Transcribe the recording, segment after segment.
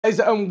Guys,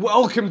 and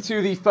welcome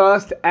to the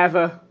first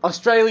ever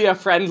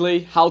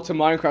Australia-friendly How to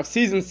Minecraft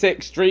Season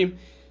 6 stream.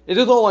 It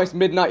is almost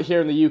midnight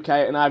here in the UK,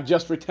 and I've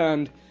just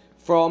returned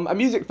from a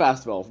music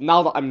festival.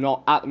 Now that I'm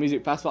not at the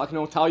music festival, I can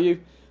all tell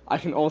you,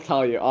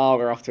 oh,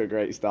 we're off to a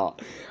great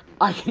start.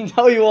 I can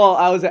tell you all,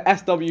 I was at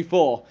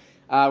SW4,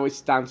 which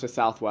stands for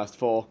Southwest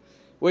 4,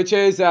 which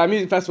is a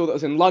music festival that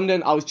was in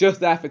London. I was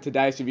just there for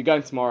today, so if you're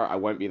going tomorrow, I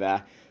won't be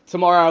there.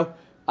 Tomorrow,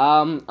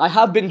 I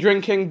have been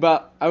drinking,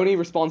 but only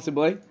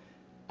responsibly.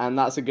 And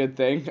that's a good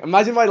thing.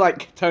 Imagine if I,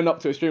 turned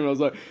up to a stream and I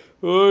was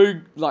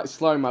like,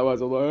 slowing my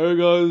words. I was like, hey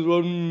guys,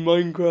 run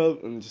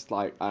Minecraft. And just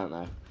I don't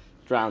know,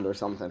 drowned or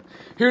something.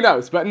 Who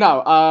knows? But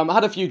no, I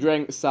had a few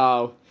drinks,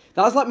 so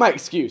that was my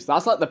excuse.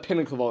 That's the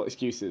pinnacle of all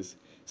excuses.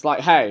 It's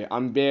hey,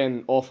 I'm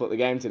being awful at the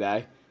game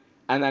today.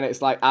 And then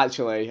it's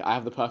actually, I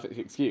have the perfect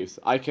excuse.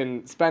 I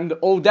can spend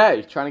all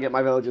day trying to get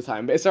my villagers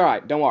home. But it's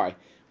alright, don't worry.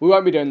 We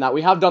won't be doing that.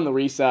 We have done the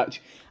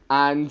research.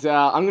 And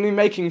I'm going to be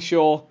making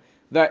sure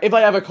that if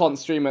I ever can't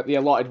stream at the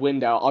allotted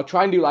window, I'll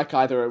try and do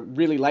either a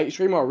really late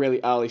stream or a really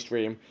early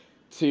stream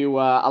to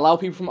allow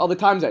people from other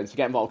time zones to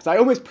get involved. Because I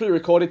almost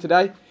pre-recorded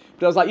today,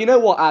 but I was like, you know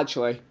what,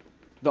 actually,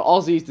 the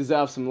Aussies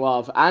deserve some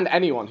love, and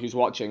anyone who's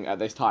watching at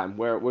this time,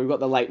 where we've got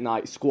the late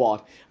night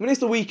squad. I mean, it's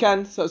the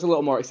weekend, so it's a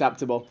little more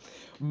acceptable.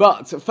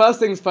 But first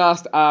things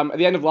first, at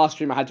the end of last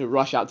stream, I had to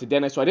rush out to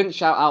dinner, so I didn't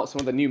shout out some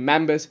of the new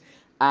members,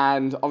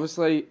 and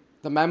obviously,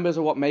 the members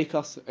are what make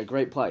us a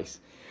great place.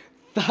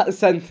 That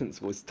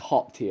sentence was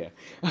top tier.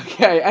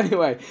 Okay,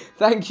 anyway,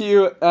 thank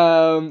you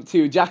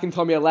to Jack and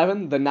Tommy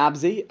 11, The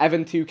Nabsy,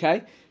 Evan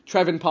 2K,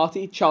 Trevin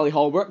Party, Charlie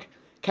Holbrook,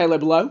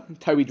 Caleb Lowe,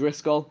 Toby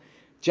Driscoll,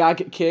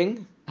 Jag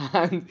King,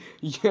 and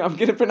I'm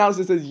going to pronounce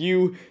this as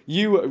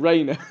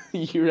Uranus,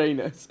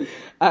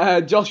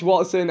 Josh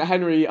Watson,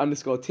 Henry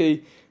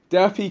 _T,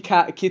 Derpy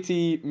Cat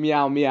Kitty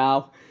Meow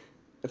Meow.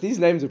 These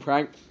names are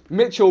prank.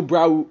 Mitchell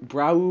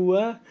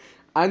Brower,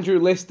 Andrew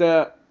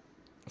Lister,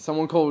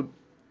 someone called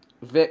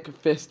Vic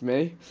Fist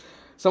Me,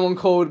 someone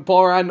called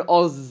Boran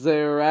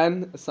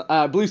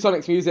Oziren, Blue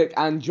Sonic's Music,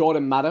 and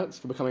Jordan Maddox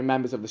for becoming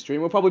members of the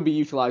stream. We'll probably be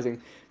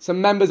utilising some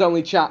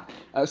members-only chat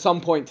at some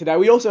point today.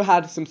 We also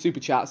had some super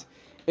chats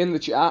in the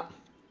chat.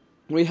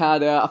 We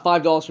had a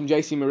 $5 from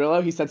JC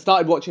Murillo. He said,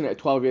 started watching it at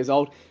 12 years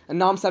old, and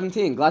now I'm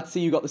 17. Glad to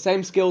see you got the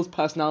same skills,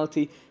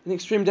 personality, and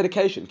extreme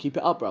dedication. Keep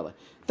it up, brother.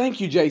 Thank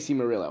you, JC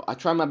Murillo. I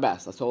try my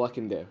best. That's all I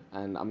can do,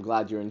 and I'm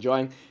glad you're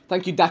enjoying.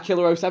 Thank you,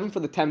 Dakiller07, for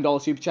the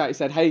 $10 super chat. He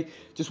said, hey,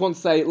 just want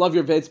to say, love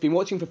your vids. Been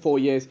watching for 4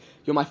 years.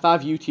 You're my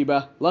fav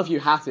YouTuber. Love you,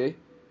 Hattie.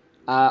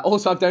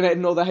 Also, I've donated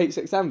in all the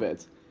Hate6M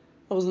vids.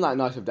 Wasn't that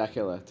nice of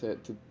Dakiller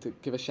to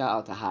give a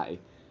shout-out to Hattie?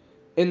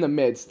 In the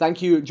mids.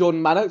 Thank you,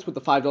 Jordan Maddox, with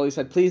the $5. He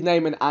said, please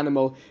name an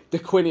animal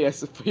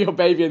Dequinius for your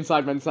baby in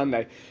Sidemen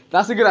Sunday.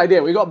 That's a good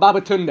idea. We got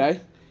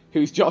Babatunde,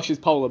 who's Josh's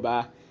polar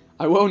bear.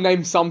 I will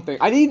name something.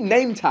 I need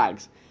name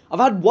tags. I've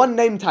had one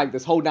name tag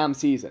this whole damn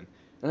season.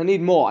 And I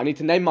need more. I need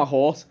to name my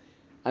horse.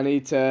 I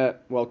need to...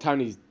 Well,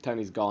 Tony's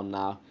gone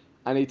now.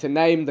 I need to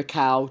name the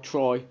cow,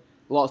 Troy.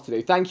 Lots to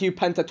do. Thank you,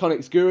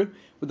 Pentatonics Guru,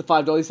 with the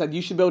 $5. He said,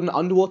 you should build an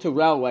underwater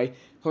railway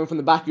coming from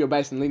the back of your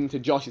base and leading to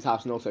Josh's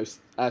house and also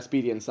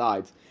Speedy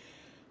Insides.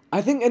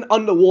 I think an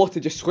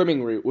underwater just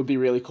swimming route would be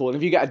really cool. And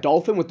if you get a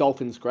dolphin with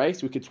Dolphin's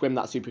Grace, we could swim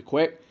that super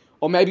quick.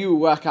 Or maybe we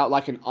work out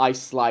an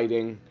ice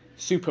sliding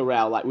super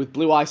rail. With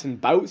blue ice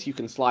and boats, you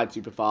can slide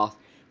super fast.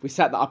 If we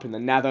set that up in the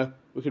nether,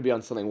 we could be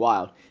on something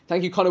wild.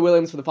 Thank you, Connor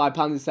Williams, for the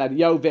 £5. He said,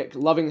 yo, Vic,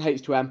 loving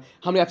H2M.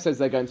 How many episodes are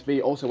there going to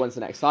be? Also, when's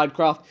the next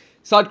Sidecraft?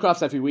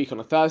 Sidecraft's every week on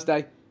a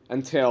Thursday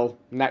until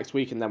next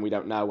week, and then we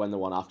don't know when the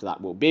one after that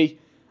will be.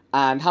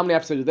 And how many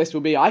episodes of this will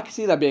be? I can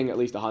see there being at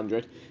least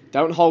 100.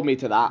 Don't hold me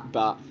to that,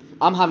 but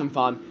I'm having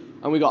fun,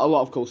 and we got a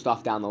lot of cool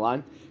stuff down the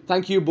line.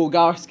 Thank you,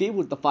 Bulgarski,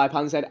 with the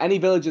 £5. Said, any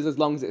villagers, as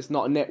long as it's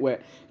not a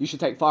nitwit, you should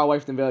take far away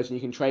from the village, and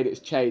you can trade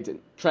its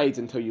trades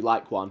until you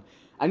like one.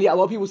 And yeah, a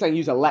lot of people saying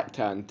use a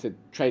lectern to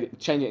change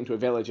it into a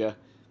villager.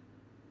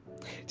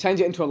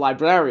 Change it into a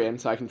librarian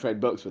so I can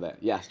trade books with it.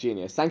 Yes,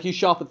 genius. Thank you,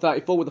 Sharp at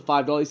 34 with the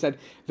 $5. He said,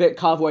 Vic,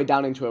 carve away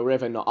down into a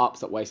river, not up,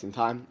 stop wasting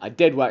time. I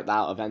did work that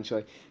out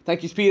eventually.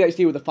 Thank you, Speed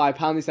HD with the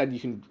 £5. He said you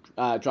can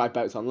drive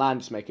boats on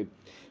land, just make a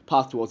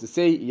path towards the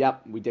sea.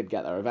 Yep, we did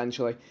get there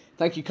eventually.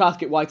 Thank you,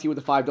 Casket YT with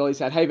the $5. He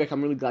said, hey Vic,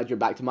 I'm really glad you're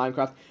back to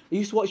Minecraft. I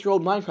used to watch your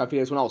old Minecraft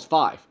videos when I was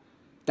 5.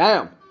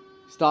 Damn.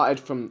 Started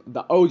from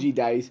the OG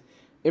days.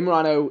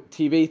 Imrano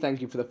TV,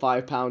 thank you for the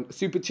 £5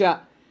 super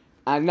chat.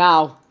 And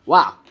now,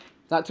 wow,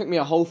 that took me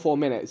a whole 4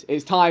 minutes.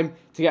 It's time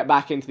to get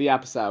back into the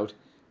episode.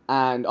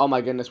 And oh my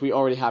goodness, we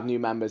already have new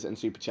members and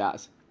super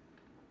chats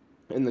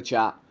in the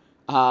chat.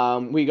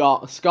 We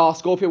got Scar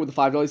Scorpio with the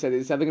 $5. He said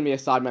it's either going to be a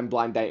Sidemen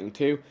blind dating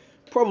too.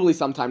 Probably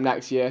sometime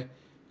next year.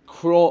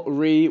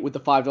 Crawry with the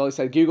 $5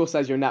 said, Google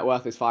says your net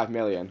worth is 5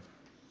 million.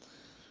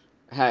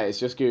 Hey, it's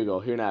just Google.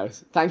 Who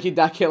knows? Thank you,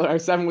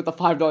 Dakiller07 with the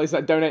 $5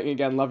 said, donating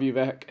again. Love you,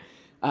 Vic.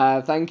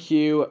 Thank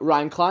you,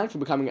 Ryan Klein, for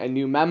becoming a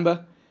new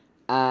member.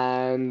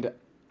 And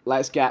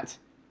let's get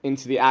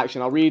into the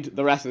action. I'll read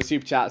the rest of the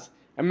super chats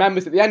and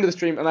members at the end of the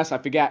stream, unless I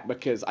forget,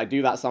 because I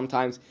do that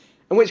sometimes.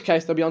 In which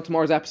case, they'll be on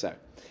tomorrow's episode.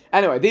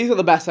 Anyway, these are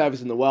the best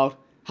servers in the world.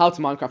 How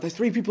to Minecraft. There's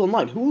 3 people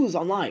online. Who's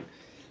online?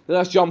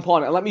 Let's jump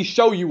on it and let me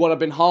show you what I've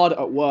been hard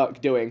at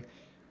work doing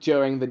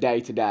during the day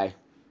today.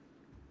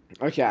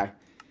 Okay.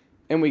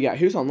 In we get.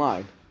 Who's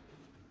online?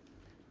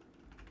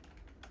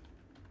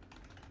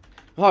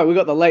 Oh, we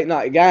got the late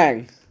night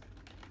gang.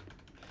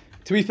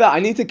 To be fair, I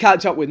need to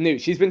catch up with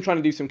Newt. She's been trying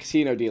to do some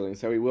casino dealing,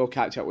 so we will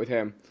catch up with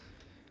him.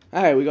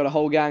 Hey, we got a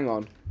whole gang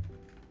on.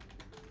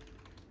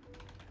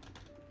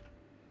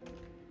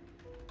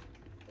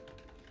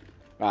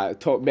 Right,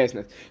 talk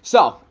business.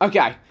 So,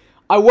 okay.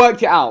 I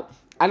worked it out.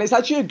 And it's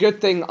actually a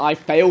good thing I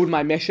failed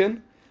my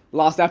mission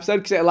last episode,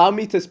 because it allowed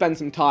me to spend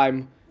some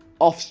time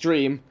off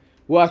stream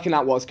working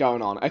out what's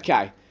going on.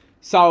 Okay.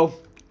 So,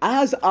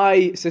 as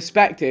I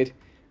suspected,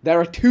 there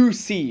are 2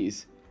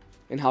 C's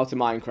in How to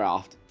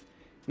Minecraft.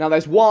 Now,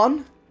 there's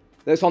one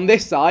that's on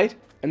this side,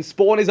 and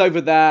spawn is over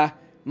there,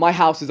 my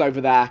house is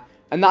over there,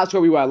 and that's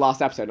where we were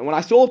last episode. And when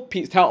I saw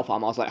Pete's Turtle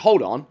Farm, I was like,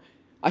 hold on,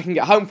 I can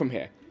get home from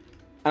here.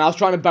 And I was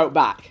trying to boat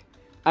back.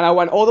 And I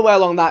went all the way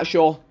along that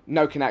shore,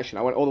 no connection.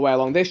 I went all the way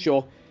along this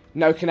shore,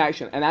 no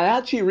connection. And I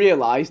actually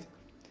realized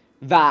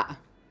that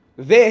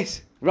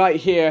this right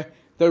here,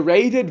 the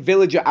raided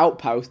villager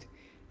outpost,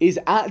 is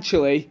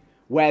actually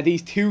where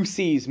these 2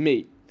 C's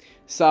meet.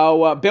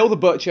 So, Bill the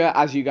Butcher,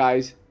 as you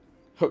guys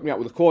hooked me up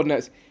with the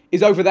coordinates,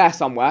 is over there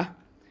somewhere.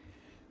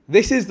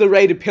 This is the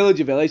raided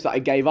pillager village that I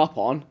gave up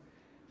on.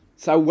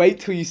 So, wait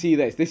till you see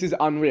this. This is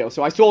unreal.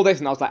 So, I saw this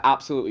and I was like,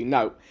 absolutely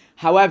no.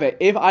 However,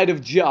 if I'd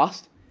have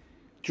just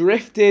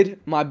drifted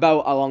my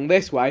boat along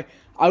this way,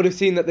 I would have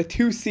seen that the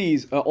 2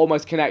 C's are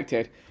almost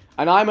connected.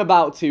 And I'm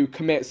about to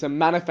commit some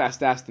manifest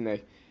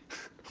destiny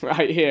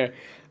right here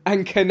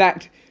and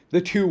connect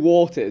the 2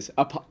 waters.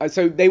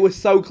 So they were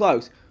so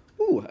close.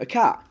 Ooh, a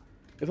cat.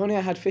 If only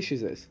I had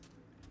fishes,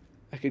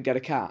 I could get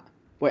a cat.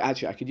 Wait,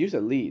 actually, I could use a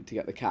lead to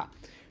get the cat.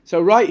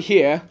 So right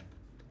here,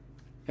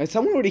 has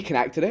someone already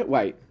connected it?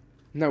 Wait,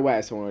 no way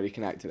has someone already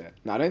connected it.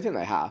 No, I don't think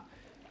they have.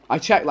 I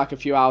checked like a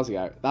few hours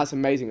ago. That's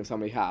amazing if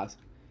somebody has.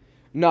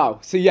 No,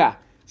 so yeah.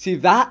 See,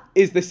 that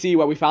is the sea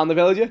where we found the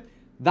villager.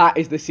 That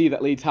is the sea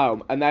that leads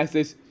home. And there's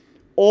this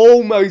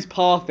almost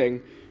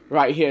pathing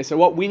right here. So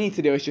what we need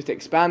to do is just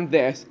expand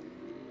this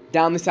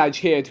down this edge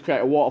here to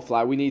create a water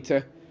flow. We need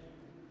to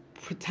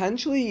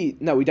potentially...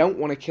 No, we don't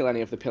want to kill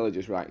any of the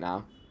pillagers right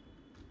now.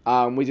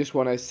 We just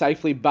want to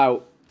safely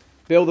boat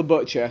Bill the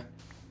Butcher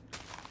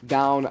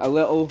down a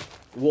little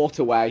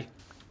waterway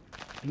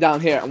down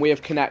here. And we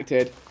have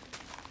connected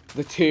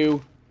the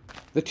two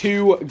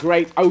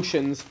great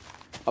oceans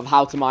of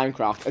How to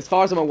Minecraft. As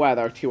far as I'm aware,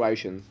 there are 2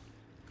 oceans.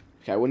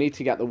 Okay, we'll need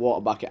to get the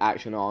water bucket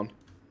action on.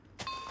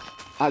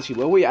 Actually,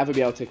 will we ever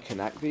be able to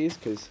connect these?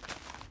 Because,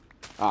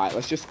 alright,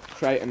 let's just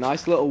create a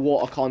nice little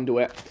water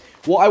conduit.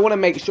 What I want to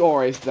make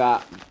sure is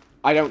that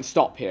I don't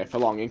stop here for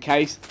long, in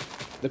case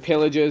the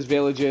pillagers,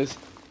 villagers,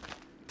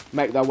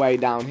 make their way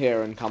down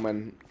here and come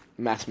and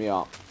mess me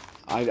up.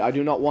 I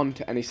do not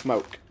want any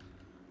smoke.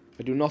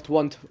 I do not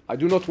want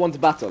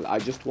battle. I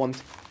just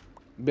want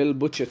Bill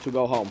Butcher to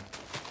go home.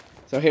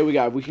 So here we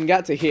go. If we can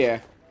get to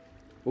here,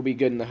 we'll be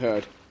good in the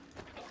hood.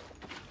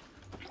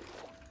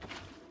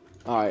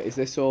 Alright, is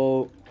this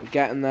all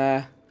getting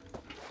there?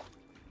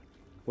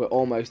 We're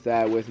almost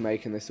there with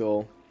making this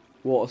all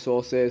water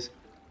sources.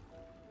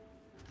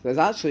 There's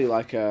actually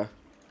like a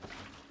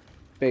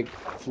big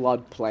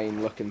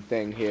floodplain looking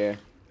thing here.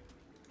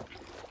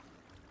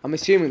 I'm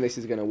assuming this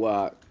is going to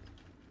work.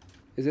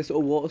 Is this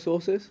all water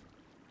sources?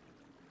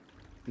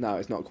 No,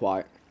 it's not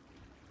quite.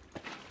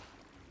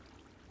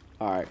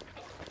 Alright.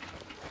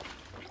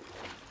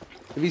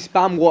 If you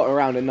spam water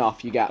around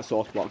enough, you get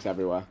source blocks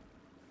everywhere.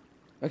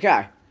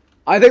 Okay.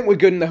 I think we're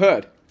good in the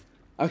hood.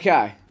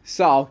 Okay.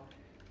 So,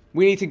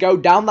 we need to go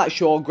down that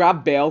shore,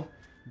 grab Bill,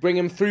 bring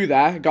him through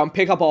there, go and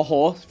pick up our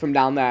horse from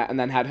down there, and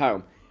then head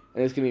home.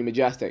 And it's going to be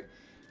majestic.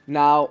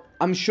 Now,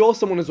 I'm sure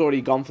someone has already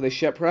gone for this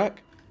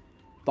shipwreck,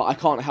 but I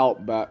can't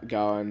help but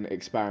go and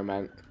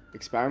experiment.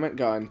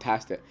 Go and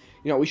test it.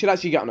 You know, we should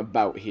actually get on a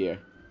boat here.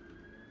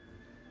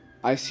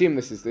 I assume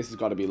this has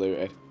got to be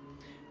looted.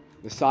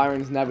 The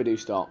sirens never do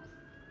stop.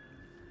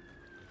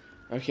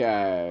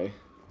 Okay.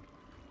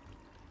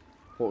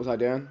 What was I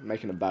doing?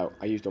 Making a boat.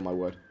 I used all my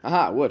wood.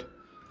 Aha, wood.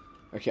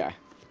 Okay.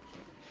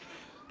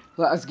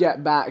 Let us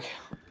get back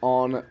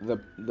on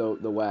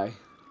the way.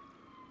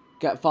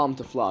 Get farm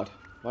to flood.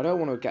 Why do I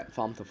want to get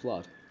farm to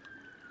flood?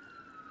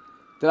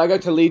 Did I go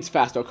to Leeds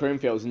Fest or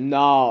Creamfields?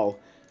 No.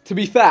 To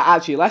be fair,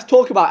 actually, let's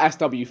talk about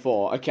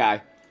SW4.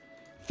 Okay.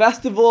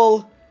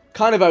 Festival,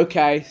 kind of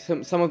okay.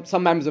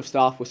 Some members of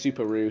staff were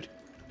super rude,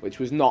 which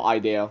was not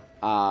ideal.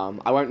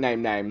 I won't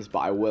name names, but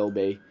I will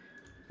be.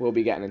 We'll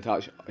be getting in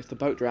touch. Is the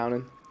boat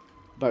drowning?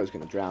 The boat's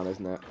going to drown,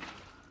 isn't it?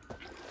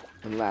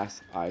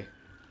 Unless I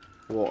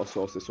water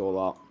source this all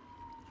up.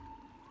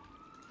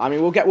 I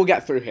mean, we'll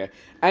get through here.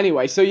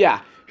 Anyway, so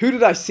yeah. Who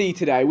did I see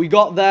today? We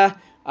got there.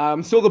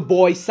 Saw the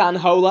boy San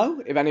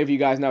Holo. If any of you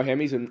guys know him,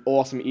 he's an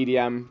awesome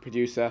EDM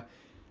producer.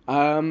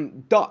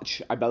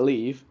 Dutch, I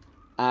believe.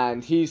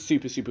 And he's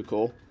super, super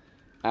cool.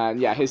 And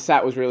yeah, his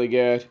set was really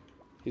good.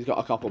 He's got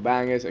a couple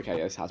bangers. Okay,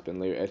 this has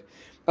been looted.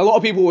 A lot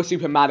of people were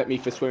super mad at me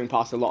for swimming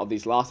past a lot of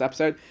these last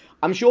episode.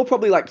 I'm sure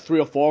probably like 3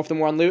 or 4 of them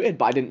were unlooted,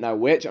 but I didn't know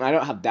which, and I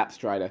don't have depth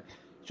strider,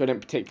 so I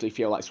didn't particularly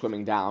feel like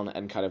swimming down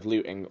and kind of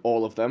looting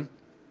all of them.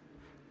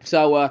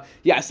 So,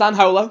 yeah, San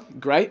Holo,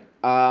 great.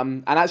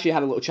 And actually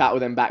had a little chat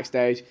with him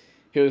backstage.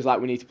 He was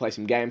like, we need to play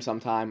some games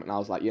sometime, and I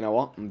was like, you know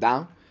what, I'm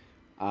down.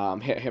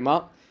 Hit him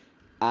up.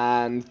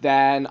 And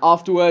then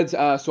afterwards,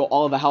 saw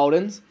Oliver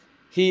Heldens.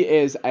 He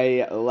is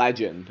a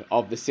legend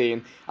of the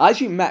scene. I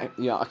actually met,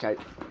 okay,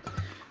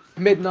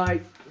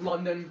 midnight,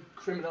 London,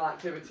 criminal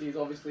activity is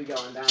obviously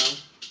going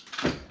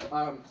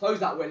down. Close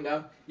that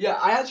window. Yeah,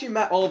 I actually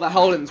met Oliver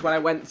Heldens when I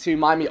went to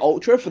Miami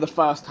Ultra for the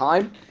first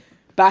time.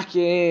 Back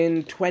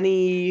in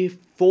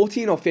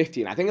 2014 or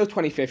 15, I think it was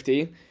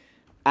 2015.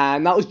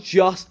 And that was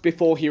just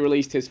before he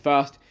released his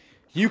first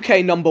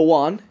UK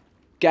 #1,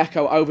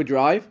 Gecko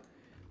Overdrive,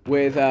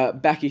 with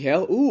Becky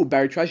Hill. Ooh,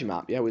 buried treasure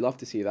map. Yeah, we love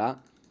to see that.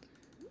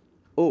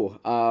 Ooh,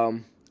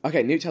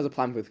 okay, Nooch has a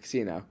plan for the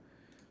casino.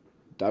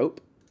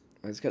 Dope.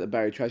 Let's get the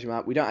buried treasure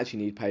map. We don't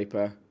actually need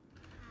paper.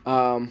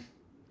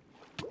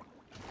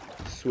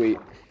 Sweet.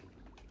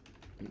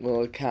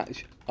 We'll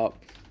catch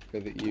up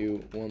with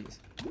you once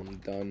I'm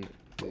done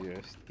with your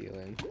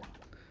stealing.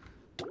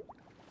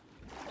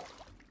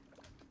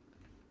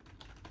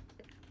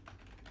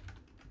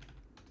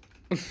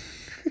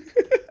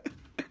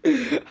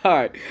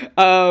 Alright,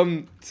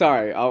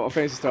 sorry, I'll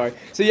finish the story.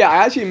 So yeah, I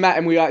actually met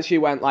him, we actually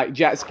went like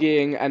jet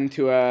skiing and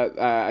to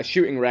a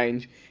shooting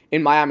range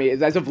in Miami.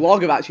 There's a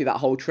vlog of actually that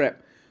whole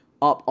trip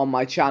up on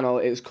my channel.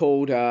 It's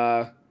called,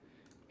 I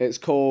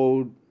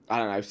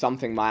don't know,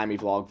 something Miami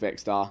vlog,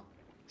 Vicstar.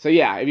 So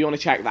yeah, if you want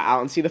to check that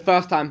out and see the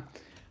first time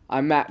I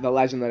met the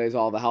legend that is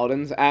Oliver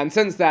Heldens. And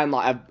since then,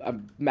 like,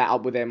 I've met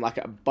up with him like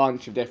at a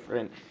bunch of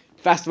different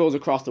festivals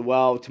across the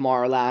world,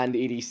 Tomorrowland,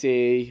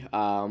 EDC,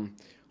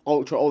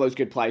 Ultra, all those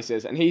good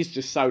places, and he's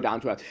just so down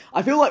to earth.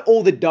 I feel like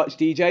all the Dutch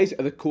DJs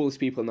are the coolest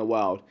people in the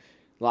world.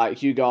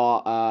 Like, you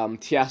got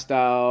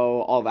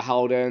Tiesto, Oliver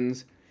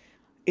Heldens.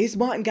 Is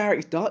Martin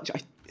Garrix Dutch?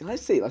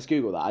 Let's see, let's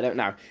Google that, I don't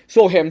know.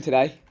 Saw him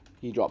today,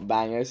 he dropped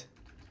bangers.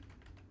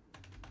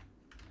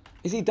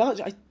 Is he Dutch?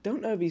 I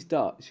don't know if he's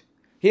Dutch.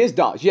 He is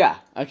Dutch, yeah,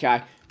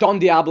 okay. Don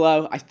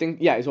Diablo, I think,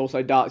 yeah, he's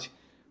also Dutch.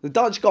 The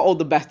Dutch got all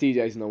the best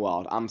DJs in the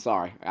world, I'm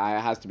sorry, it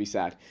has to be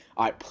said.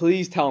 Alright,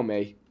 please tell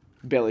me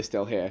Bill is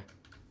still here.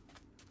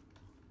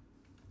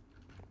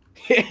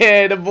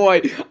 Yeah, the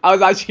boy. I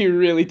was actually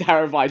really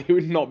terrified he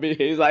would not be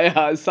here. He's like,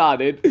 yeah, it's sad,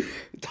 dude.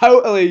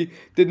 Totally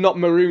did not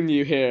maroon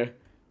you here,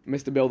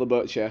 Mr. Bill the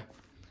Butcher.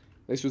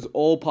 This was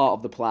all part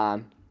of the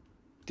plan.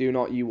 Do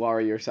not you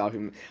worry yourself.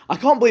 I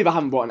can't believe I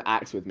haven't brought an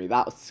axe with me.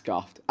 That was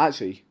scuffed.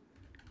 Actually,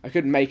 I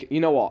could make it.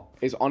 You know what?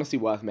 It's honestly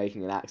worth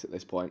making an axe at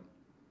this point.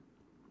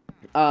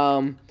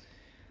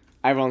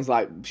 Everyone's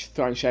like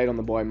throwing shade on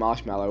the boy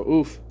Marshmallow.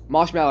 Oof.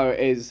 Marshmallow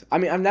is... I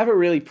mean, I've never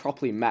really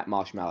properly met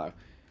Marshmallow.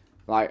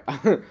 Like...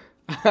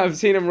 I've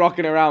seen him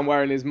rocking around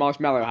wearing his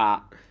marshmallow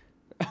hat,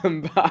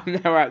 but I've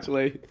never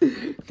actually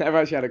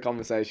had a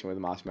conversation with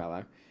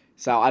Marshmallow.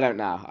 So I don't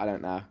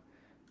know.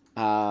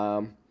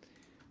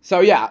 So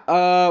yeah,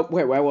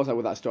 wait, where was I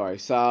with that story?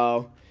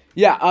 So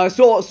yeah, I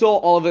saw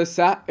Oliver's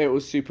set. It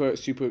was super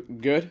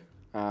good,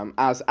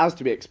 as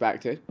to be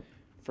expected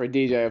for a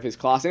DJ of his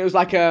class, and it was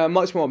like a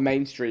much more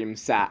mainstream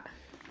set.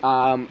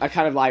 I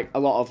kind of like a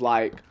lot of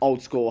like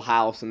old school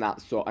house and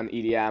that sort, and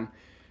EDM.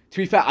 To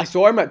be fair, I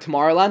saw him at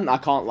Tomorrowland, and I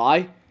can't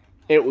lie,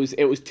 it was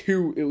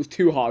too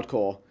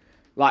hardcore.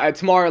 Like at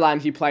Tomorrowland,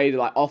 he played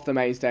like off the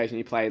main stage, and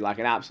he played like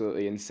an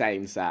absolutely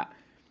insane set,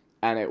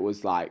 and it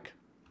was like,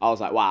 I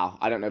was like, wow,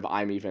 I don't know if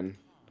I'm even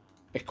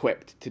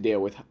equipped to deal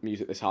with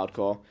music this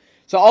hardcore.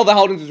 So all the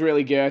Heldens was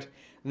really good.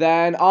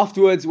 Then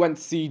afterwards, went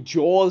to see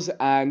Jaws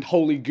and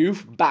Holy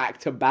Goof back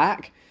to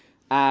back,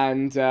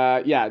 and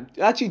yeah,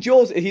 actually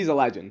Jaws, he's a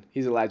legend.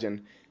 He's a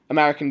legend.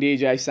 American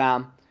DJ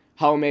Sam,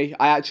 homie.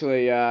 I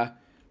actually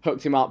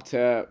hooked him up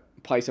to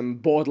play some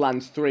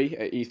Borderlands 3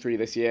 at E3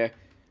 this year.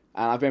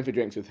 And I've been for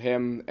drinks with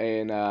him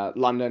in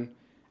London.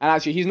 And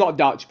actually, he's not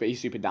Dutch, but he's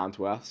super down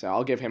to earth, so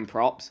I'll give him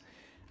props.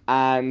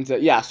 And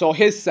yeah, so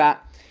his set.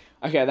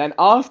 Okay, then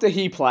after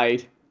he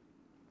played,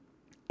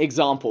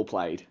 Example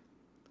played.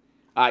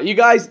 You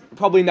guys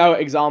probably know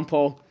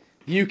Example,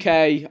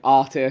 UK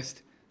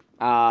artist.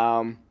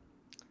 A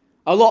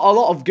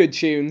lot of good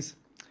tunes.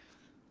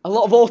 A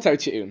lot of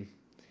auto-tune.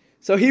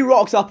 So he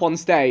rocks up on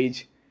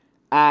stage,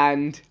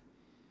 and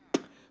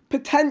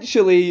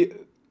potentially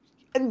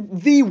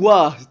the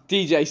worst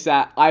DJ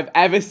set I've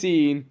ever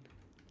seen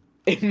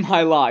in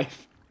my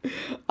life.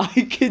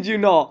 I kid you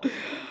not.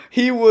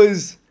 He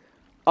was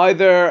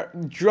either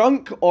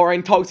drunk or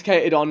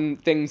intoxicated on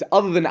things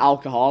other than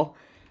alcohol,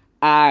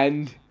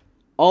 and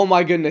oh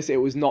my goodness, it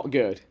was not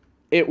good.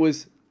 It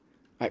was...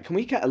 Right, can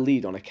we get a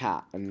lead on a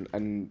cat?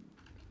 And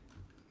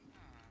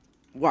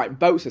right,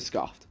 boats are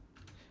scuffed.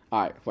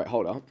 Alright, wait,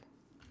 hold up.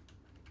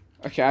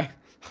 Okay.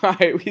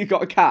 Alright, we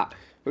got a cat,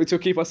 which will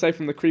keep us safe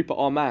from the creeper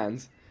or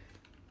mans.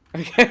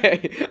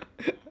 Okay.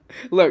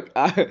 Look,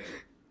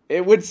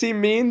 it would seem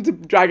mean to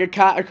drag a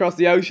cat across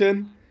the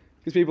ocean,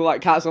 because people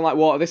like cats don't like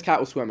water. This cat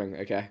was swimming,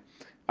 okay.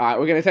 Alright,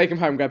 we're going to take him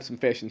home, grab some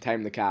fish, and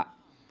tame the cat.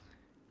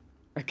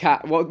 A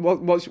cat.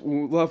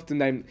 We'll have to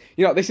name...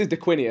 You know, this is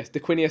Dequinius.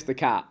 Dequinius the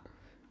cat.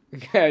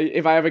 Okay,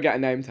 if I ever get a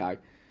name tag.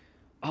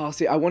 Oh,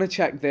 see, I want to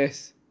check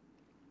this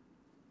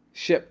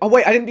ship. Oh,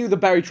 wait, I didn't do the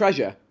buried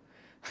treasure.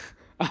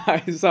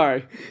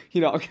 Sorry.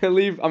 You know, I'm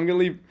going to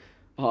leave...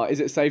 Oh, is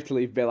it safe to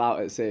leave Bill out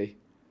at sea?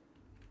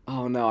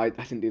 Oh, no, I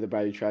didn't do the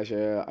buried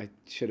treasure. I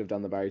should have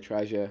done the buried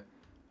treasure.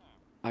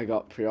 I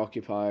got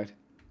preoccupied.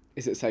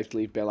 Is it safe to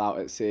leave Bill out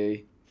at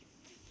sea?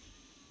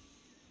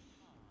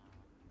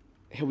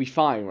 He'll be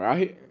fine,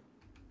 right?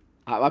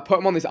 I put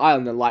him on this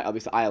island and light up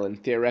this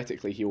island.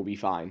 Theoretically, he will be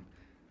fine.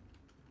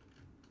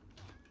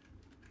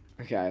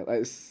 Okay,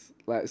 let's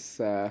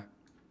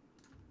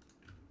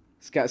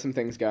get some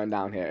things going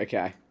down here.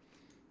 Okay.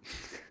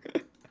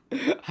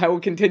 I will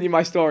continue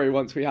my story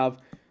once we have...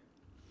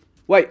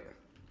 Wait.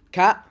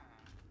 Cat?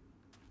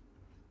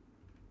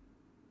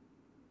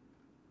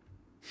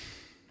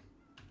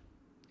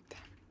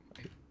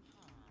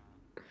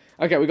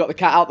 Okay, we got the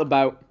cat out the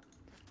boat.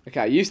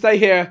 Okay, you stay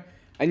here,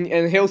 and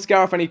he'll scare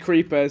off any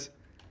creepers,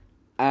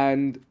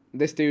 and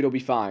this dude will be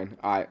fine.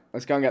 Alright,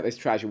 let's go and get this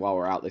treasure while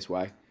we're out this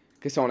way,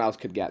 because someone else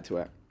could get to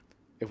it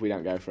if we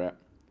don't go for it.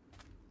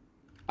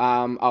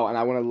 Oh, and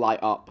I want to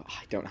light up.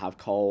 I don't have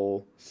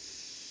coal.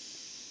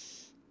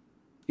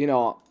 You know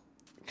what?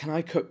 Can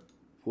I cook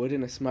wood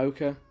in a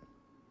smoker?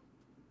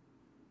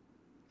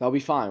 That'll be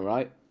fine,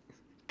 right?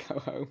 Go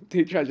home.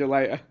 Do treasure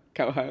later.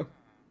 Go home.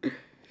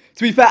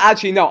 To be fair,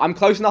 actually, no. I'm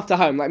close enough to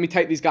home. Let me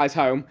take these guys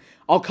home.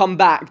 I'll come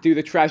back, do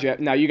the treasure.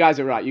 No, you guys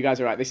are right. You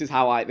guys are right. This is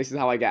how I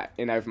get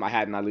in over my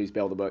head and I lose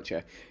Bill the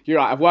Butcher. You're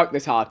right. I've worked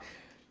this hard.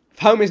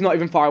 Home is not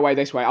even far away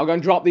this way. I'll go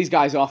and drop these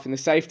guys off in the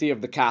safety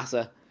of the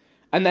casa.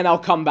 And then I'll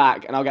come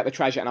back and I'll get the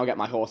treasure and I'll get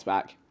my horse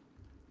back.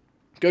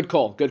 Good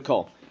call. Good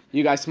call.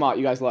 You guys smart.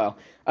 You guys loyal.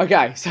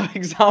 Okay, so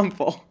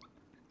example.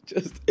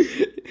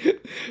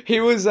 He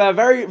was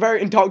very,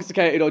 very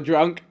intoxicated or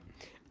drunk.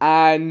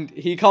 And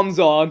he comes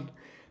on.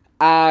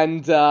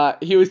 And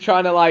he was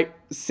trying to, like,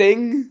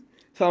 sing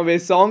some of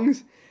his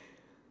songs.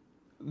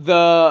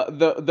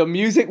 The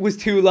music was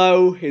too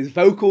low. His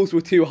vocals were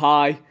too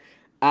high.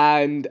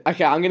 And,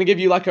 okay, I'm going to give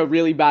you, like, a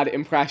really bad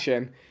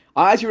impression.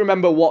 I actually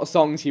remember what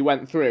songs he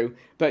went through.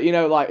 But, you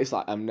know, like, it's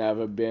like, I've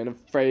never been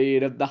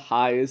afraid of the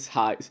highest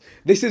heights.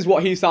 This is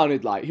what he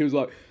sounded like. He was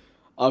like,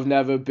 I've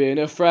never been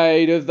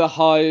afraid of the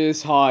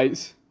highest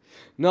heights.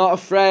 Not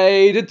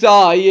afraid of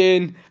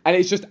dying. And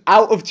it's just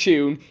out of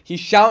tune. He's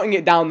shouting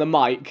it down the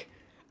mic.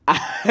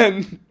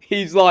 And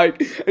he's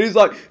like, is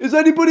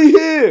anybody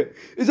here?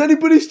 Is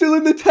anybody still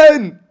in the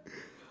tent?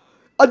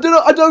 I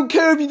don't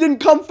care if you didn't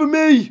come for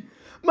me.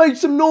 Make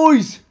some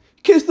noise.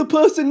 Kiss the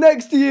person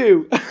next to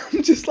you.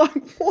 I'm just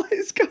like, what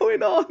is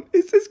going on?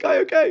 Is this guy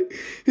okay?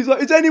 He's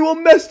like, is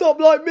anyone messed up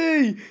like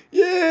me?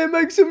 Yeah,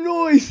 make some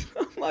noise.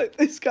 I'm like,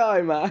 this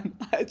guy, man.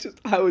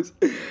 I was.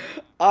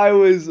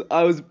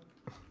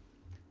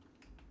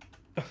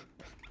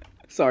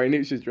 Sorry,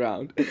 Nooch just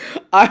drowned.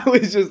 I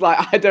was just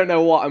like, I don't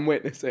know what I'm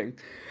witnessing.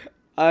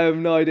 I have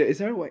no idea. Is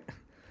there a way?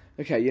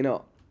 Okay, you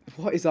know,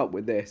 what is up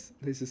with this?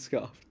 This is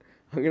scuffed.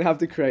 I'm going to have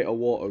to create a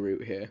water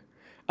route here.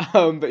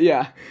 But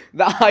yeah,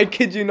 I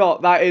kid you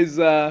not, that is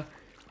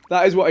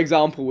what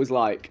example was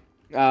like.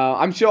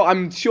 I'm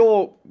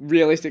sure,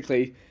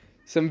 realistically,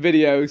 some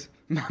videos,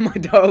 my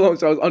door alarm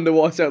was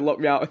underwater and locked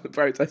me out in the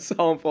process.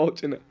 So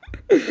unfortunate.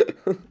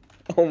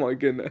 Oh my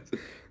goodness.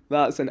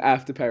 That's an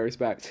F to pay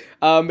respect.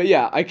 But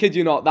yeah, I kid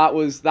you not, that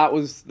was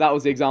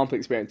the example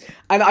experience.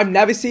 And I've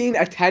never seen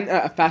a tent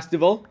at a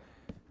festival.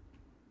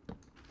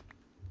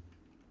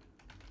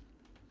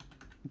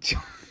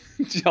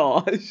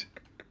 Josh.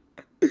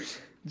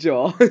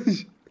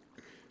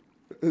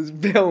 It's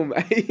Bill,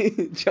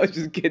 mate. Josh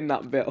just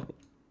kidnapped Bill.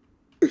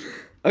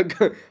 I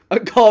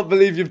can't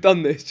believe you've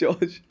done this,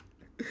 Josh.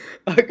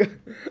 I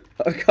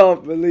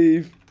can't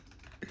believe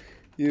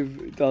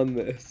you've done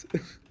this.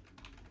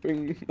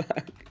 Bring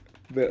back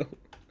Bill.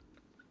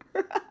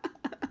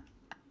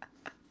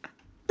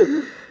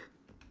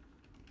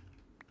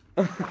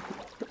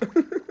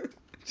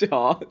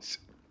 Josh.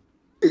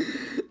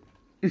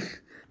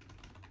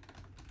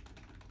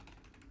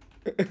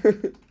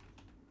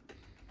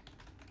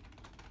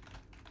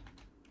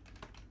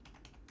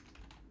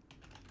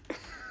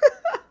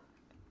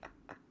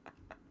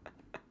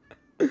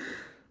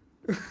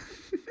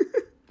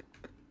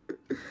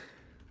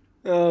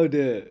 Oh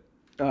dear.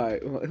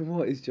 Alright,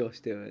 what is Josh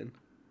doing?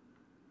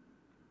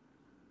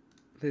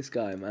 This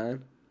guy,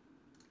 man.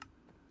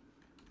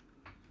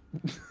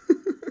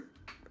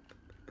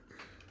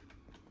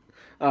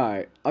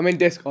 Alright, I'm in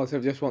Discord, so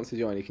if Josh wants to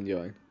join, he can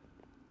join.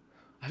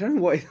 I don't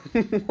know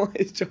what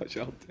is Josh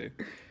up to.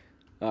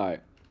 Alright.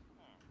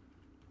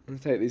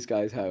 Let's take these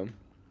guys home.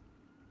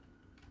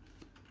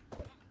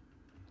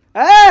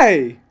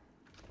 Hey!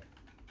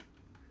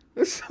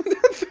 Don't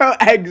throw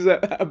eggs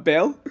at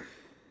Bill.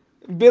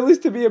 Bill is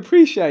to be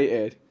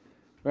appreciated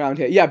around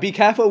here. Yeah, be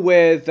careful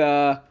with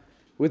the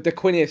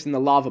Quinius and the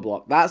lava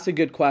block. That's a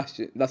good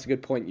question. That's a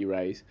good point you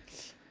raise.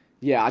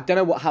 Yeah, I don't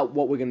know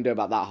what we're gonna do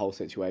about that whole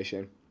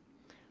situation.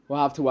 We'll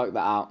have to work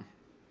that out.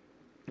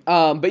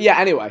 But yeah,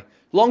 anyway.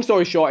 Long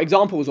story short,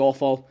 example was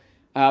awful.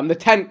 The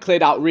tent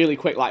cleared out really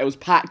quick. Like, it was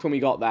packed when we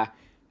got there.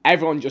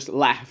 Everyone just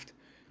left.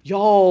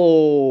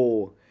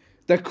 Yo!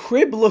 The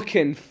crib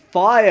looking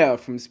fire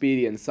from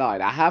Speedy inside,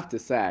 I have to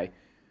say.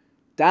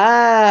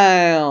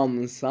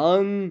 Damn,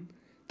 son.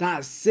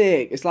 That's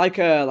sick. It's like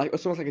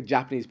it's almost like a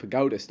Japanese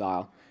pagoda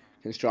style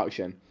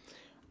construction.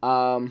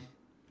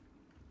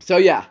 So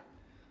yeah.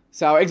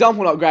 So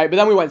example not great, but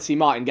then we went to see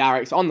Martin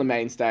Garrix on the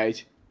main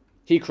stage.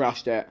 He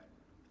crushed it,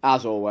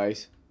 as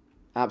always.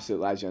 Absolute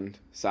legend.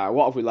 So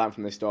what have we learned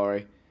from this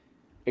story?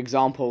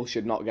 Example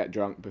should not get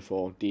drunk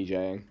before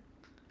DJing,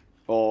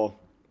 or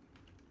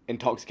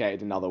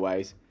intoxicated in other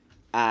ways,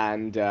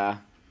 and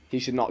he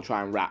should not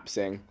try and rap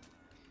sing.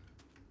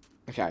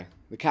 Okay,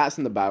 the cat's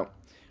in the boat.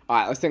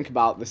 Alright, let's think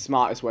about the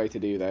smartest way to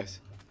do this.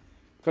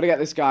 Got to get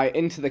this guy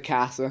into the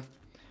casa.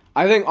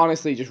 I think,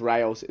 honestly, just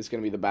rails is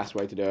going to be the best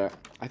way to do it.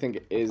 I think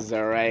it is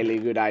a really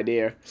good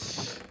idea.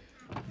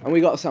 And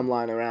we got some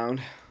lying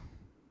around.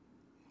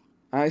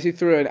 I actually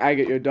threw an egg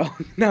at your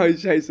dog. Now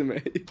he's chasing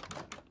me.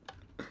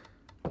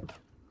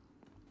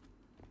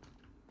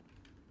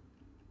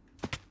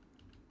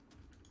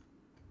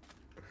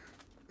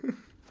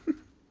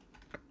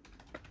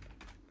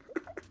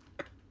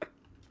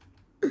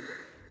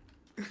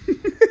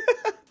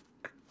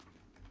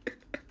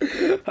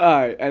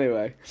 Alright,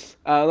 anyway.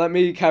 Let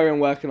me carry on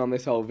working on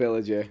this whole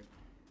villager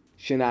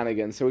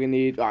shenanigans. So we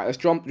need... Alright, let's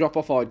drop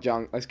off our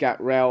junk. Let's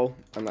get rail,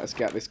 and let's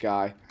get this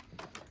guy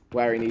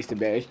where he needs to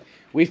be.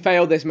 We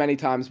failed this many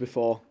times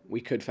before.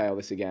 We could fail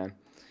this again.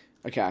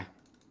 Okay.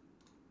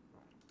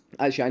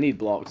 Actually, I need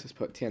blocks. Let's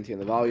put TNT in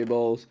the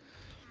valuables.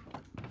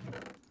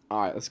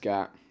 Alright, let's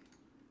get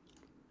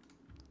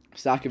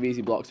stack of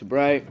easy blocks to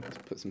break. Let's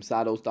put some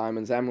saddles,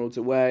 diamonds, emeralds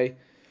away.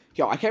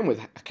 Yo, I came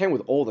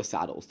with all the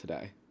saddles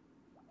today.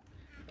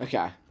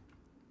 Okay.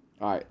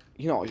 Alright.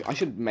 You know, I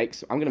should make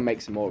some... I'm going to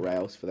make some more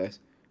rails for this.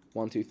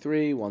 1, 2,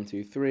 3. 1,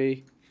 2,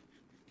 3.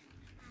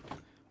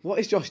 What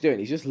is Josh doing?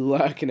 He's just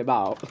lurking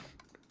about.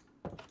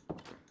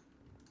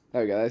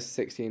 There we go. There's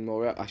 16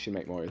 more rails. I should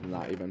make more than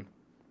that, even.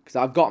 Because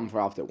I've got them for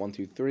after. 1,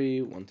 2,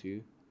 3. 1,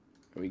 2.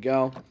 There we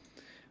go.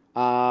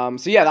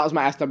 So, yeah, that was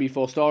my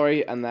SW4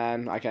 story. And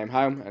then I came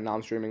home, and now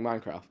I'm streaming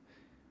Minecraft.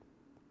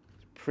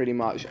 Pretty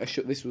much...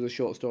 This was a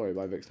short story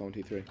by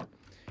Vix123.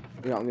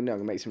 You know what I'm going to do? I'm going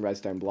to make some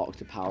redstone blocks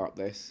to power up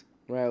this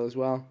rail as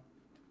well.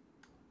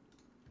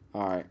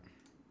 Alright.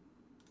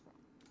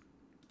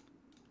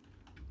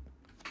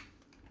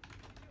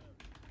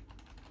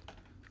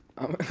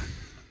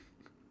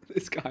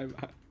 This guy,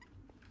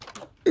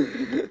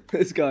 man.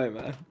 This guy,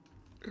 man.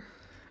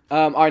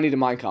 I need a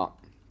minecart.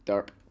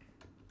 Derp.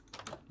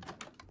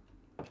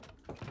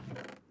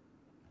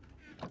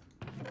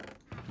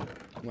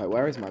 Wait,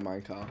 where is my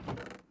minecart?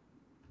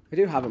 I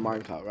do have a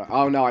minecart, right?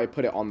 Oh, no, I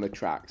put it on the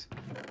tracks.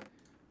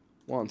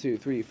 1, 2,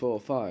 3, 4,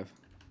 5.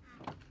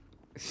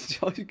 It's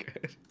so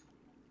good.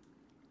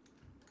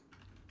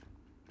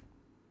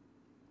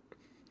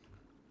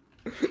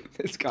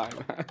 This guy,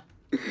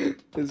 man.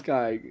 This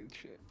guy,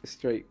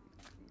 straight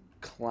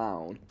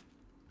clown.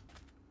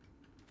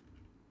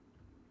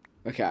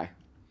 Okay.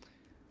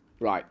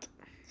 Right.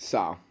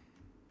 So.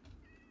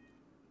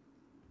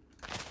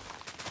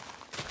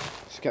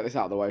 Just get this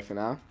out of the way for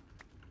now.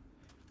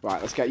 Right,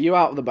 let's get you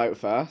out of the boat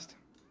first.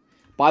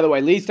 By the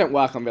way, leads don't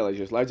work on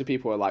villagers. Loads of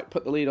people are like,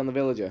 put the lead on the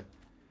villager.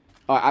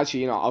 Alright,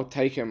 actually, you know, I'll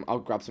take him. I'll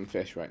grab some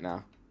fish right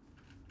now.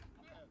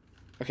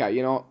 Okay,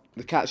 you know what?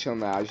 The cat's chilling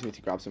there. I just need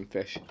to grab some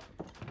fish.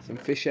 Some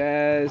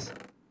fishes.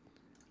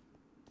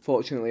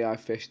 Fortunately, I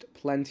fished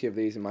plenty of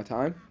these in my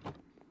time.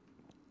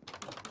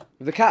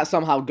 If the cat's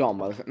somehow gone,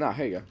 by the... No,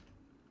 here you go.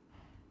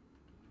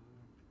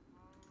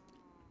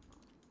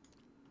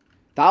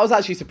 That was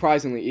actually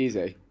surprisingly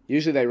easy.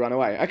 Usually they run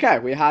away. Okay,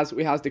 we has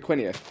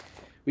DeQuinius.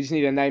 We just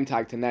need a name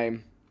tag to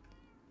name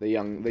the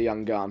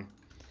young gun.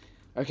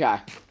 Okay.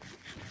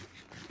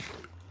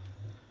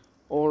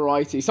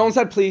 Alrighty. Someone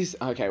said please...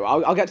 Okay,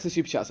 well, I'll get to the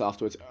super chats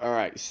afterwards.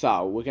 Alright,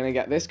 so we're going to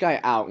get this guy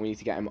out and we need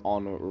to get him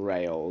on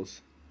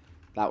rails.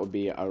 That would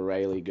be a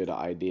really good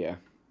idea.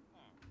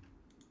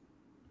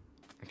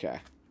 Okay.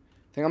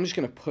 I think I'm just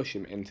going to push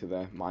him into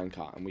the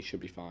minecart and we should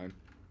be fine.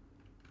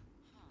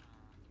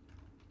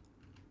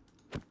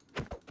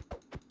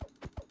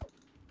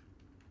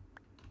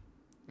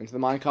 Into the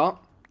minecart.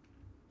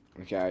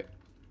 Okay.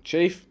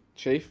 Chief.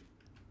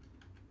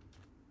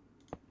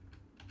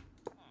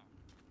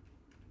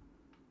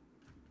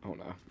 Oh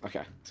no. Okay.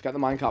 Let's get the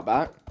minecart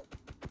back.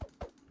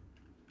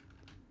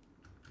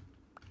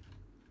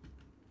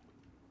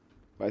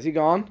 Where's he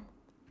gone?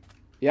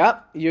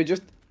 Yep. You're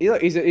just...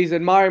 Look, he's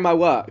admiring my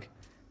work.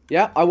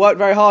 Yeah, I worked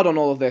very hard on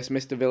all of this,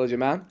 Mr. Villager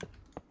Man.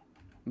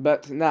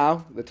 But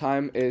now, the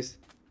time is...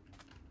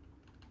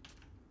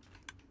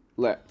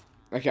 lit.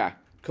 Okay.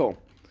 Cool.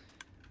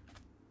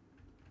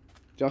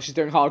 Josh is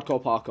doing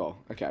hardcore parkour.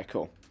 Okay,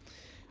 cool.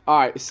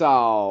 Alright,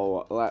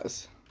 so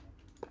let's...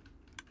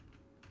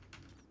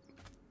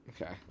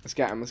 Okay, let's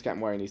get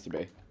him where he needs to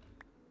be.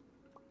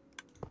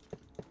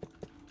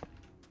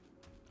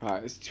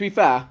 Alright, to be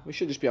fair, we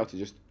should just be able to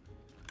just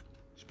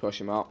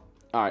push him up.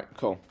 Alright,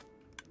 cool.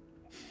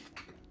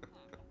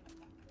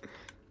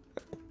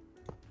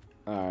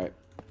 Alright,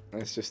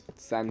 let's just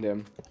send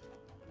him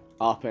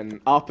up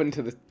and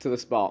into the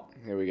spot.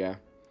 Here we go.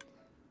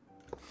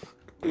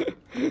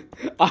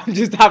 I'm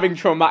just having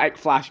traumatic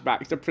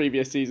flashbacks to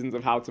previous seasons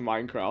of How to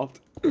Minecraft.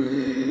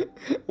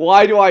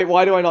 Why do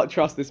I not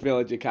trust this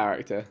villager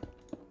character?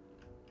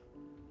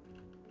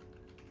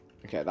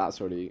 Okay, that's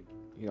already,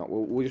 you know,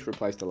 we'll just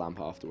replace the lamp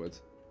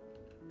afterwards.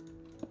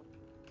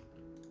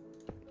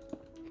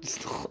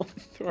 Stop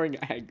throwing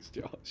eggs,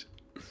 Josh.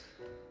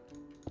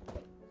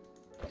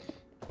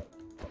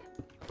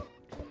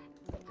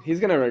 He's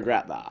gonna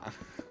regret that.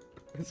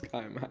 This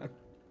guy, man.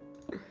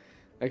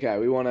 Okay,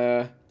 we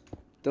wanna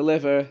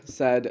deliver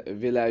said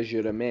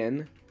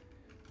villagerin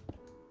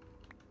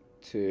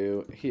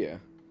to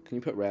here. Can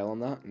you put rail on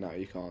that? No,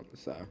 you can't.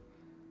 So,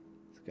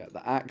 let's get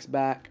the axe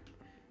back.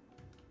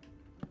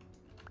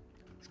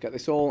 Let's get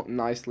this all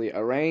nicely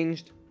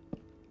arranged.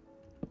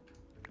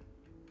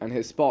 And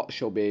his spot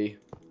shall be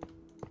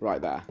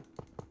right there.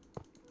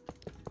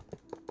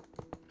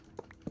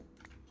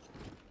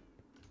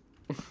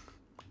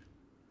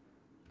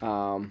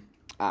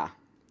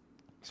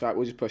 So right,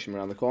 we'll just push him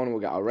around the corner. We'll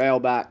get our rail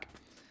back.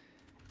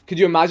 Could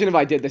you imagine if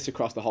I did this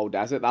across the whole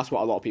desert? That's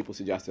what a lot of people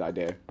suggested I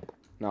do.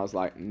 And I was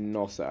like,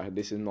 no, sir,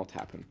 this will not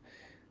happen.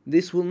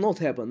 This will not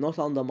happen. Not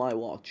under my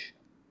watch.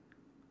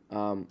 We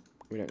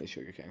don't need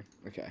sugarcane.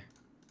 Okay.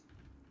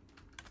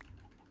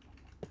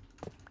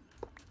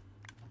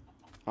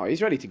 Oh,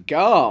 he's ready to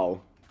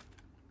go.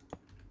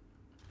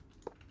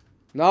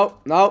 No,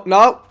 no,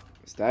 no.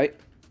 Stay.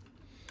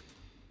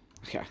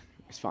 Okay,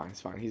 it's fine,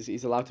 it's fine.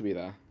 He's allowed to be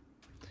there.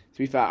 To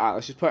be fair, alright,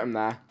 let's just put him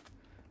there.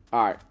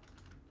 Alright.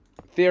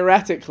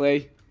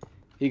 Theoretically,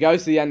 he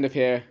goes to the end of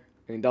here,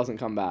 and he doesn't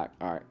come back.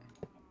 Alright.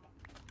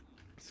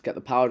 Let's get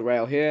the powered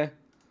rail here.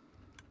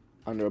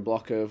 Under a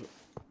block of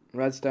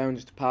redstone,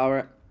 just to power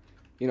it.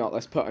 You know what,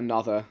 let's put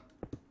another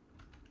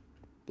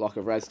block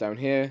of redstone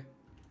here.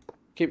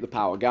 Keep the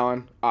power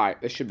going. Alright,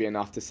 this should be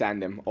enough to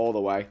send him all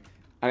the way.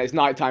 And it's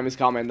nighttime is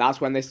coming.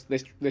 That's when this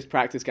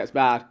practice gets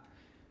bad.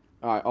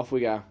 Alright, off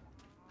we go.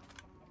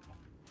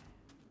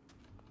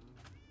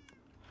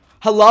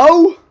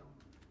 Hello?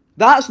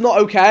 That's not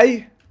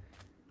okay.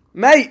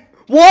 Mate,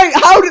 why?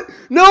 How did...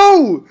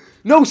 No!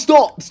 No,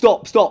 stop,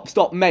 stop, stop,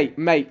 stop. Mate.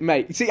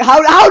 See,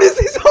 how does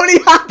this only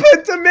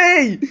happen to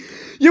me?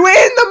 You were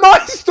in the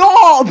mine.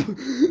 Stop!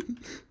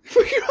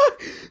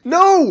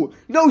 No!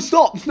 No,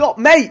 stop,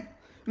 mate!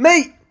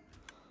 Mate!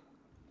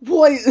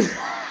 Why?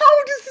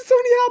 How does this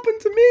only happen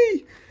to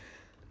me?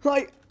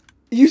 Like,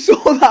 you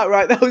saw that,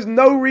 right? There was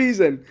no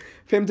reason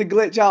for him to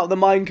glitch out of the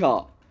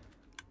minecart.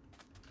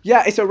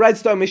 Yeah, it's a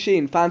redstone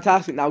machine.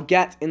 Fantastic. Now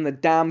get in the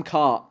damn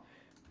cart.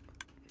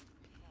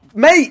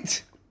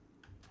 Mate!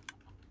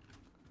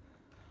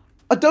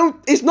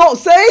 It's not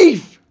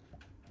safe!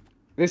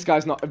 This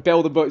guy's not,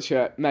 Bill the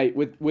Butcher, mate,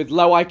 with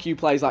low IQ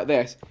plays like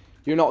this,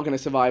 you're not going to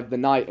survive the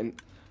night, and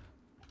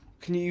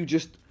can you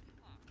just,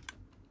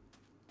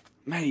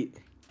 mate,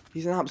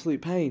 he's an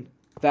absolute pain.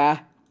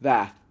 There.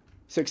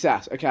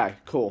 Success. Okay,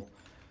 cool.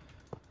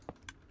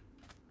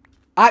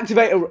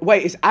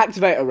 Wait, it's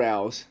activator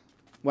rails.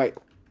 Wait.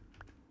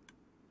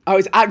 Oh,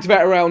 it's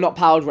activator rail, not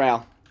powered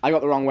rail. I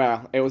got the wrong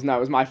rail. It was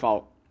my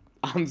fault.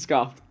 I'm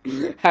scuffed.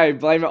 Hey,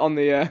 blame it on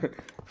the,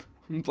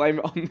 we'll blame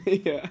it on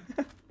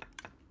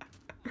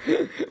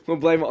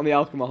the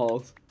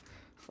alcohols.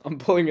 I'm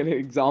pulling an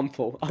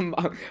example.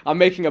 I'm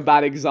making a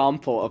bad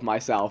example of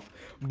myself.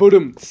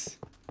 Budumts.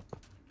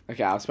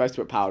 Okay, I was supposed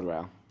to put powered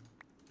rail.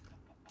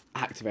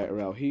 Activator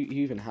rail. Who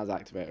even has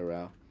activator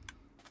rail?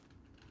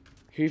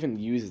 Who even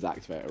uses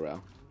activator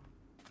rail?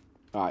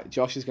 Alright,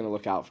 Josh is going to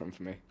look out for him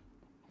for me.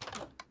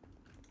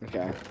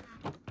 Okay.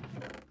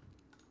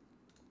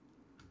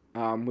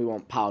 We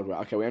want powered rail.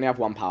 Okay, we only have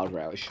one powered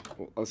rail.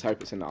 Let's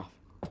hope it's enough.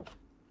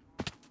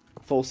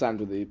 Full send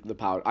with the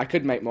powered. I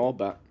could make more,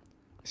 but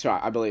it's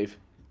alright, I believe.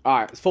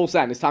 Alright, it's full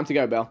send. It's time to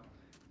go, Bill.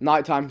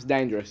 Nighttime is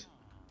dangerous.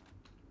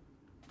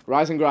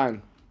 Rise and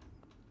grind.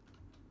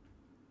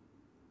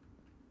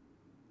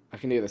 I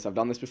can do this. I've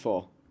done this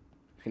before.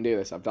 I can do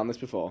this. I've done this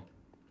before.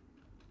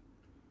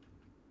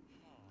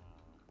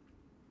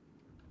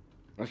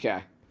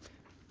 Okay.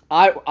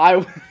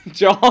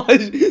 Josh,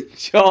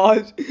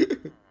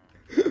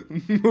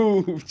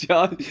 move,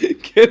 Josh,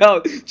 get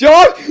out,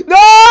 Josh,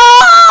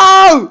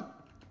 no!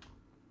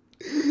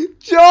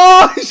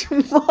 Josh,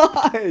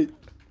 why?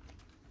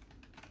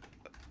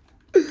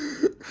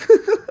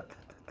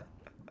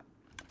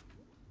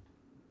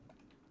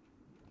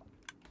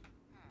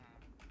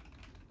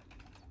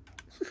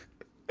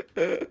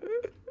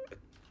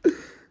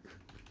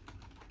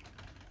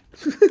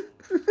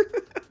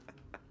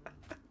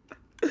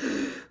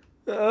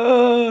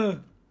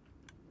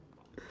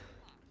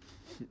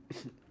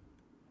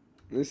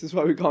 This is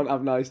why we can't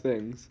have nice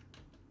things.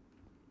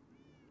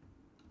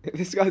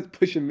 This guy's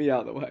pushing me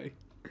out of the way.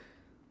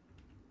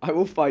 I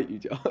will fight you,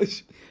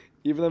 Josh.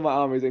 Even though my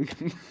armor is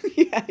incomplete.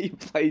 Yeah, you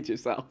played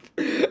yourself.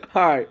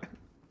 Alright.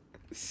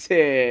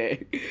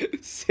 Sick.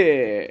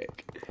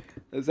 Sick.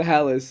 That's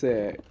hella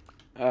sick.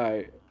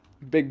 Alright.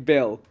 Big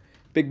Bill.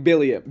 Big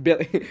Billy.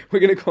 Billy. We're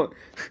gonna call.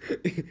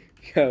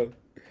 Yo.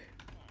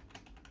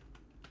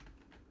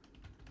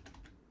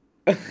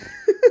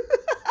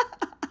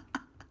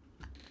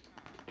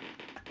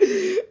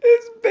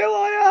 It's Bill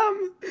I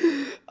am.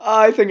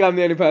 I think I'm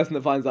the only person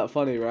that finds that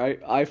funny, right?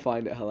 I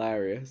find it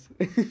hilarious.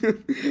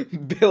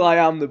 Bill I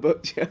am the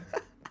butcher.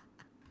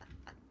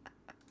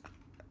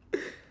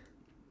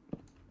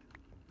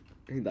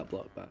 I need that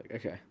block back.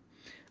 Okay.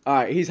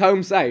 Alright, he's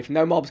home safe.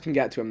 No mobs can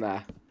get to him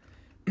there.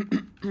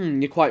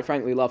 You quite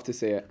frankly love to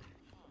see it.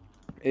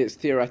 It's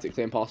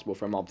theoretically impossible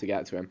for a mob to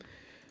get to him.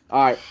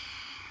 Alright.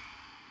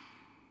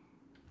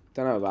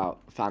 Don't know about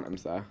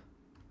phantoms though.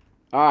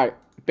 Alright,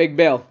 Big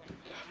Bill.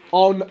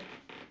 Oh no.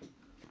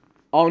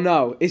 Oh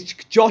no. Is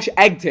Josh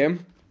egged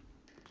him?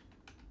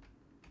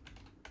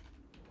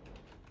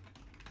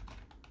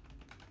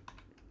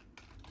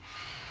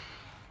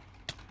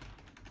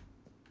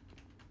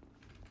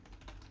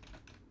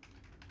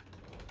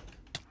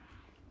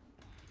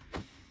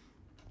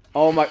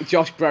 Oh my,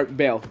 Josh broke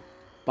Bill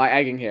by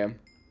egging him.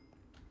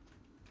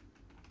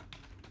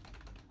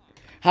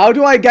 How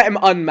do I get him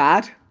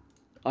unmad?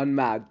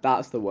 Unmad,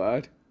 that's the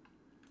word.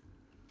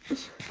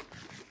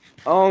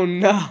 Oh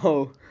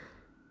no.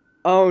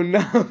 Oh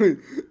no.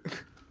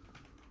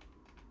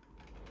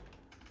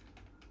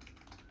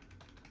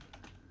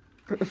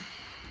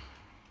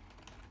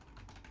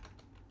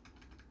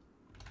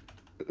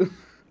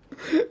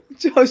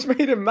 Josh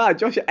made him mad.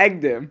 Josh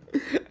egged him.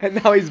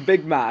 And now he's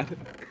big mad.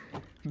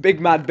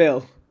 Big mad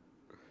Bill.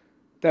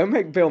 Don't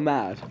make Bill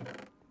mad.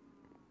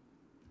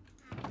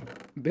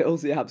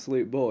 Bill's the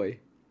absolute boy.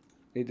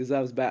 He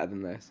deserves better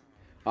than this.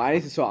 Oh, I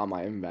need to sort out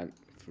my invent.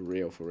 For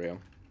real, for real.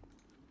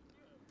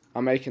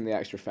 I'm making the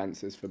extra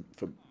fences for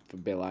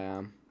Bill I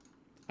am.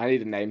 I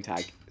need a name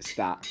tag.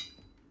 Stat.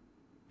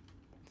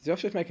 Did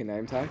Josh just make a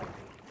name tag?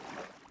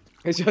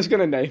 He's just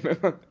gonna name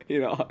him.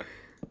 You know.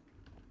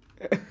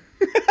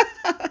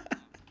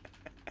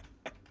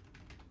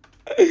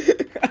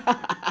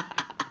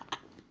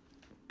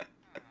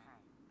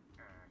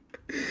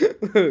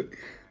 Look.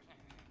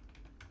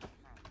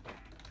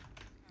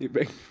 You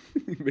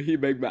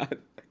big man.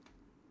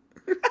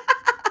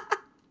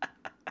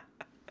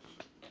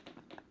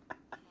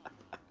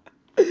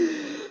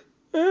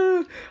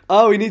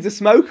 Oh, he needs a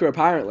smoker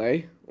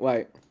apparently.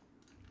 Wait.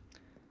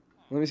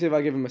 Let me see if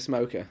I give him a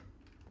smoker.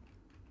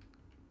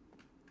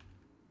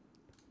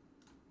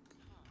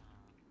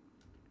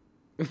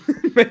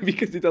 Maybe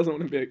because he doesn't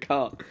want to be a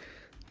car.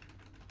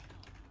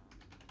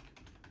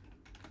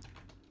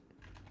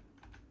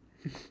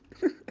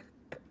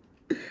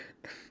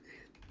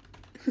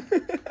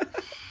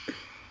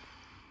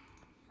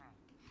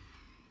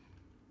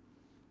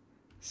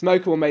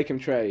 Smoker will make him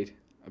trade,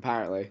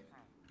 apparently.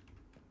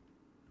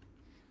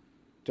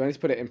 Do I need to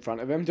put it in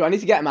front of him? Do I need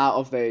to get him out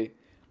of the...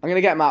 I'm going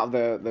to get him out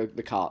of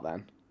the cart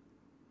then.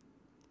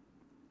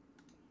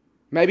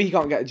 Maybe he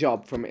can't get a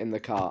job from in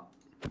the cart.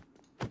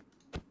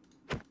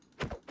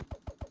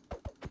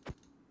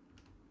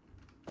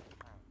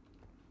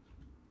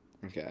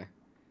 Okay.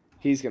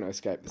 He's going to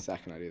escape the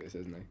second I do this,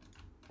 isn't he?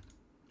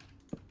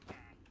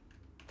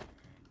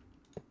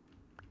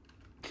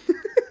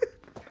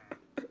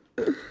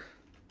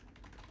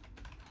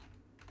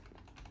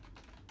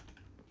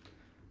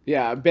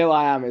 Yeah, Bill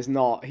I am is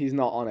not, he's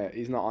not on it.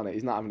 He's not on it.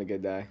 He's not having a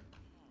good day.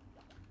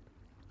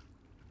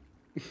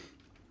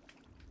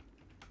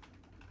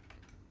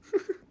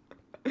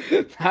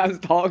 That's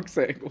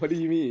toxic. What do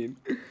you mean?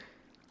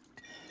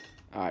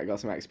 Alright, got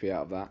some XP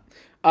out of that.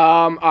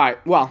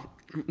 Alright, well,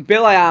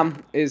 Bill I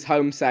am is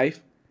home safe.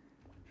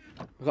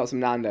 I've got some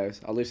Nando's.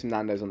 I'll leave some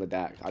Nando's on the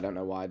deck. I don't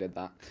know why I did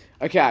that.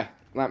 Okay,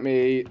 let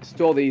me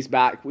store these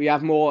back. We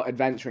have more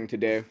adventuring to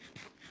do.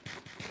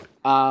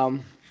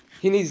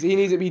 He needs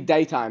it to be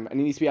daytime, and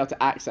he needs to be able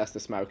to access the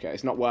smoker.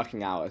 It's not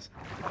working hours.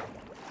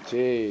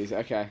 Jeez,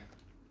 okay.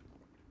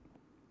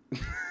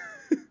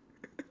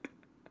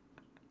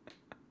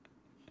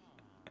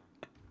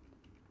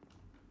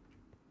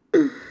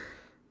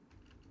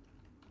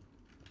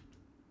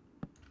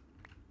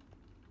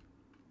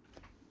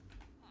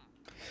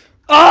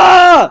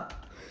 Ah!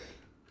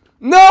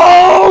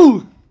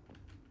 No!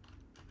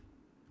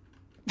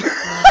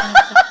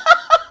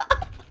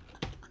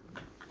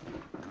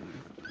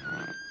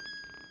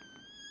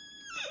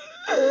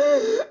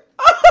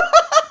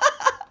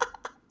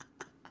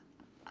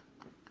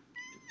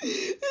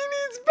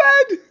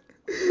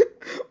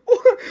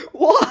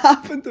 What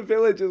happened to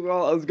villagers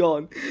while I was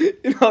gone?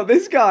 You know,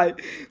 this guy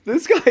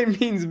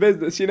means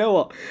business. You know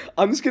what?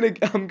 I'm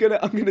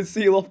gonna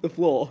seal off the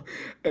floor.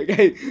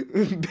 Okay,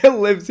 Bill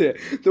lives here.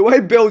 The way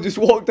Bill just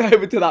walked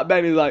over to that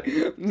bed, he's like,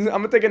 I'm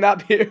gonna take a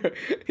nap here.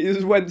 He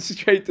just went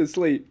straight to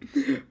sleep.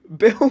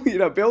 Bill, you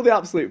know, Bill the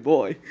absolute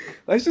boy.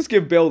 Let's just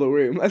give Bill the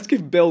room. Let's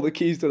give Bill the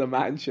keys to the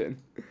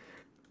mansion.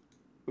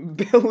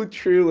 Bill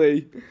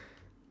truly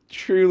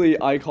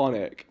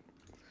iconic.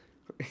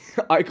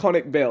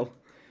 Iconic Bill.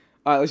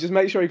 Alright, let's just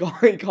make sure he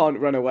can't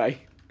run away.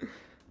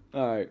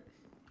 Alright.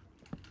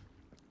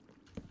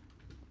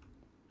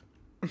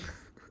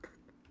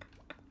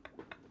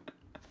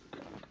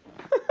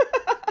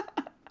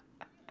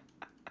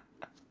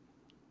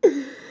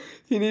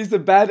 He needs a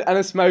bed and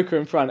a smoker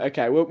in front.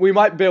 Okay, we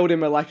might build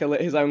him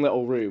his own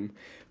little room.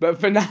 But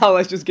for now,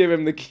 let's just give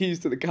him the keys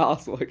to the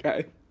castle,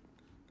 okay?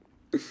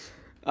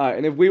 Alright,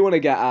 and if we want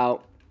to get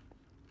out,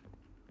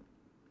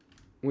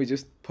 we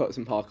just put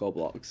some parkour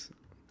blocks.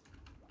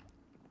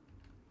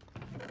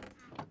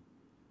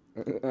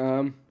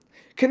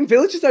 Can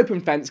villagers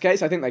open fence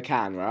gates? I think they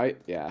can, right?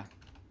 Yeah.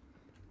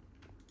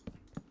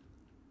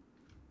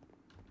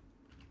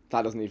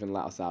 That doesn't even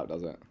let us out,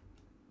 does it?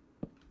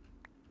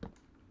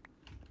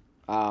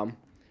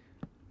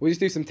 We just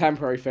do some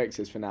temporary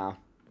fixes for now.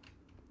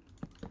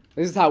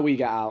 This is how we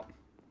get out.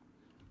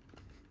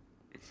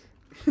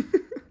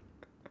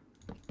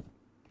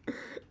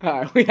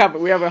 Alright, we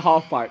have a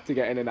half pipe to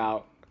get in and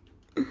out.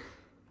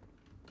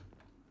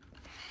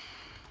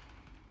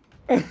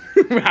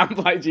 Ramp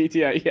like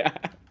GTA, yeah.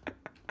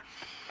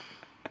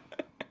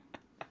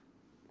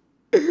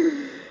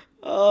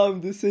 Oh,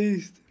 I'm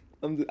deceased.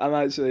 I'm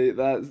actually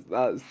that's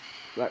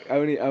like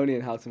only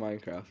in How to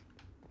Minecraft.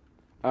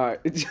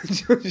 Alright,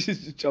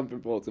 just jumping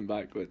forwards and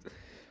backwards.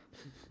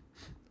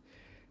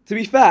 To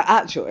be fair,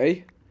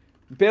 actually,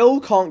 Bill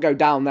can't go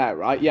down there,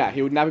 right? Yeah,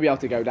 he would never be able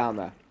to go down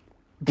there.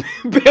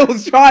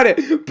 Bill's tried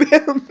it!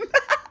 Bill!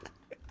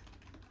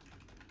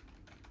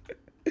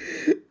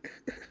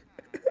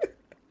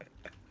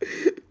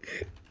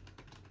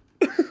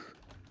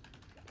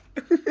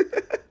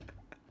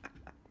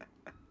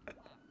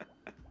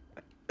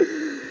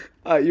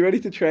 Alright, you ready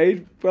to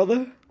trade,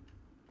 brother?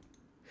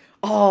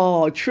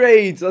 Oh,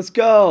 trades, let's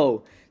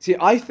go. See,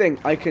 I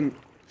think I can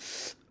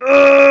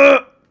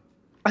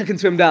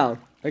swim down.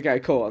 Okay,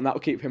 cool, and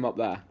that'll keep him up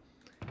there.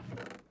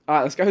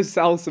 Alright, let's go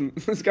sell some,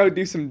 let's go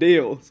do some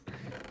deals.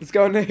 Let's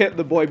go and hit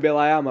the boy Bill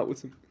I Am up with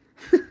some.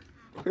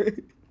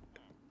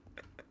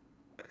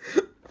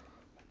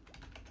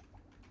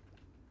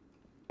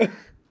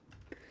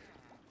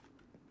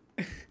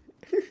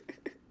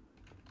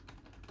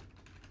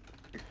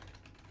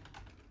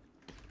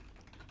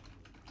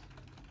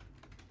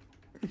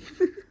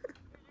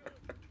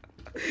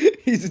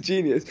 He's a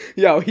genius.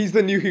 Yo, he's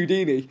the new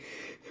Houdini.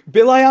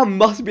 Bill I Am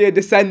must be a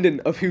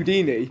descendant of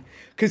Houdini,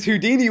 because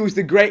Houdini was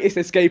the greatest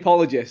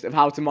escapologist of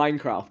How to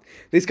Minecraft.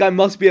 This guy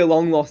must be a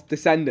long-lost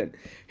descendant.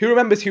 Who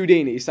remembers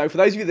Houdini? So for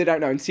those of you that don't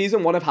know, in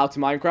Season 1 of How to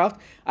Minecraft,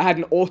 I had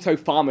an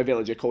auto-farmer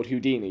villager called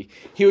Houdini.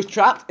 He was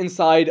trapped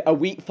inside a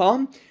wheat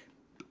farm,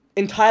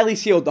 entirely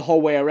sealed the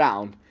whole way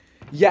around.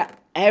 Yet,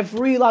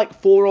 every, 4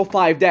 or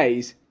 5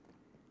 days,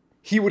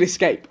 he would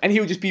escape, and he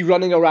would just be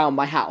running around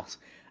my house.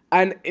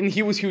 And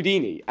he was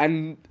Houdini,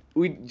 and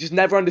we just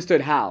never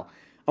understood how.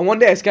 And one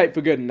day escaped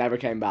for good and never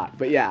came back.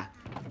 But yeah,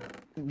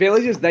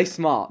 villagers, they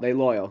smart, they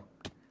loyal.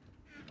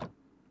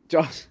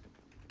 Josh,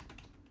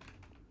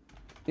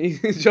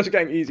 he's just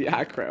getting easy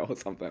aggro or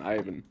something. I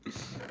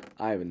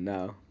even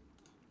know.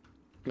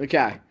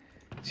 Okay,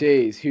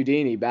 jeez,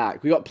 Houdini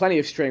back. We got plenty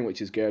of string,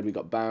 which is good. We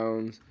got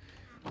bones.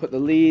 Put the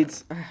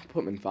leads,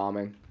 put them in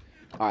farming.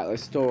 All right,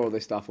 let's store all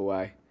this stuff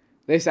away.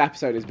 This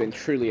episode has been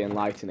truly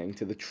enlightening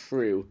to the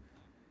true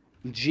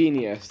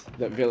genius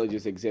that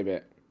villagers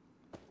exhibit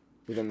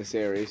within the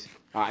series.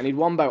 Alright, I need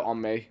one boat on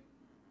me.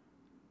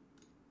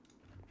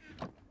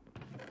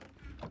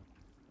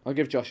 I'll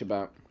give Josh a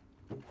boat.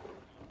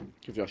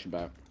 Give Josh a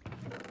boat.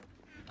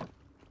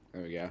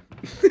 There we go.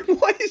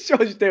 What is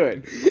Josh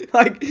doing?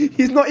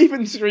 He's not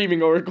even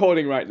streaming or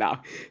recording right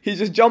now. He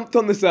just jumped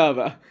on the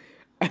server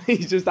and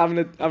he's just having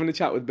a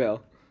chat with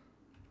Bill.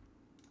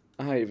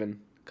 Can't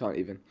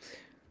even.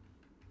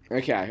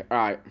 Okay,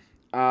 alright.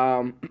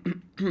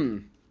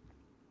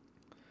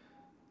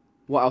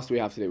 What else do we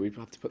have to do? We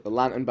have to put the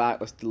lantern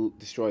back. Let's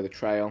destroy the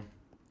trail.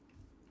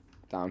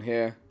 Down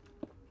here.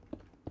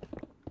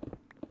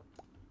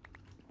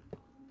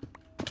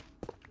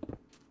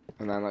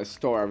 And then let's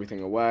store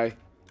everything away.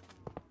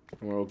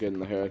 And we're all good in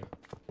the hood.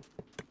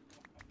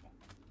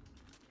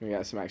 We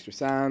get some extra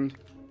sand.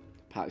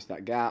 Patch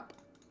that gap.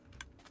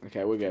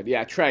 Okay, we're good.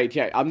 Yeah, trade.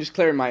 Yeah, I'm just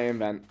clearing my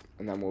invent.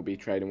 And then we'll be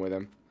trading with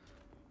him.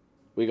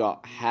 We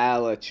got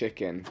hella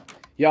chicken.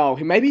 Yo,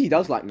 maybe he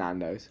does like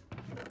Nando's.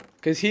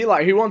 Because he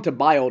wanted to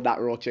buy all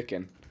that raw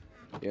chicken.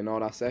 You know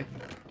what I say?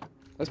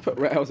 Let's put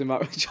rails in my...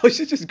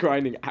 Josh is just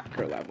grinding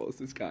acro levels.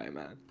 This guy,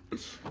 man.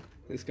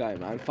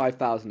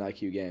 5,000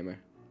 IQ gamer.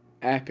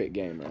 Epic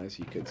gamer, as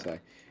you could say.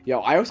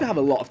 Yo, I also have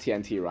a lot of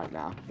TNT right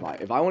now.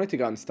 If I wanted to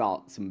go and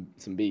start some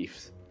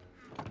beefs.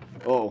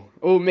 Oh,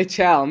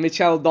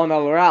 Michelle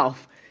Donald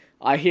Ralph.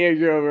 I hear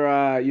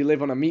you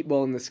live on a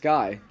meatball in the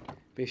sky.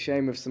 Be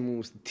ashamed if someone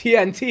was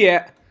TNT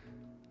it.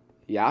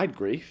 Yeah, I'd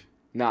grief.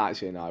 Nah,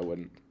 actually, no, I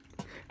wouldn't.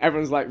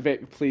 Everyone's like,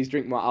 Vic, please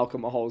drink more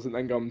alcohols and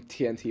then go on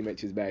TNT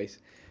Mitch's base.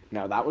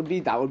 No, that would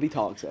be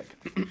toxic.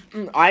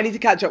 I need to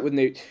catch up with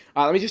Newt.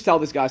 Alright, let me just sell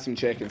this guy some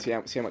chicken, see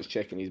how much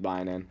chicken he's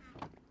buying in.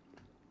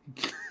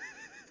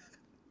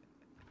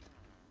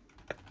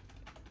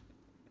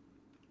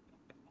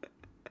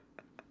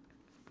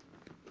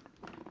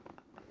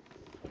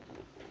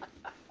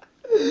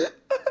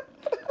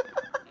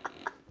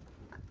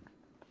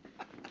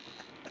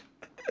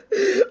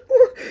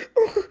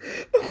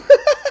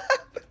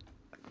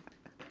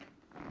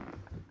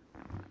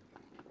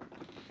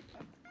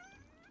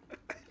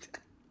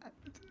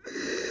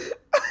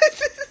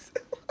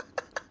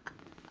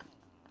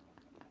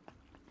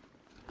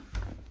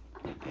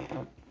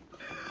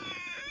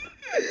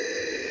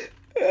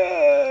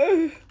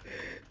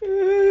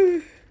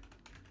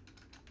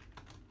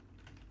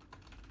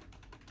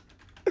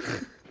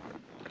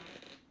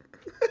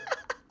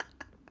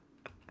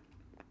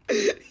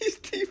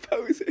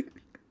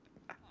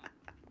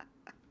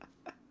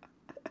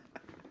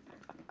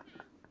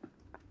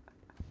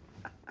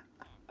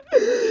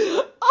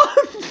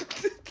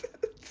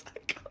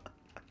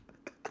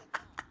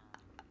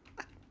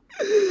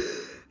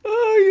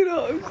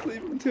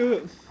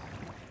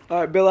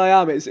 Alright, Bill I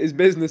am, it's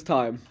business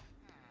time.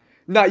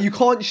 No, you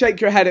can't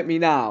shake your head at me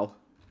now.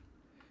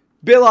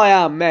 Bill I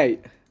am,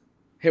 mate.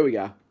 Here we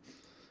go.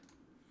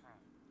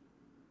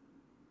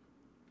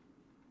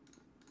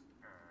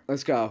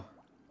 Let's go.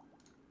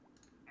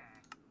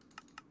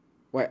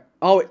 Wait.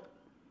 Oh,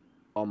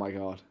 oh my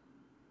god.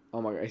 Oh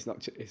my god, it's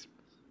not... It's...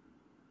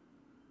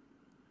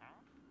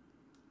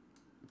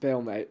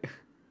 Bill, mate.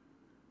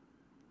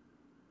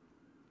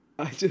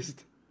 I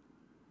just...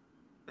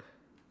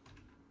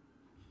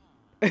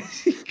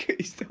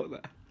 He's still there.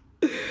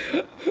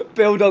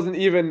 Bill doesn't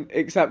even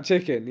accept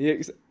chicken.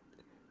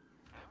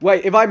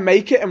 Wait, if I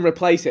make it and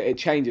replace it, it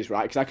changes,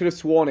 right? Because I could have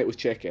sworn it was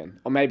chicken.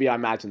 Or maybe I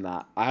imagined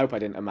that. I hope I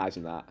didn't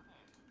imagine that.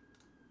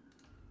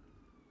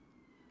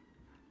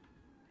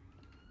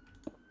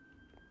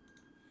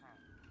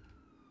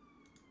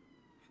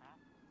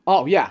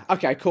 Oh, yeah.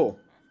 Okay, cool.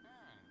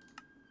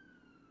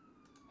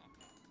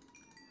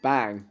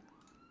 Bang.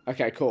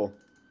 Okay, cool.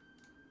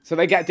 So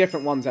they get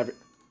different ones every...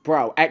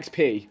 Bro,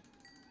 XP.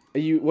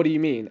 What do you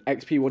mean?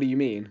 XP, what do you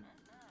mean?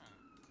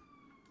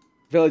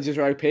 Villagers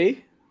are OP?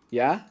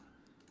 Yeah?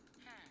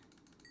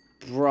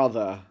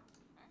 Brother.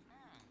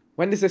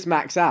 When does this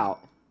max out?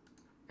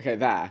 Okay,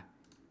 there.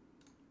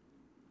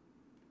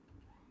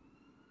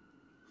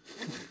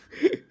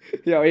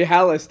 Yo, he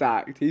hella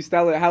stacked. He's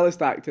still hella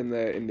stacked in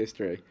the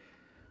industry.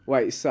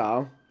 Wait,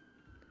 so...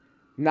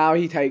 Now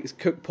he takes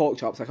cooked pork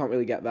chops. I can't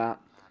really get that.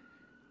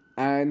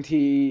 And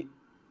he...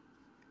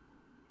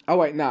 Oh,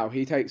 wait, no.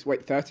 He takes...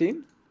 Wait,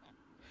 13?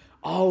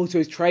 Oh, so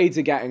his trades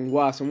are getting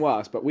worse and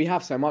worse. But we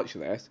have so much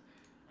of this.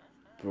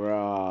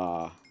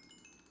 Bruh.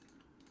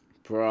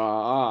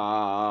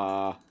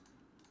 Bruh.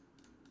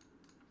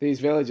 These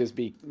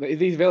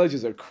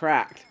villagers are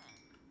cracked.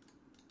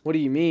 What do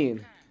you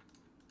mean?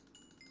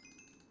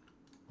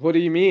 What do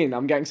you mean?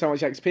 I'm getting so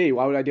much XP.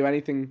 Why would I do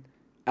anything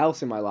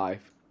else in my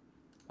life?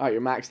 Alright,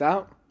 you're maxed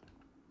out.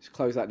 Just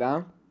close that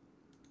down.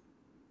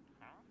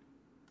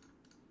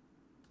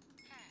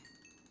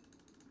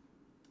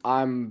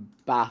 I'm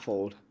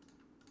baffled.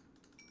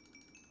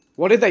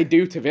 What did they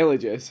do to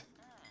villagers?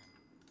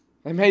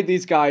 They made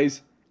these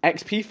guys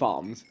XP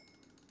farms.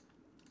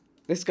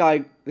 This guy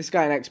an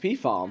XP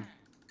farm.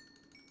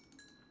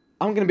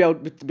 I'm gonna be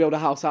able to build a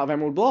house out of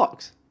emerald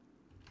blocks.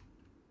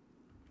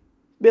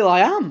 Bill, I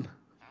am.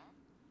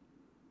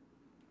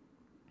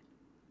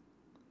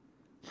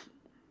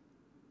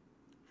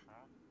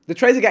 The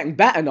trades are getting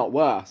better, not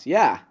worse.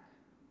 Yeah.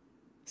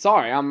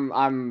 Sorry, I'm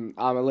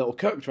a little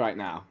cooked right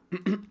now.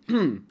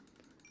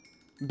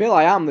 Bill,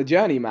 I am the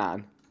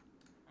journeyman.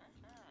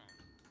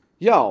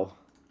 Yo.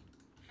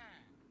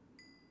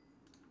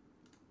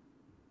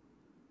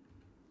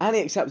 And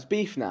he accepts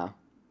beef now.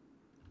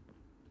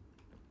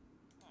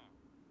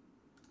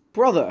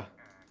 Brother.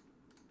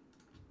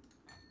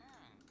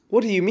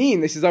 What do you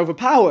mean? This is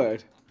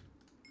overpowered.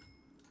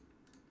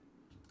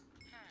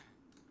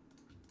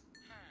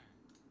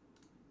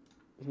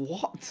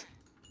 What?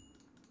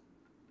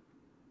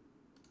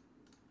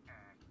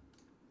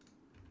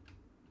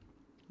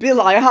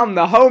 Bill, I am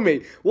the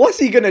homie. What's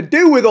he gonna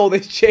do with all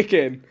this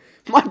chicken?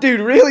 My dude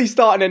really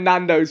starting a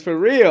Nando's for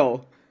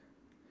real.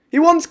 He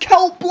wants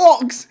kelp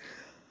blocks.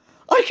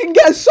 I can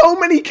get so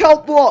many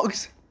kelp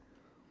blocks.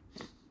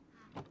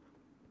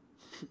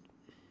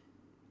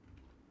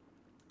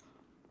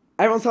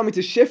 Everyone's telling me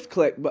to shift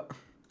click, but...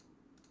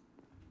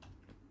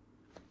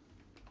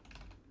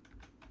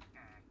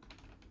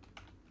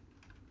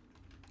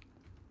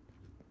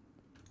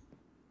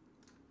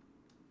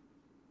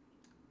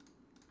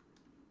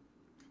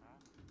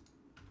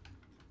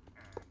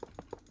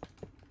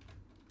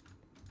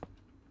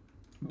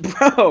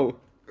 Bro.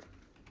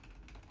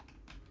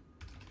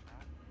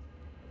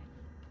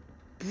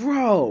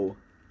 Bro.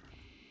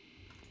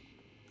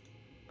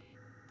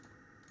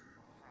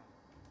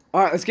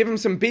 Alright, let's give him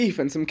some beef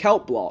and some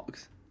kelp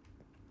blocks.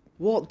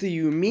 What do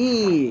you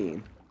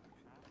mean?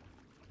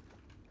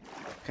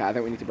 Okay, I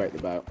think we need to break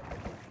the boat.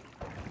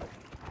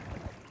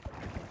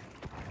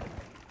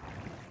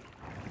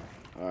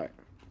 Alright.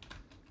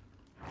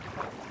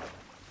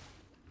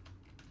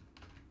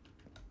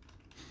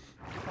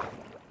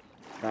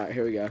 Alright,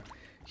 here we go.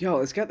 Yo,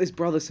 let's get this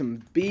brother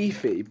some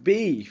beef.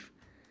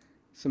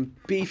 Some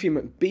beefy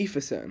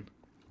McBeeferson.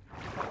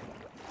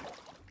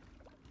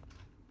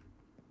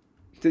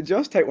 Did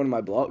Josh take one of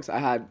my blocks? I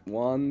had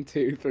 1,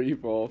 2, 3,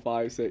 4,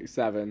 5, 6,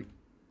 7.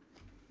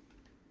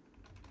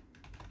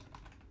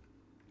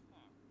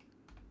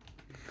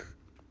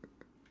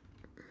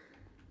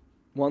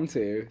 One,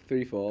 2,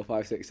 3, 4,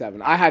 5, 6,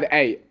 7. I had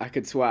 8, I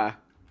could swear.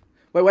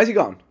 Wait, where's he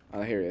gone?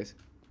 Oh, here he is.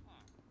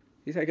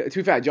 To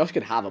be fair, Josh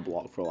could have a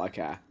block for all I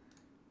care.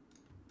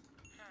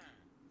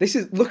 This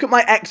is... Look at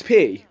my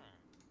XP.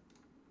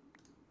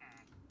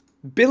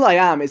 Bill I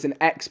am is an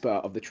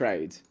expert of the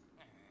trades.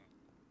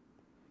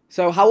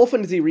 So how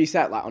often does he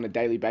reset? Like on a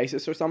daily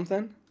basis or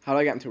something? How do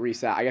I get him to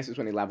reset? I guess it's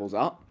when he levels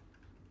up.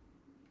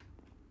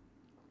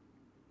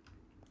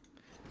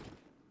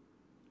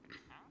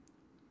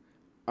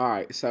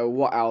 Alright, so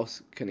what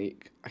else can he...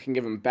 I can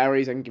give him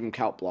berries, I can give him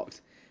kelp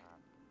blocks.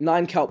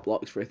 9 kelp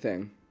blocks for a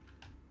thing.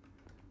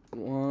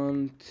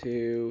 1,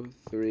 2,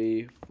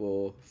 3,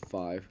 4,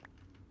 5,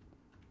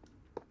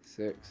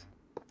 6,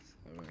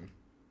 7.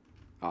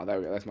 Oh, there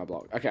we go. That's my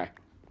block. Okay.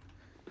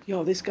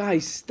 Yo, this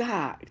guy's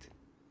stacked.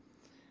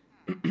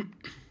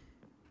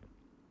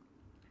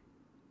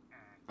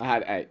 I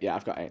had 8. Yeah,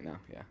 I've got 8 now.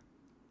 Yeah.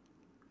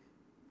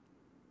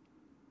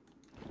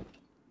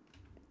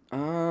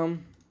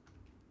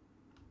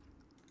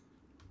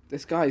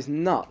 This guy's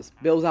nuts.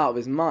 Bill's out of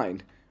his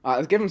mind. Alright,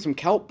 let's give him some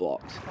kelp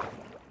blocks.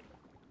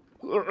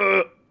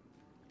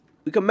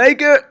 We can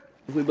make it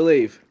if we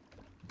believe.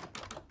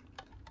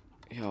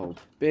 Yo,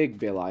 big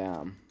Bill I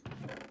am.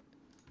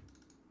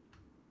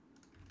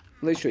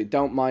 Literally,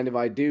 don't mind if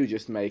I do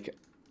just make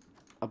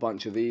a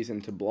bunch of these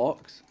into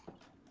blocks.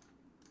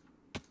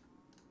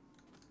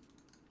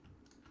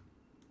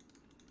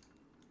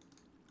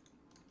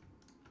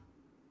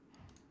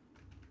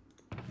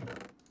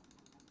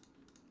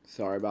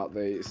 Sorry about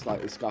the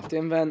slightly scuffed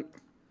invent.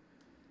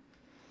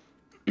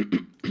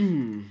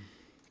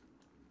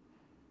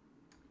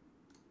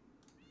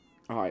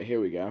 Alright, here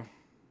we go.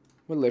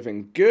 We're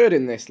living good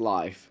in this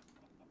life.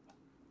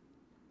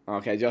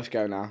 Okay, Josh,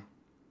 go now.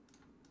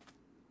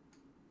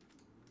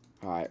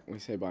 Alright, we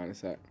say bye in a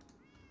sec.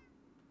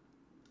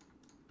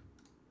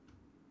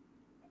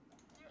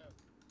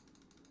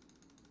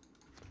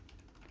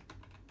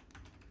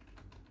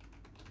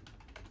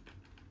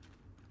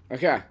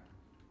 Okay.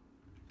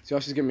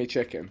 Josh is giving me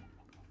chicken.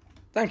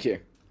 Thank you.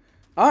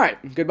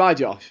 Alright, goodbye,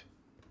 Josh.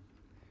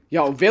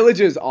 Yo,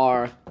 villagers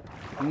are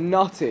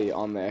nutty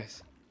on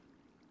this.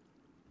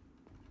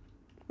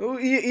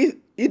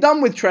 You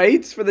done with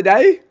trades for the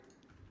day?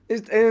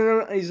 He's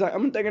like,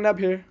 I'm taking a nap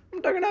here.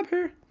 I'm taking a nap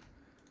here.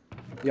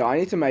 Yo, I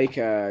need to make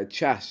a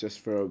chest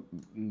just for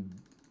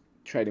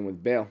trading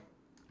with Bill.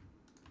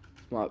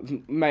 Well,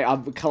 mate, I'll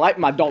collect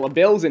my dollar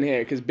bills in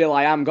here because Bill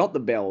I am got the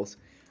bills.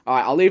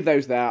 Alright, I'll leave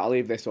those there. I'll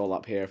leave this all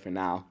up here for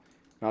now.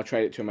 And I'll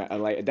trade it to him at a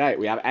later date.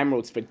 We have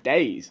emeralds for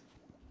days.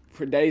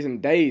 For days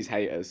and days,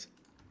 haters.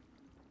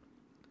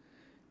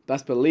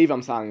 Best believe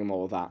I'm selling them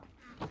all of that.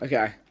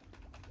 Okay.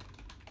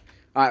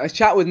 Alright, let's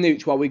chat with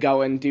Nooch while we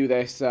go and do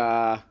this,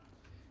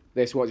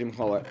 this, what do you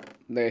call it?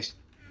 This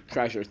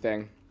treasure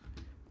thing.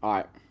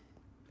 Alright.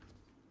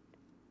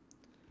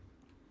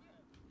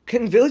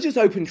 Can villagers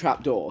open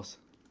trapdoors?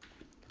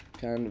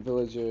 Can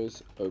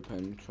villagers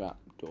open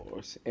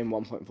trapdoors in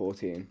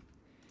 1.14?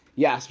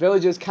 Yes,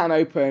 villagers can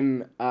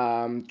open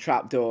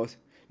trapdoors.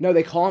 No,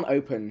 they can't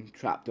open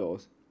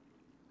trapdoors.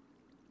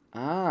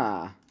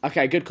 Ah.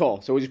 Okay, good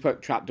call. So we'll just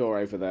put trapdoor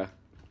over the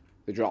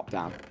drop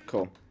down.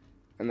 Cool.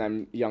 And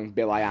then young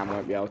Bill I am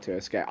won't be able to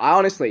escape. I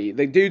honestly,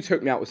 the dude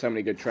took me out with so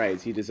many good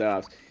trades. He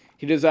deserves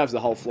the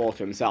whole floor to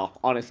himself.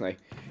 Honestly,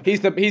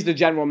 he's the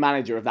general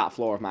manager of that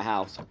floor of my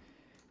house.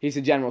 He's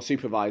the general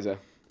supervisor.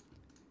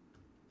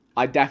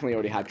 I definitely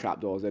already had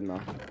trapdoors, didn't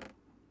I?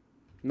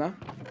 No?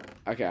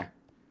 Okay.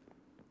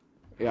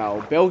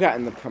 Yo, Bill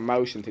getting the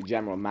promotion to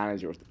general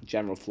manager,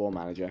 general floor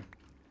manager.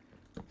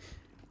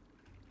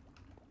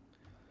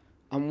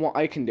 And what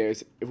I can do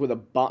is, if with a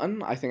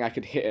button, I think I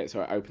could hit it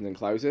so it opens and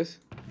closes.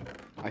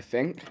 I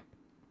think.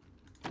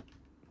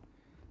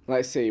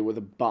 Let's see, with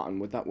a button,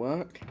 would that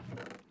work?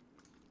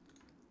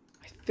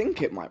 I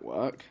think it might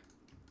work.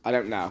 I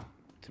don't know,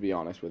 to be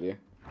honest with you.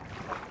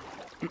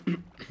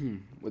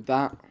 With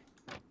that.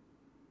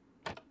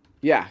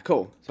 Yeah,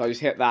 cool. So I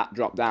just hit that,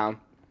 drop down.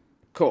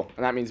 Cool.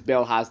 And that means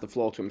Bill has the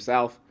floor to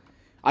himself.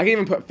 I can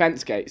even put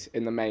fence gates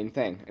in the main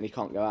thing, and he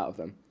can't go out of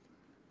them.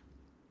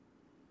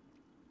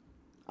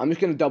 I'm just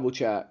going to double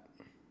check.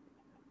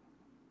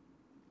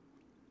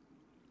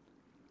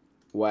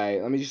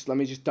 Wait, let me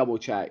just double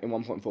check in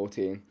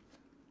 1.14.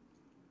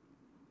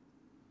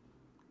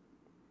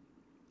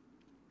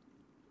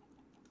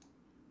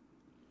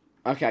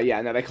 Okay,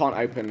 yeah, no, they can't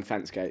open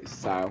fence gates,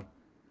 so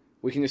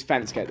we can just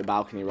fence gate the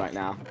balcony right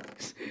now.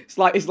 It's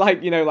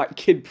like you know, like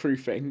kid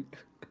proofing.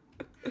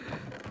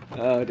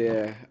 Oh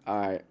dear.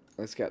 Alright,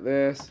 let's get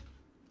this.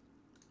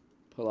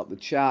 Pull up the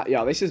chat.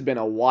 Yo, this has been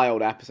a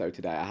wild episode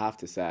today, I have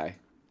to say.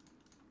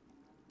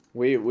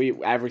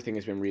 Everything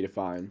has been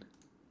redefined.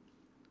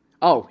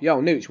 Oh,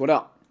 yo, Nooch, what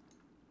up?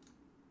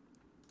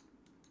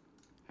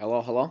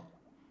 Hello, hello?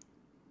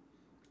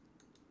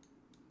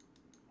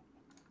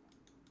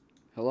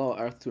 Hello,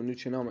 Earth to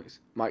Noochonomics.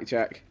 Mic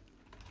check.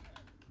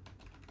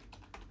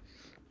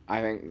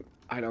 I think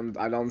I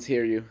don't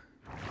hear you.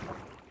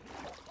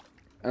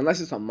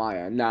 Unless it's on my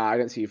end. Nah, I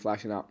don't see you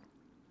flashing up.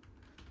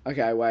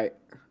 Okay, wait.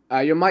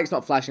 Your mic's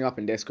not flashing up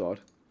in Discord.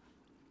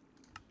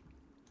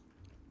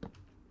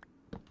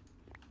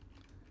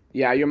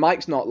 Yeah, your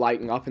mic's not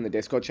lighting up in the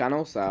Discord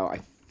channel, so I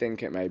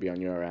think it may be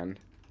on your end.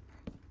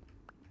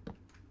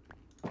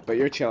 But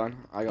you're chilling.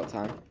 I got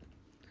time.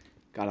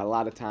 Got a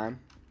lot of time.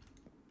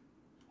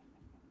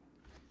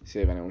 See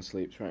if anyone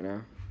sleeps right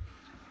now.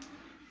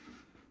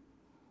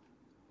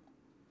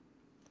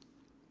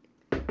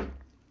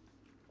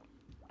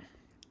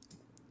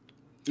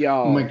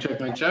 Yo. Mic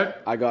check, mic check.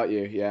 I got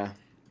you, yeah.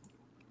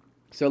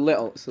 So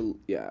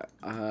yeah.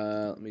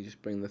 Let me just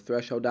bring the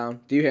threshold down.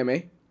 Do you hear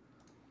me?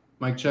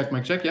 Mic check,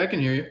 mic check. Yeah, I can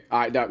hear you.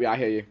 Alright, dope. Yeah, I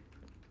hear you.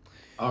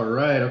 All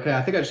right. Okay.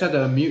 I think I just had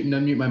to mute and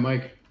unmute my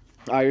mic.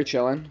 Oh, you're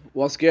chilling.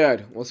 What's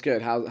good? What's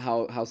good?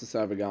 How's the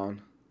server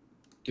going?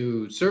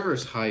 Dude,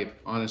 server's hype,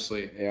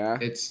 honestly. Yeah.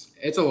 It's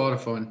a lot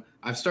of fun.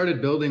 I've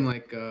started building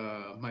like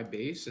my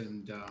base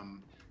and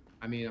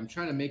I mean, I'm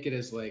trying to make it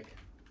as like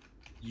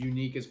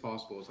unique as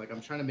possible. It's like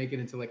I'm trying to make it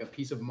into like a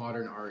piece of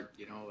modern art,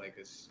 you know, like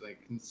it's like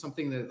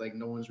something that like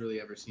no one's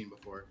really ever seen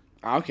before.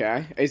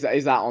 Okay. Is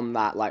that on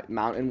that like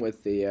mountain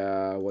with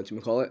the what do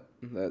you call it?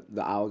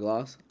 The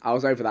hourglass. I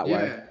was over that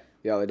way Yeah.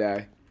 the other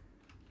day.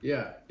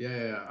 Yeah.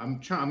 I'm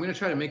gonna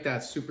try to make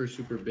that super,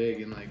 super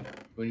big and like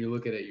when you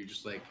look at it, you're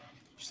just like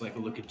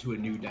look into a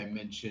new I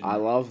dimension.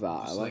 love that.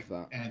 I Just love like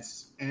that.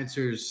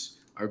 answers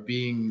are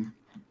being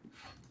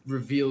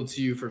revealed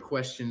to you for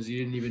questions you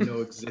didn't even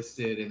know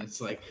existed, and it's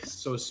like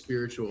so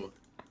spiritual.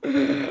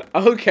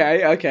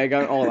 Okay,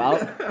 going all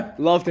out.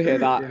 Love to hear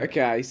that. Yeah.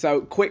 Okay,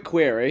 so quick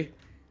query.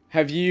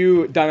 Have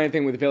you done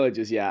anything with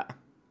villagers yet?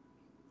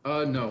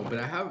 No, but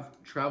I have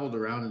traveled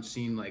around and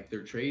seen like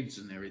their trades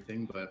and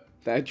everything. But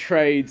Their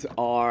trades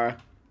are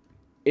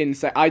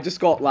insane. I just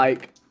got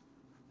like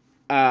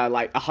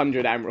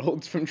 100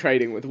 emeralds from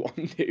trading with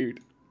one dude.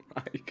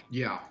 Like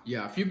yeah,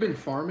 if you've been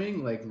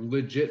farming, like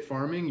legit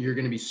farming, you're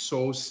gonna be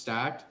so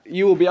stacked.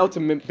 you will be able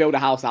to build a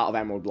house out of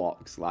emerald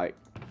blocks. Like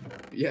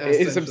Yeah, it's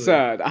essentially.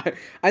 absurd,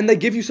 and they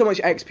give you so much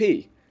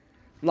XP.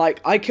 Like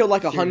I kill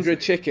like 100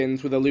 Seriously.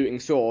 chickens with a looting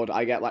sword.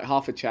 I get like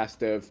half a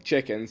chest of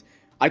chickens.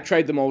 I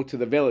trade them all to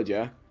the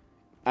villager,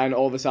 and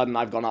all of a sudden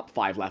I've gone up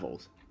 5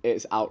 levels.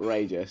 It's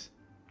outrageous.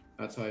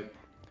 That's like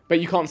But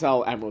you can't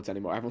sell emeralds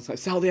anymore. Everyone's like,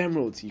 sell the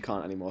emeralds. You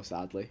can't anymore,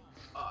 sadly.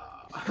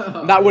 That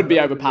would that be would have been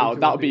way overpowered. too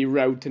That would be OP.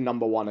 road to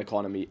 #1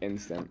 economy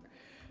instant.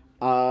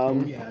 Oh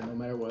Um, yeah, no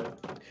matter what.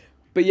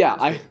 but yeah,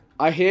 Honestly,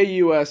 I hear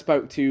you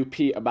spoke to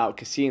Pete about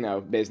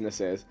casino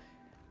businesses.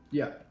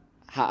 yeah.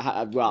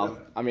 Well,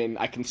 I mean,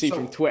 I can see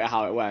from So Twitter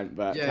how it went,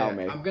 but tell yeah,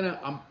 me. I'm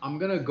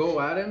gonna go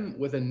at him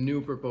with a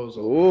new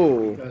proposal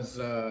Ooh,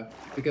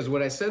 because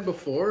what I said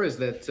before is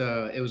that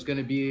it was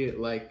gonna be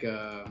like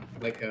a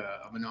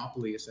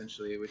monopoly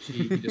essentially, which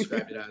he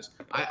described it as.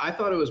 I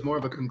thought it was more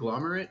of a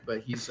conglomerate, but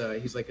he's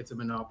like it's a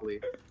monopoly.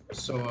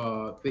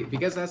 So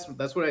because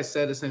that's what I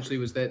said essentially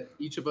was that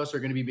each of us are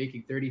gonna be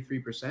making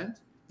 33%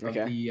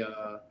 okay.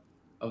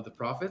 of the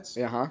profits,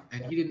 Yeah, huh?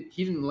 and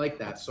he didn't like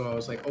that. So I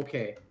was like,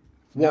 okay,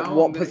 What now I'm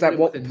what gonna hit percent? him with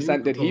a What new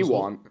percent did he proposal.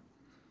 want?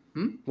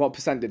 Hmm? What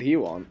percent did he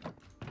want?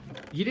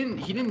 He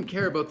didn't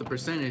care about the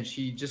percentage.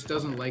 He just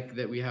doesn't like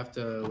that we have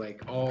to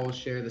like all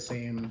share the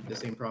same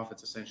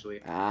profits essentially.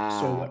 So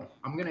Ah, what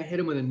I'm gonna hit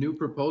him with a new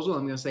proposal.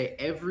 I'm gonna say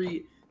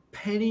every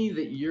penny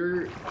that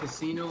your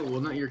casino, well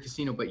not your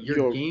casino, but your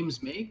you're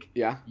games make,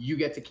 yeah. you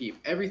get to keep.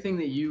 Everything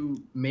that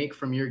you make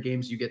from your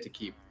games, you get to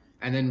keep.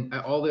 And then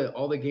all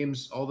the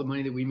games, all the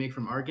money that we make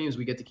from our games,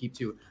 we get to keep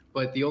too.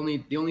 But the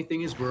only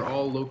thing is we're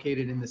all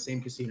located in the same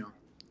casino.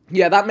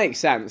 Yeah, that makes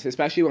sense,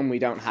 especially when we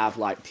don't have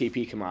like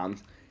TP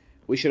commands.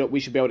 We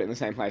should build it in the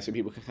same place so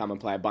people can come and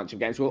play a bunch of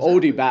games. We'll all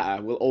do Exactly.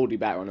 better. We'll all do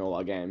better on all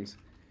our games.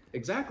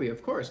 Exactly,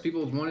 of course.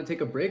 People want to take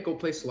a break, go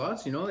play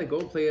slots. You know, they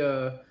go play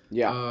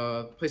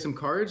Yeah, play some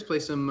cards, play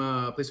some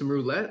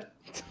roulette.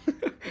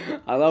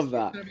 I love It's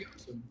that. gonna be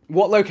awesome.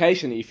 What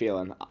location are you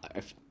feeling?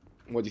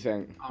 What do you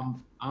think?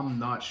 I'm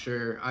not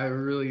sure. I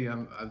really I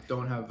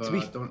don't have To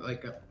be don't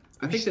like.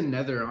 I we think the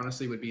Nether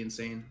honestly would be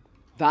insane.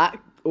 that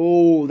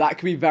oh that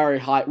could be very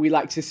high. We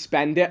like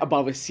suspend it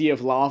above a sea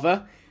of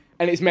lava,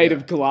 and it's made Yeah.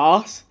 of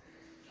glass.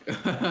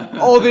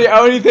 Oh, the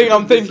only thing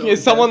I'm It'd be thinking so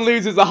is someone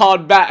intense. loses a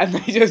hard bet and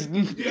they just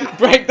Yeah.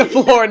 break the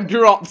floor and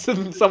drop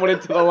someone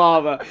into the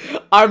lava.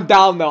 I'm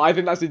down though. I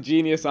think that's a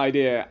genius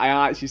idea. I am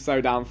actually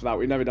so down for that.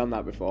 We've never done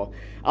that before.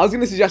 I was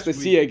going to suggest the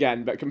sea Sweet.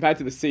 again, but compared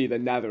to the sea, the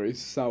Nether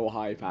is so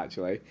hype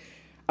actually.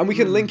 And we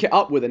can link Mm, it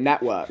up with a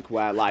network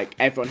where like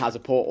everyone has a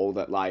portal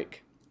that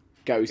like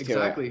goes to it.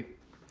 exactly.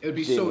 It would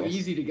be so Genius.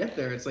 easy to get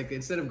there. It's like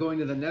instead of going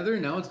to the Nether,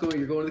 now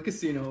you're going to the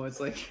casino. It's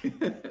like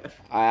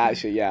I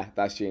actually yeah,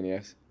 that's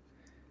genius.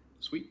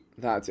 sweet.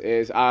 That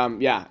is,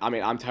 yeah, I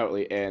mean, I'm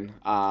totally in.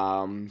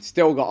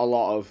 Still got a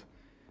lot of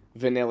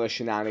vanilla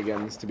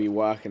shenanigans to be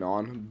working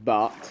on,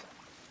 but,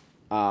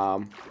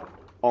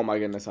 oh my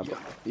goodness, Yeah.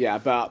 yeah,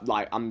 but,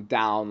 like, I'm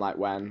down, like,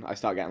 when I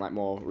start getting, like,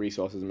 more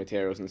resources and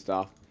materials and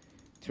stuff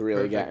to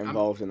really get Perfect.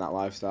 involved in that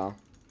lifestyle.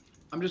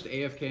 I'm just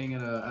AFKing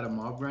at a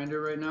mob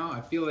grinder right now.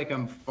 I feel like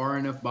I'm far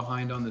enough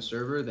behind on the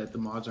server that the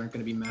mods aren't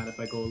going to be mad if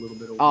I go a little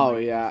bit over Oh,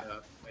 yeah. my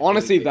daily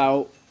Honestly, pace.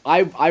 though,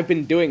 I've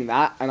been doing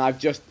that, and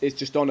it's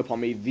just dawned upon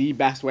me, the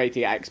best way to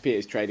get XP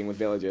is trading with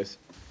villagers.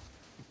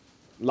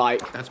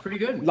 Like, That's pretty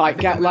good. I like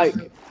think I'm get gonna like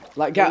start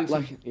like building get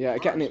some like yeah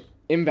get an farms.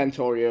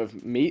 inventory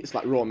of meats,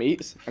 like raw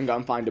meats, and go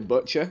and find a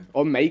butcher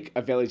or make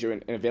a villager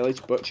in a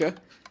village butcher,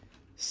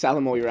 sell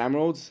them all your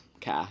emeralds,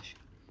 cash.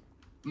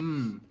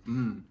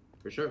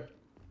 For sure.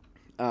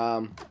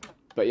 um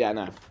but yeah,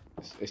 no,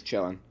 it's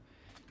chilling.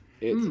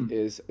 It Mm.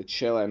 is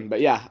chilling.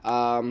 But yeah,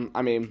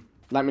 I mean,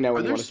 let me know Are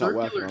when you there want to start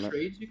working circular on it.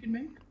 trades you can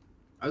make?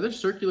 Are there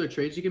circular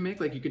trades you can make?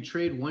 Like you could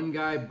trade one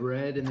guy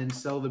bread and then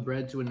sell the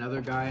bread to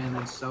another guy and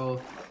then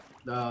sell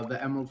the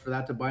emerald for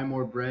that to buy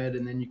more bread,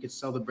 and then you could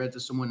sell the bread to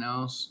someone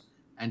else,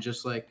 and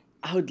just like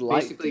I would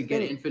like to basically get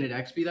think. infinite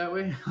XP that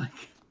way. Like,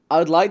 I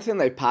would like to think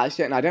they've patched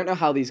it, and I don't know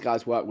how these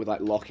guys work with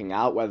like locking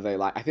out. Whether they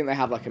like, I think they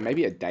have like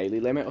maybe a daily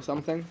limit or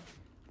something.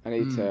 I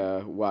need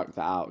to work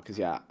that out because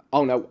yeah.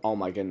 Oh no! Oh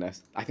my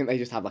goodness! I think they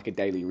just have like a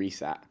daily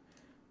reset.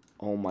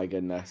 Oh my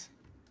goodness.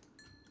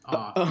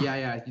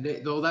 yeah.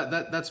 Though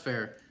that's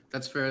fair.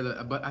 That's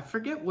fair. But I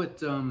forget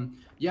what.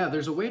 Yeah,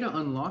 there's a way to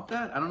unlock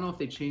that. I don't know if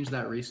they changed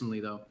that recently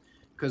though,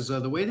 because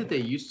the way that they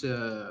used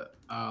to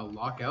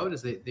lock out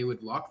is they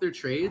would lock their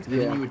trades, and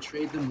then Yeah. you would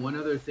trade them one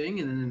other thing,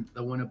 and then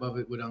the one above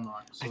it would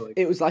unlock. So like,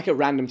 It was like a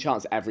random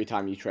chance every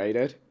time you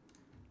traded.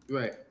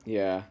 right.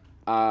 Yeah.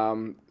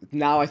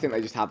 Now I think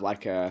they just have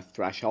like a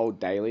threshold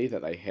daily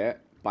that they hit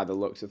by the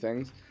looks of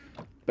things.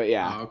 But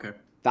yeah, Oh, okay.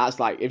 that's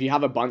like if you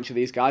have a bunch of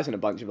these guys and a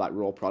bunch of like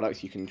raw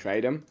products, you can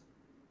trade them.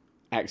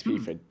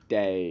 XP for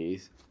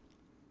days.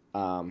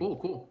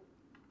 Cool.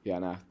 Yeah,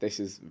 no, this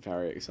is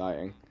very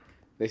exciting.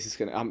 This is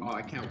gonna. Oh,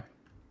 I can't.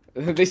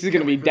 This is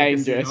gonna be wait for the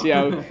dangerous,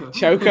 yo. casino.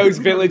 Choco's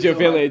villager So,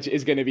 village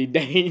is gonna be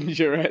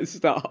dangerous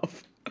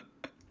stuff.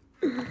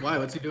 Why?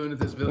 What's he doing with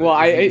this village? Well,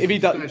 Is if he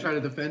just does, gonna try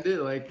to defend it,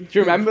 like. do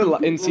you remember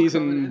like, in people coming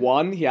season in?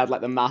 1, he had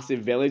like the massive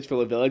village full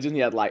of villagers, and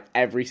he had like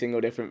every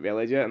single different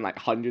villager and like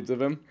hundreds of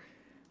them.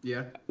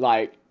 Yeah.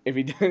 Like if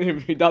he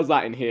if he does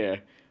that in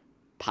here,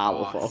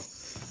 powerful. Oh,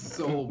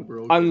 so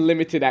broken.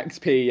 Unlimited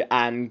XP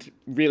and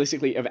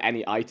realistically of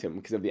any item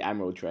because of the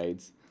emerald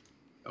trades.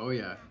 Oh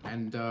yeah,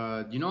 and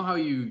you know how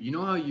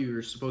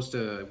you're supposed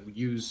to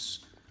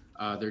use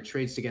their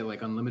trades to get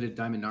like unlimited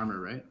diamond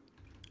armor, right?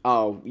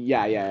 Oh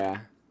yeah.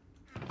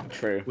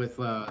 True. With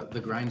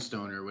the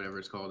grindstone or whatever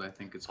it's called, I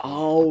think it's called.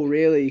 Oh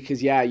really?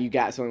 Because yeah, you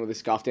get something with a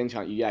scuffed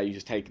enchant. You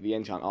just take the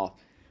enchant off.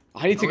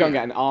 I need to go and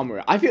get an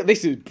armorer. I feel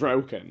this is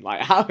broken.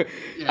 Like how?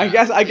 Yeah.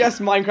 I guess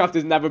Minecraft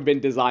has never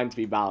been designed to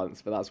be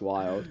balanced, but that's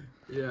wild.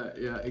 Yeah,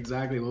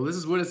 exactly. Well, this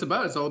is what it's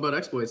about. It's all about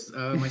exploits.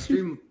 My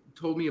stream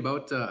told me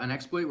about an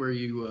exploit where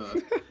you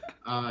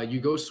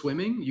go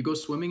swimming. You go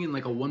swimming in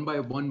like a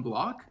 1x1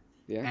 block,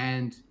 Yeah.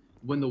 and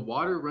when the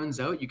water runs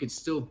out, you can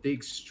still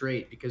dig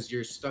straight because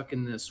you're stuck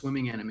in the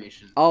swimming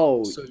animation.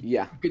 Oh So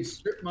yeah. you could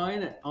strip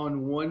mine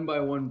on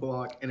 1x1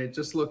 block, and it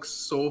just looks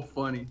so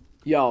funny.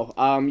 Yo,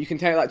 you can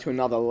take that to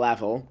another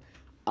level.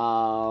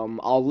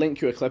 I'll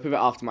link you a clip of it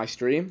after my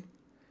stream.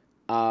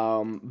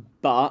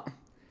 But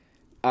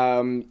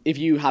if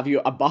you have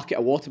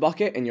a water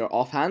bucket in your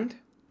offhand,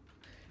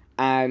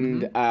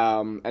 and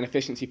an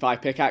efficiency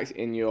 5 pickaxe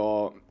in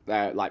your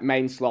like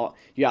main slot,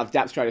 you have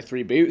depth strider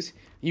 3 boots.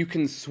 You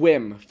can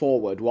swim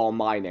forward while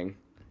mining,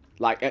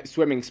 like at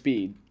swimming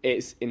speed.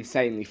 It's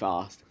insanely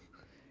fast.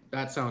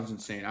 That sounds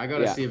insane. I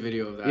gotta see a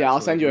video of that. Yeah,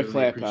 I'll so send I you a really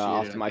clip appreciate it,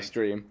 after I my think.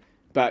 stream.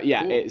 But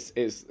yeah, Cool.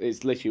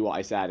 it's literally what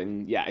I said,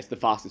 and yeah, it's the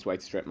fastest way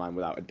to strip mine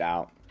without a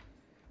doubt.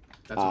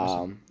 That's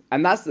awesome.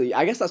 And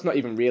I guess that's not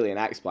even really an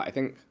exploit.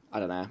 I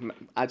don't know.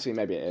 Actually,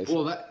 maybe it is.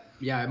 Well,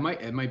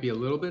 it might be a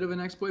little bit of an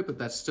exploit, but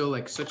that's still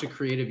like such a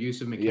creative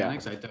use of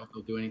mechanics. I doubt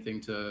they'll do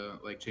anything to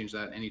like change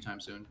that anytime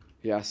soon.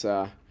 Yes,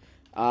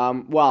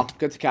 well,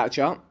 good to catch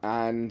up,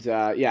 and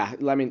yeah,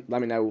 let me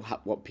know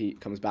what Pete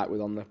comes back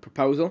with on the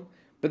proposal.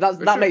 But that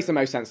sure. makes the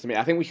most sense to me.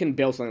 I think we can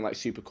build something like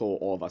super cool,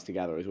 all of us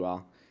together as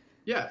well.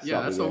 Yeah,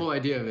 that's the whole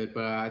idea of it.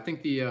 But I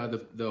think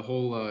the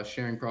whole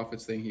sharing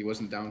profits thing he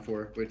wasn't down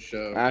for, which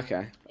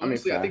Okay.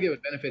 honestly, I fair. think it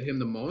would benefit him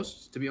the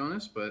most, to be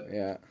honest. But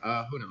Yeah.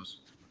 who knows?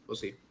 We'll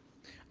see.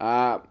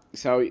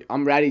 So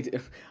I'm ready.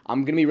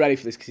 I'm gonna be ready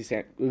for this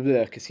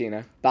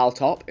casino. Battle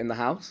top in the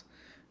house,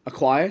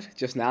 acquired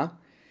just now.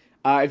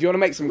 If you want to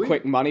make some Sweet.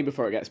 quick money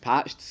before it gets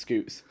patched,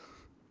 scoops.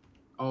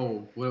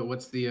 Oh,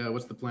 what's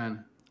the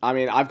plan? I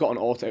mean, I've got an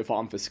auto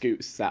farm for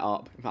scoops set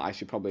up. In fact, I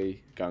should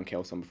probably go and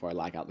kill some before I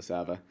lag out the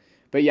server.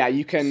 But yeah,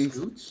 you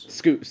can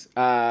scoops.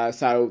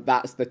 So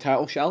that's the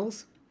turtle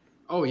shells.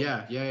 Oh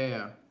yeah.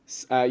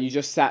 You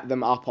just set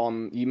them up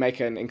on. You make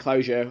an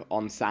enclosure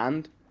on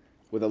sand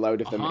with a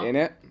load of them in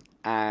it,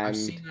 and I've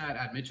seen that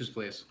at Mitch's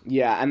place.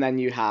 yeah, and then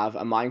you have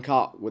a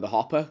minecart with a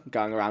hopper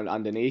going around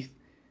underneath.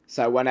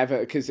 So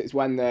because it's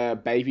when the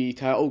baby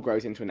turtle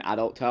grows into an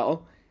adult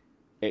turtle,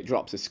 it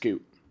drops a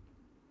scoop.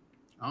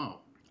 Oh.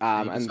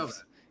 And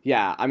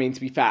yeah, I mean, to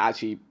be fair,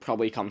 actually,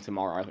 probably come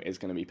tomorrow is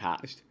going to be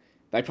patched.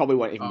 They probably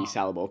won't even be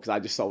sellable because I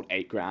just sold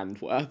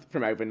 $8,000 worth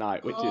from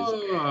overnight, which is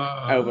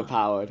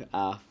overpowered.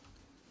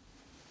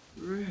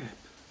 Rip.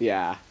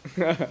 Yeah.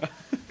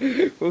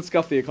 We'll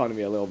scuff the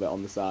economy a little bit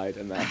on the side,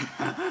 and then.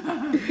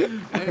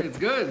 Hey, it's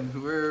good.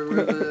 We're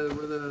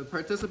the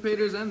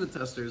participators and the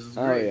testers. It's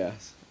great.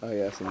 Oh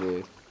yes,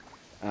 indeed.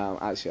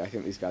 Actually, I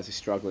think these guys are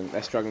struggling.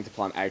 They're struggling to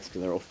plant eggs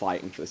because they're all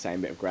fighting for the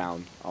same bit of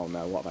ground. Oh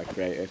no, what have I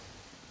created?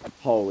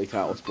 Holy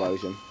turtle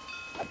explosion.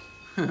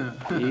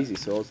 Easy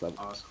swords level.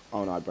 Awesome.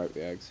 Oh no, I broke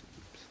the eggs.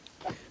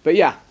 Oops. But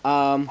yeah,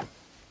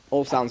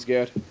 all sounds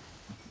good.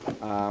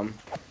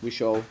 We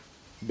shall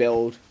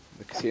build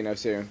the casino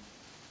soon.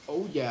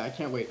 Oh yeah, I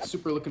can't wait.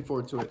 Super looking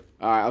forward to it.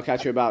 Alright, I'll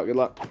catch you about. Good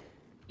luck.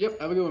 Yep,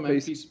 have a good one, man.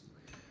 Peace. Peace.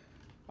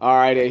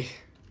 Alrighty.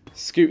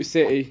 Scoot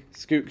City.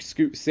 Scoot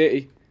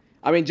City.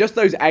 I mean, just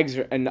those eggs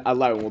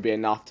alone will be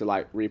enough to,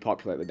 like,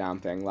 repopulate the damn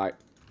thing. Like,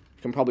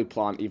 you can probably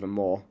plant even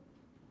more.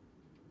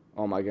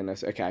 Oh, my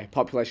goodness. Okay,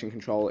 population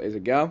control is a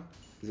go.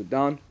 Is it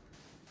done?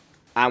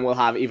 And we'll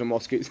have even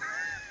more scoots.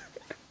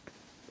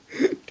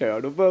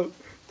 Turtle boat.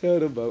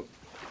 Turtle boat.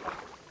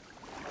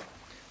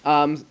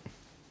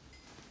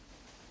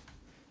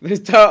 This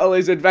turtle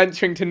is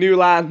adventuring to new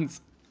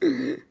lands.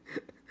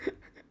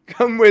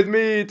 Come with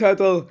me,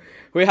 turtle.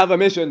 We have a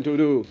mission to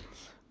do.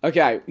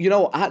 Okay, you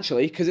know what?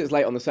 Actually, because it's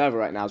late on the server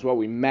right now as well,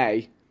 we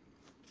may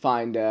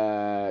find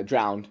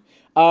drowned.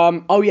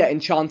 Oh yeah,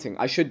 enchanting.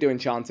 I should do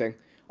enchanting.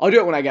 I'll do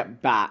it when I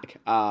get back.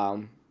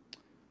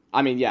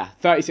 I mean, yeah,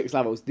 36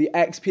 levels. The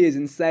XP is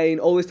insane.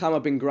 All this time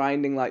I've been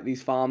grinding like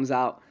these farms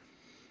out.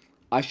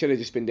 I should have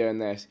just been doing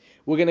this.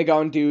 We're going to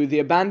go and do the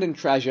abandoned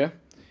treasure.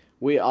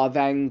 We are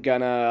then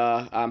going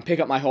to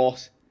pick up my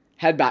horse,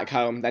 head back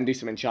home, then do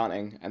some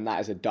enchanting. And that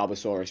is a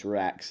Dubosaurus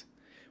Rex.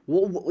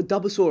 What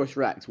Dubosaurus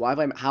Rex?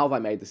 How have I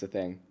made this a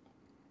thing?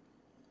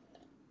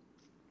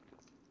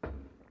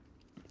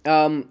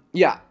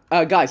 Yeah.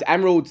 Guys,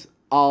 emeralds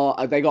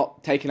they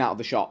got taken out of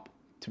the shop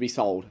to be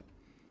sold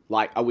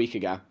like a week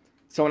ago.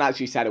 Someone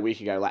actually said a week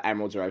ago, like,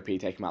 emeralds are OP,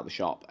 take them out of the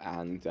shop.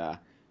 And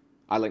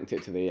I linked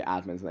it to the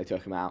admins and they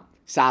took them out.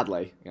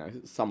 Sadly, you know,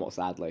 somewhat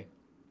sadly.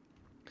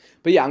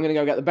 But yeah, I'm going to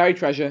go get the buried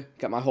treasure,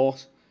 get my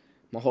horse.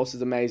 My horse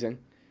is amazing.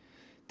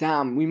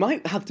 Damn, we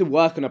might have to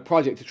work on a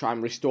project to try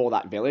and restore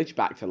that village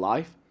back to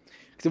life.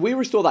 Because if we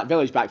restore that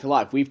village back to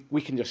life,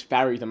 we can just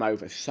ferry them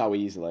over so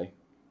easily.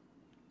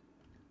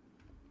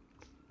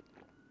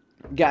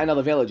 Get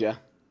another villager.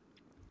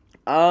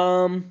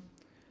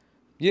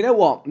 You know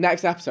what?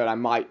 Next episode, I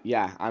might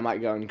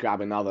go and grab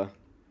another.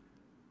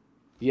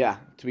 Yeah,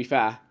 to be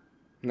fair,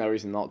 no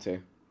reason not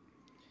to.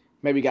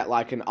 Maybe get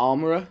like an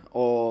armorer,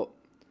 or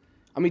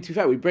I mean, to be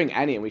fair, we bring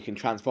any and we can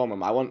transform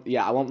them. I want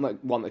like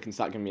one that can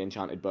start giving me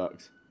enchanted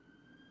books.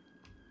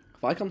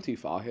 Have I come too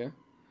far here?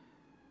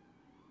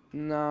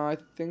 No, I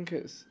think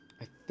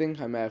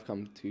I may have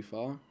come too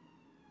far.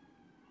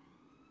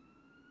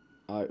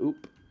 I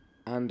oop,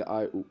 and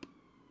I oop.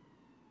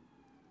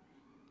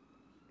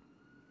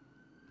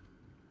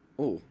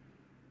 Oh.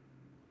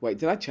 Wait,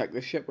 did I check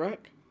this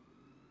shipwreck?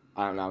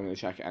 I don't know, I'm going to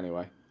check it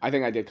anyway. I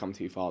think I did come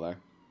too far, though.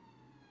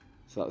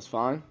 So that's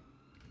fine.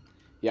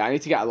 Yeah, I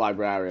need to get a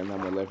librarian,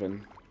 then we're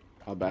living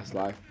our best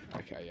life.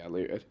 Okay, yeah,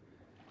 looted.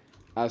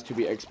 As to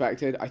be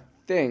expected, I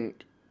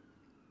think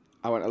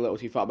I went a little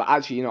too far. But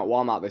actually, you know what,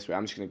 while I'm out this way,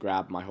 I'm just going to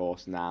grab my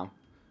horse now.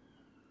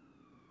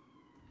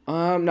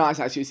 No,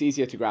 it's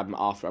easier to grab them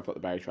after I put the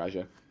buried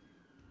treasure.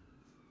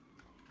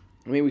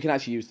 I mean, we can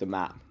actually use the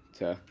map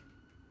to...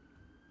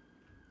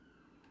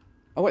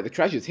 Oh, wait, the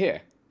treasure's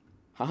here.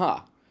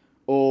 Haha.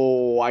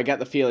 Oh, I get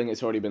the feeling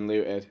it's already been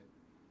looted.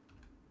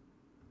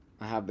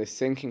 I have this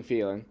sinking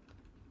feeling.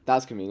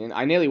 That's convenient.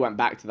 I nearly went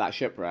back to that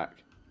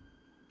shipwreck.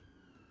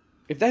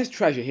 If there's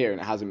treasure here and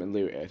it hasn't been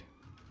looted...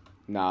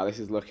 No, this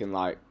is looking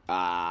like...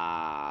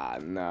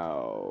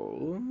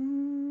 no.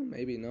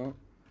 Maybe not.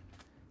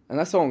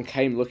 Unless someone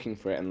came looking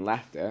for it and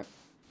left it.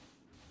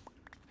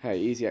 Hey,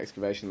 easy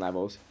excavation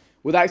levels.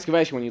 With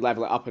excavation, when you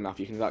level it up enough,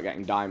 you can start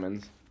getting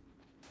diamonds.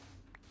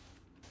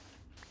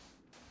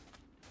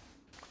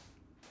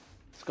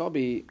 It's gotta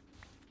be...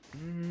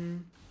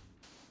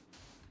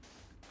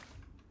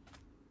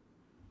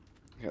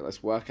 Okay,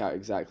 let's work out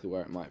exactly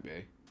where it might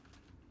be.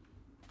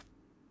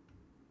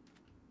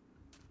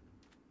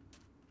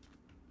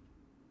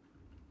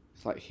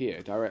 It's like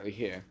here, directly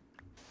here.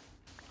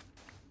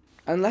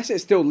 Unless it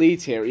still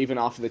leads here even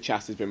after the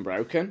chest has been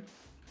broken.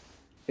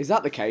 Is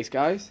that the case,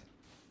 guys?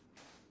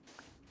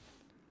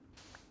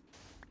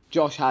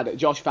 Josh had it.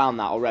 Josh found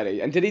that already.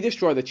 And did he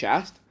destroy the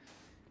chest?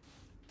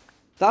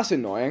 That's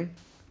annoying.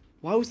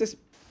 Why was this...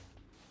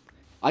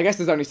 I guess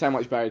there's only so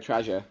much buried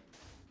treasure.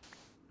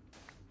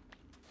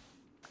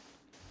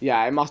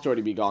 Yeah, it must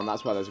already be gone.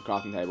 That's why there's a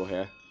crafting table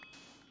here.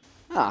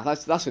 Ah,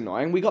 that's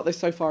annoying. We got this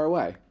so far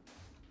away.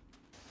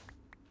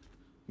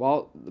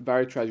 Well, the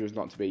buried treasure is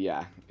not to be,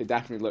 yeah. It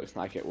definitely looks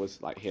like it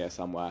was, like, here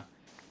somewhere.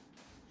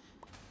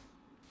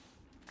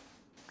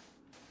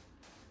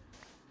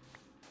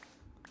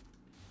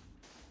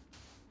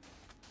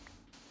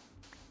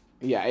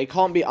 Yeah, it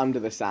can't be under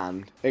the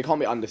sand. It can't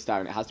be under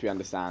stone. It has to be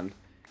under sand.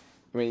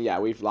 I mean, yeah,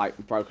 we've,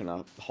 like, broken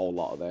a whole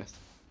lot of this.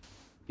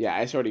 Yeah,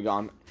 it's already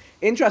gone.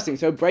 Interesting,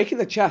 so breaking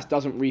the chest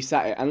doesn't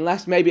reset it.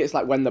 Unless maybe it's,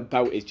 like, when the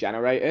boat is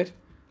generated.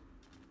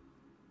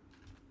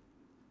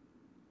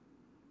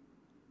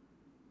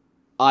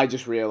 I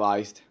just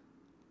realised.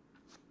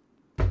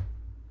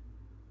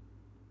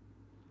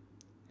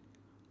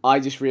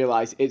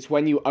 It's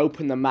when you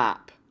open the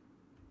map,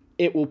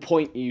 it will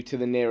point you to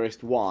the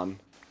nearest one.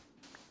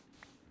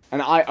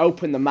 And I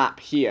opened the map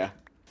here,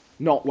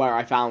 not where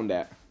I found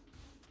it.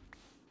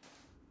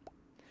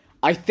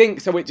 I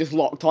think so it just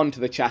locked onto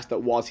the chest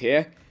that was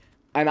here.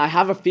 And I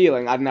have a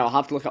feeling, I don't know, I'll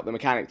have to look up the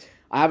mechanics.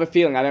 I have a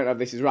feeling, I don't know if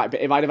this is right,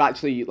 but if I'd have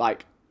actually,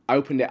 like,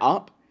 opened it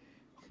up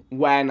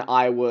when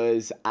I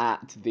was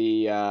at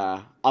the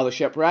other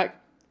shipwreck,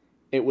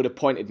 it would have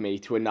pointed me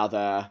to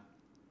another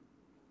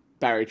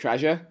buried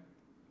treasure.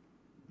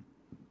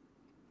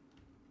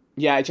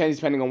 Yeah, it changes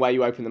depending on where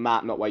you open the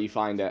map, not where you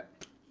find it.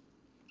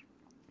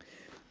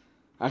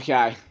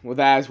 Okay, well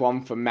there's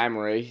one for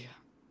memory.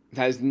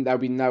 There'll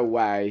be no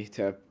way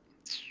to...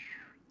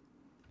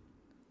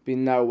 Be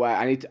no way.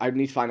 I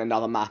need to find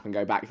another map and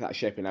go back to that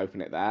ship and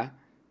open it there.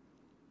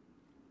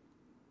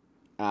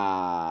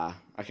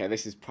 Okay,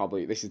 this is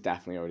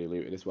definitely already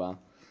looted as well.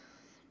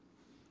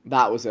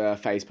 That was a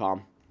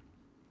facepalm.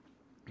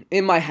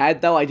 In my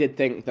head, though, I did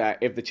think that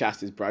if the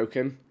chest is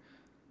broken,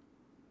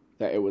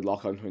 that it would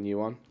lock onto a new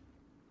one.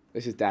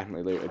 This is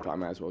definitely looted, but I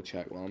might as well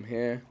check while I'm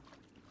here.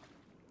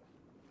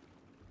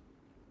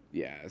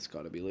 Yeah, it's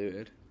got to be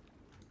looted.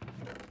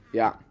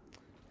 Yeah.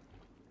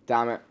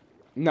 Damn it.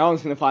 No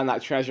one's going to find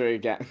that treasure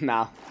again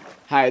now.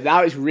 Hey,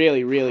 that is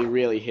really, really,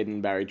 really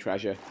hidden buried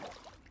treasure.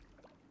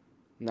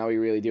 Now we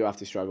really do have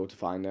to struggle to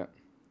find it.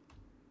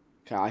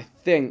 Okay, I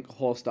think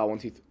Horse Star 1,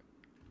 2, 3.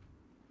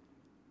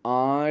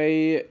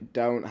 I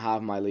don't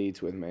have my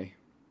leads with me.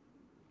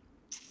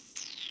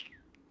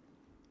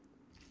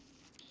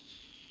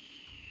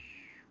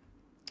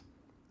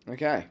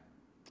 Okay.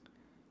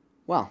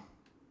 Well.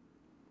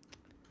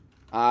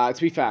 To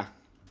be fair.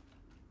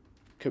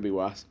 Could be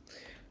worse.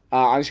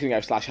 I'm just going to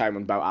go slash home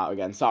and boat out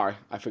again. Sorry,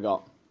 I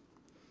forgot.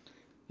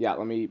 Yeah,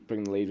 let me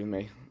bring the lead with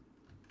me.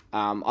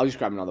 I'll just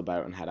grab another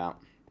boat and head out.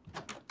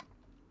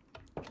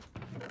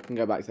 I can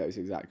go back to those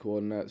exact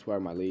coordinates. Where are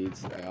my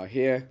leads? They are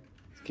here.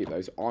 Let's keep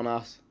those on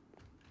us.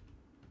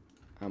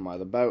 And my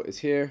other boat is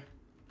here.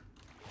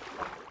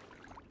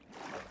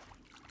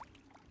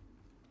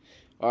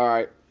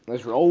 Alright,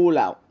 let's roll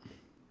out.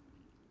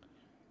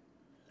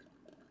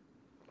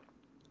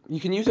 You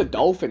can use a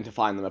dolphin to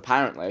find them,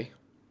 apparently.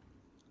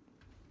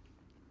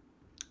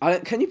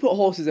 Can you put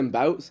horses in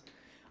boats?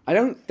 I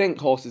don't think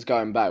horses go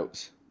in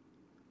boats.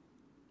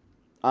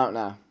 I don't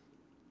know.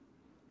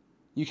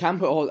 You can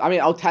put horses... I mean,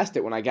 I'll test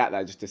it when I get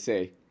there just to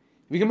see. If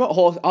you can put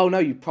horses... Oh, no,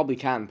 you probably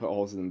can put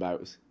horses in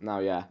boats. No,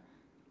 yeah.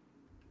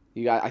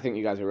 I think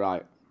you guys are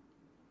right.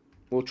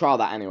 We'll try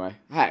that anyway.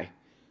 Hey,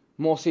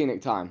 more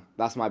scenic time.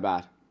 That's my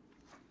bad.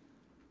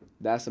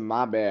 That's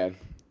my bad.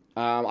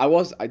 I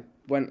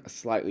went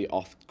slightly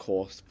off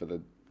course for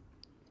the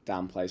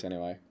damn place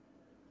anyway.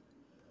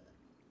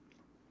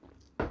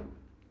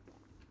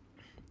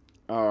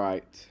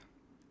 Alright.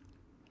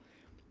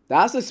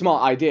 That's a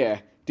smart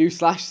idea. Do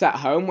slash set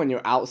home when you're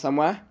out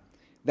somewhere.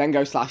 Then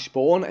go slash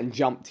spawn and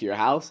jump to your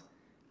house.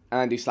 And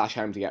then do slash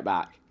home to get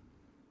back.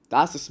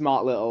 That's a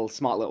smart little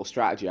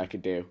strategy I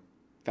could do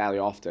fairly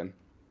often.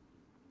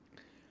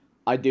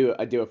 I do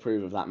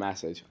approve of that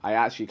message. I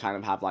actually kind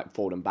of have like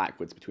forward and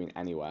backwards between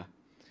anywhere.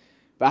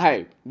 But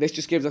hey, this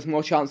just gives us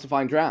more chance to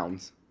find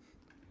drowns.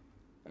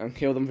 And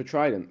kill them for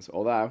tridents.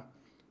 Although,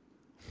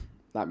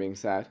 that being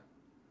said,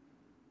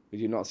 we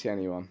do not see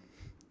anyone.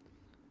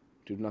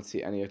 Do not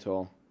see any at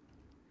all.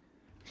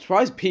 I'm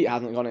surprised Pete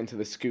hasn't gone into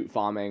the scoot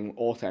farming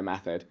auto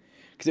method.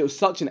 Because it was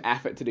such an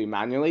effort to do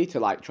manually to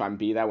like try and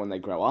be there when they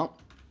grow up.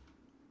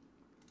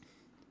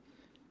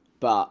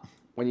 But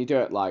when you do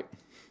it like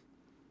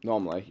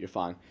normally, you're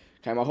fine.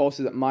 Okay, my horse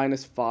is at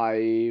minus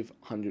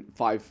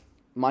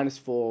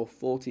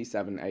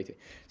 447.80.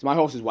 So my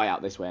horse is way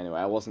out this way anyway.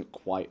 I wasn't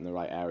quite in the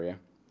right area.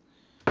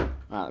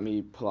 Alright, let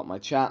me pull up my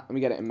chat. Let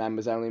me get it in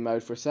members only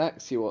mode for a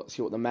sec. See what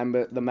the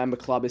member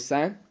club is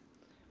saying.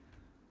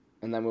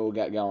 And then we'll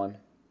get going.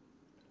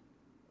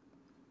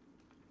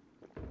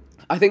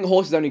 I think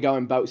horses only go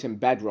in boats in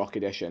Bedrock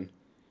Edition.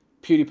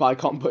 PewDiePie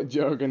can't put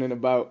Jurgen in a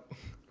boat.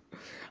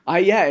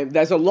 Yeah,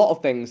 there's a lot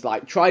of things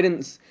like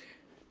tridents.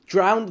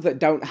 Drowned that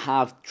don't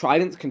have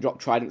tridents can drop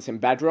tridents in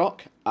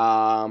Bedrock.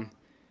 What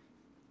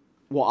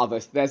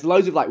others? There's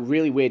loads of like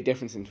really weird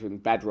differences between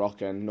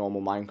Bedrock and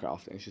normal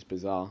Minecraft. It's just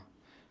bizarre.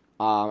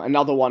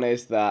 Another one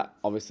is that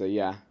obviously,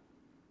 yeah,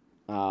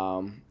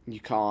 you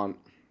can't.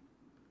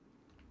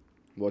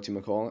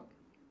 Whatchamacallit?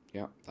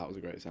 Yeah, that was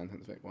a great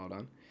sentence, Vic. Well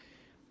done.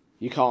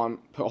 You can't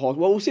put a horse.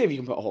 Well, we'll see if you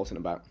can put a horse in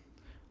a boat.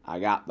 I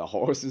got the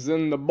horses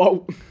in the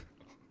boat.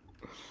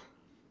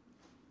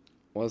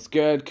 What's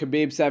good?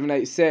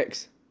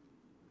 Khabib786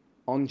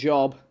 on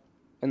job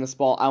in the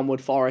spot.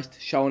 Elmwood Forest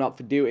showing up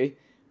for duty.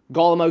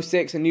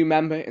 Golem06, a new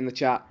member in the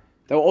chat.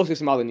 There were also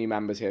some other new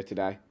members here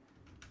today.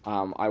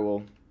 I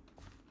will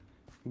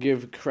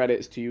give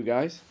credits to you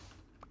guys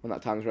when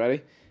that time's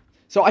ready.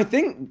 So I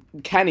think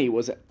Kenny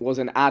was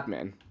an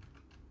admin.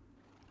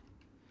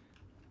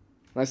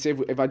 Let's see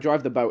if I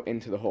drive the boat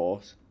into the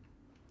horse.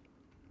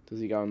 Does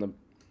he go on the...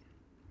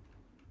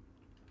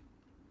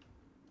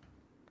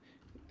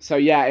 So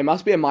yeah, it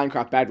must be a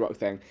Minecraft Bedrock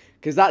thing.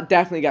 Because that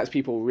definitely gets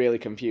people really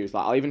confused.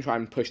 Like, I'll even try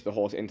and push the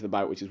horse into the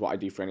boat, which is what I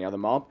do for any other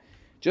mob.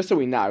 Just so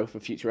we know, for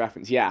future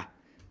reference. Yeah,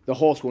 the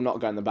horse will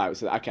not go in the boat.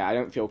 So, okay, I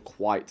don't feel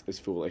quite as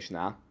foolish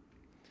now.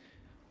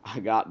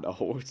 I got the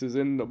horses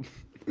in the...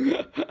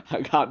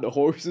 I got the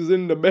horses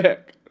in the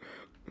back.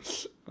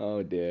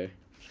 Oh, dear.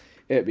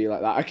 It'd be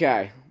like that.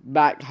 Okay,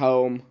 back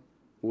home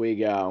we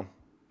go.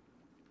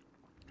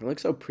 It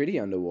looks so pretty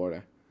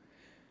underwater.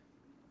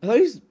 Are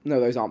those...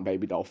 No, those aren't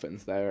baby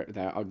dolphins. They're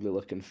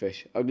ugly-looking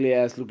fish.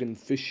 Ugly-ass-looking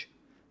fish.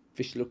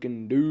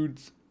 Fish-looking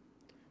dudes.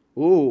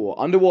 Ooh,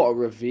 underwater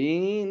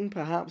ravine,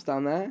 perhaps,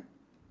 down there?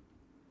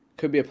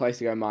 Could be a place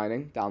to go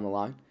mining down the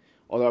line.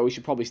 Although we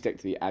should probably stick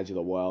to the edge of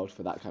the world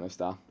for that kind of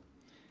stuff.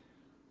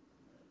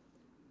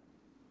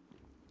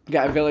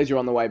 Get a villager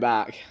on the way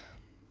back.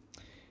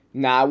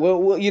 Nah,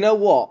 we'll you know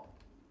what?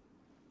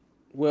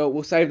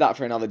 We'll save that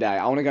for another day.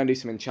 I want to go and do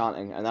some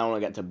enchanting, and then I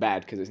want to get to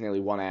bed because it's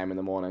nearly 1 a.m. in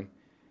the morning.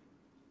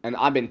 And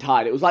I've been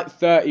tired. It was like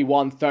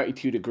 31,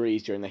 32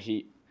 degrees during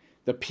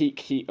the peak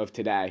heat of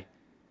today.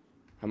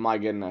 And my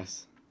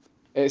goodness.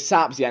 It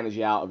saps the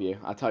energy out of you,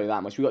 I'll tell you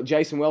that much. We've got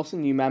Jason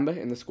Wilson, new member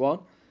in the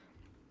squad.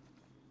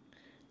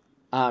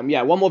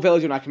 Yeah, one more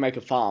villager and I can make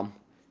a farm.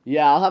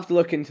 Yeah, I'll have to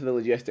look into the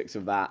logistics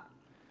of that.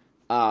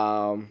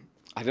 I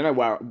don't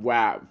know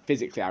where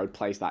physically I would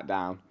place that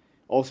down.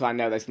 Also, I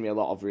know there's going to be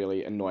a lot of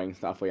really annoying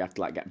stuff where you have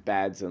to like get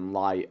beds and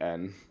light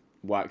and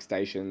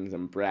workstations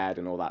and bread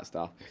and all that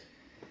stuff.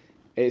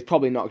 It's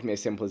probably not going to be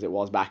as simple as it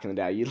was back in the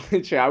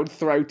day. I would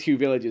throw 2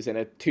 villagers in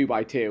a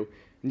 2x2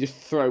 and just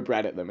throw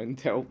bread at them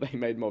until they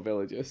made more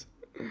villagers.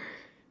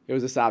 It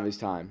was a savage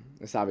time.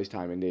 A savage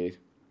time indeed.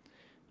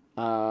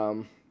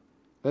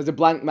 There's a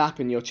blank map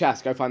in your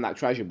chest. Go find that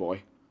treasure,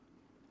 boy.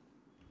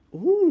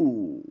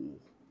 Ooh.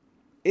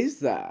 Is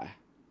there?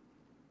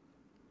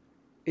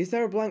 Is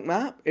there a blank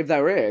map? If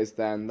there is,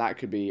 then that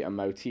could be a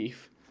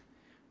motif.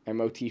 A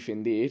motif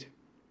indeed.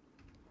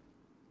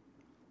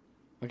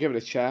 I'll give it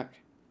a check.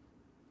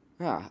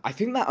 Ah, I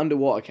think that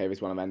underwater cave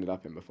is one I've ended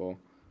up in before.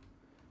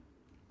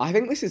 I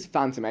think this is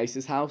Phantom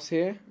Ace's house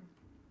here.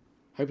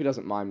 Hope he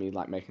doesn't mind me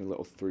like making a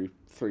little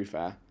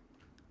throughfare.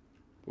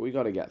 But we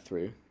got to get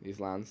through these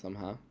lands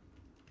somehow.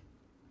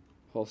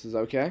 Horse is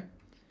okay.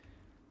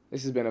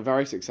 This has been a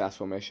very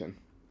successful mission.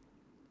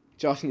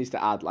 Josh needs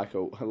to add like a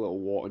little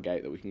water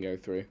gate that we can go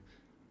through.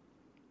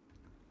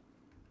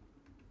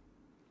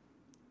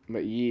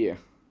 But yeah.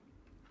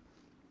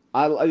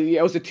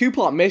 It was a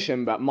 2-part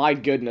mission, but my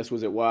goodness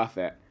was it worth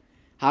it.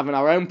 Having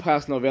our own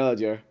personal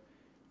villager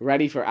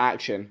ready for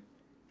action.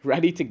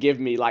 Ready to give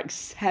me like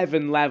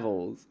 7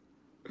 levels.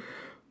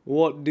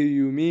 What do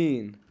you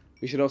mean?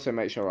 We should also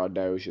make sure our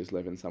Doge is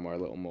living somewhere a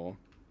little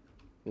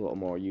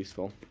more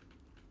useful.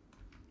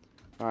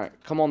 Alright,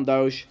 come on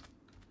Doge.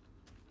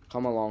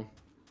 Come along.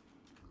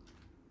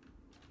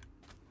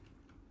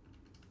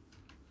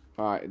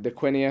 Alright,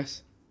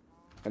 Dequinius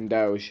and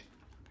Doge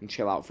can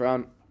chill out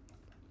front.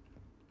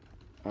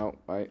 Oh,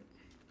 wait.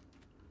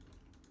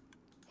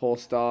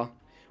 Horse Star.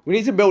 We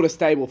need to build a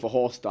stable for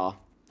Horse Star.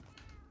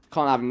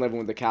 Can't have him living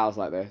with the cows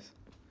like this.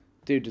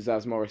 Dude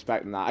deserves more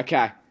respect than that.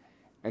 Okay.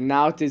 And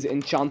now it is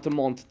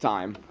enchantment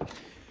time.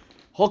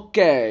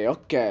 Okay,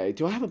 okay.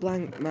 Do I have a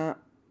blank map?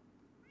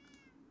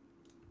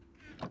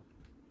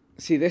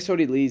 See, this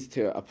already leads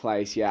to a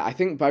place. Yeah, I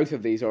think both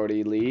of these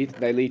already lead.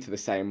 They lead to the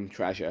same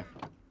treasure.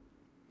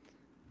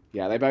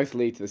 Yeah, they both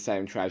lead to the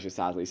same treasure,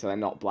 sadly. So they're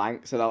not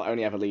blank. So they'll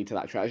only ever lead to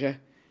that treasure.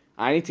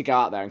 I need to go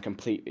out there and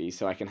complete these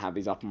so I can have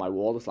these up on my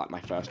wall. It's like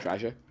my first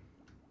treasure.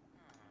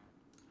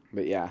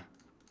 But yeah.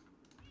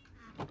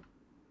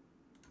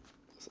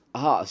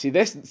 Ah, see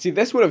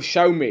this would have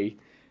shown me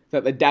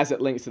that the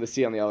desert links to the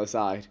sea on the other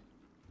side.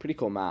 Pretty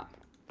cool map.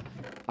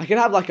 I could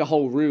have like a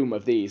whole room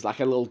of these, like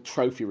a little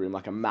trophy room,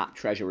 like a map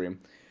treasure room.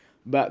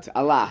 But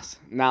alas,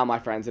 now my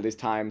friends, it is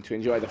time to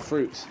enjoy the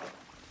fruits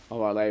of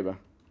our labor.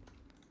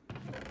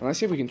 And let's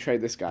see if we can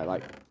trade this guy,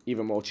 like,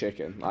 even more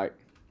chicken. Like,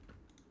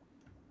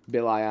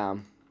 Bill I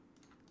am.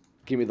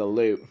 Give me the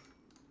loot.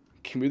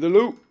 Give me the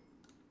loot.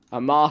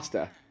 A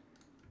master.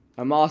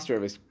 A master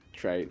of his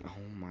trade.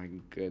 Oh my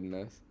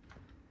goodness.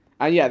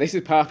 And yeah, this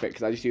is perfect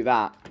because I just do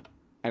that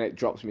and it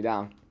drops me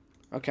down.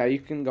 Okay, you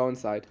can go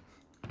inside.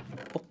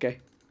 Okay.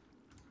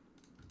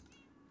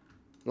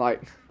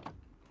 Like,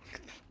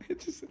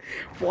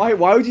 why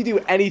would you do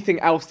anything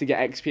else to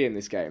get XP in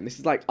this game? This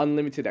is like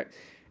unlimited XP.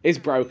 It's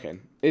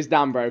broken. It's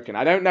damn broken.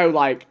 I don't know,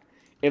 like,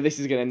 if this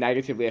is going to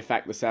negatively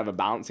affect the server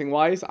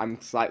balancing-wise. I'm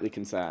slightly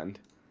concerned.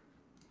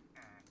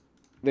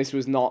 This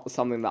was not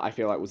something that I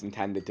feel like was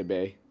intended to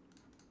be.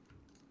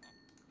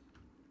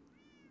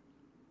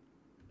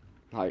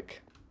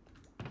 Like,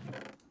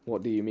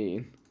 what do you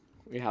mean?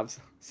 We have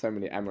so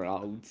many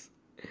emeralds.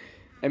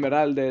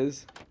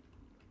 Emeraldes.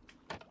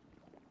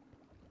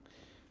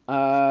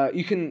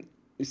 You can,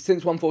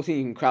 since 1.14,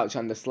 you can crouch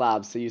under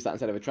slabs, so use that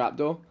instead of a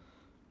trapdoor.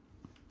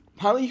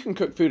 Apparently you can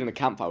cook food in a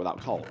campfire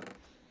without coal.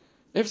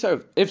 If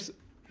so,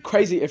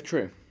 crazy if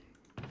true.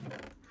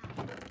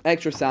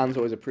 Extra sand's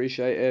always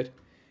appreciated.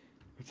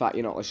 In fact,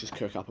 you know what, let's just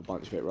cook up a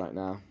bunch of it right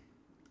now.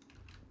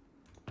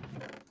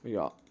 We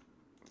got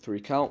 3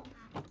 kelp.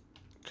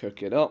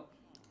 Cook it up.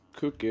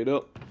 Cook it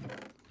up.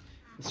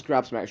 Let's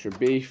grab some extra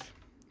beef.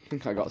 I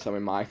think I got some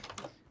in my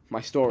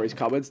storage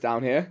cupboards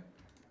down here.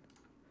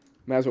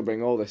 May as well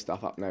bring all this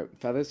stuff up. No,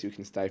 feathers, you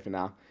can stay for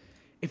now.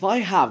 If I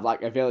have,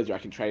 like, a villager I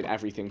can trade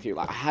everything to,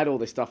 like, I had all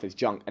this stuff as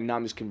junk, and now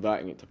I'm just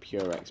converting it to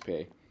pure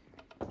XP.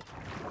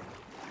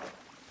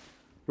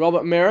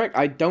 Robert Merrick,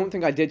 I don't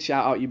think I did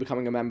shout out you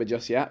becoming a member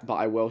just yet, but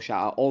I will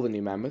shout out all the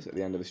new members at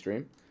the end of the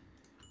stream.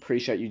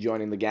 Appreciate you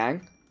joining the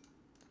gang.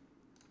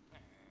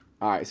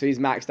 Alright, so he's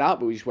maxed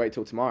out, but we just wait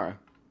till tomorrow.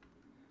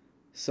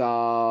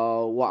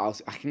 So, what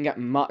else? I can get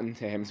mutton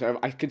to him, so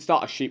I could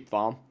start a sheep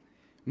farm.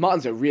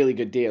 Mutton's a really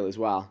good deal as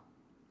well.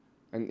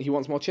 And he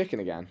wants more chicken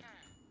again.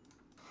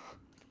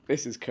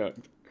 This is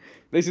cooked.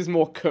 This is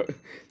more cooked.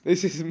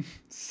 This is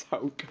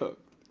so cooked.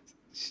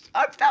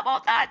 I'm level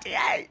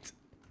 38!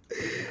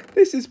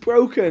 This is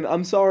broken.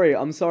 I'm sorry.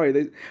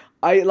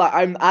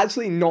 I'm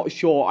actually not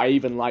sure I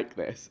even like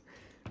this.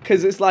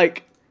 Because it's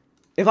like,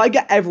 if I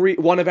get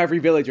one of every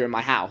villager in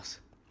my house,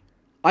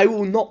 I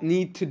will not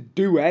need to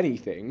do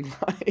anything.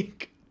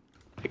 Like,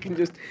 I can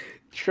just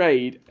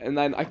trade, and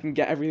then I can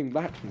get everything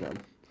back from them.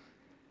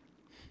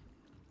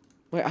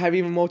 Wait, I have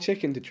even more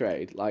chicken to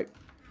trade. Like,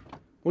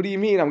 what do you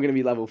mean I'm going to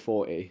be level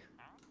 40?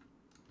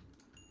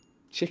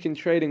 Chicken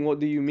trading, what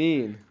do you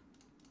mean?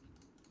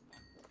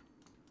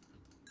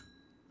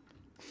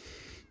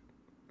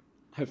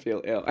 I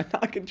feel ill. And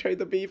I can trade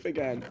the beef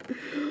again.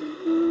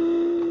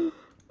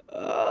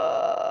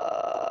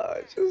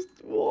 Just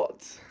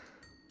what?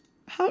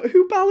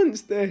 Who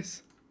balanced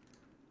this?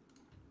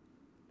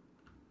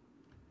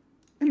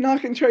 And now I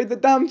can trade the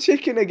damn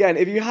chicken again.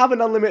 If you have an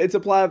unlimited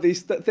supply of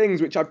these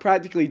things, which I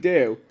practically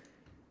do,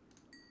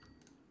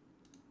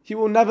 you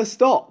will never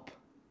stop.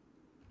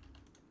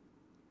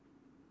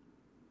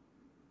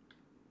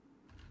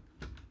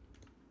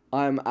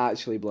 I'm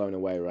actually blown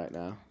away right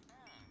now.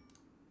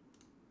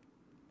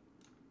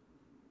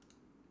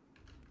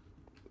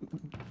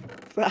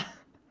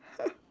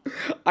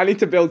 I need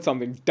to build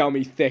something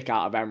dummy thick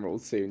out of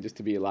emeralds soon, just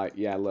to be like,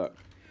 yeah, look.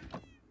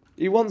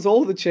 He wants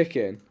all the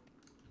chicken.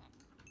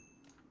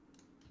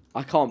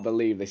 I can't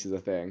believe this is a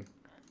thing.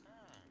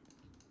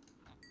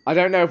 I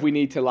don't know if we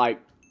need to, like,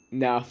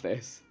 nerf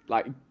this.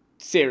 Like,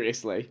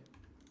 seriously.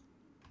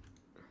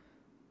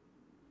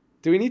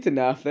 Do we need to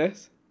nerf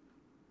this?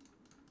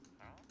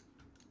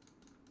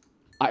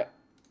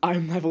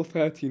 I'm level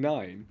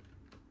 39.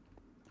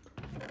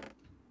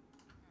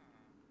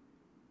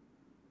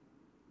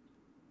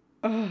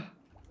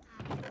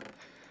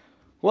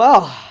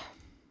 Well,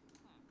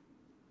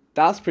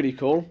 that's pretty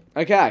cool.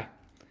 Okay.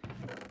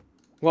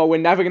 Well, we're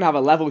never going to have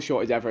a level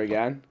shortage ever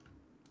again.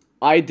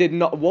 I did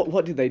not...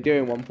 What did they do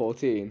in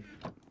 114?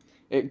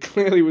 It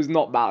clearly was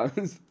not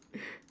balanced.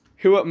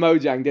 Who at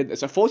Mojang did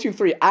this? A Fortune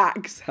 3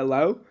 axe?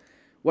 Hello?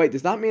 Wait,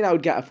 does that mean I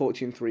would get a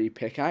Fortune 3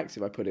 pickaxe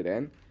if I put it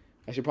in?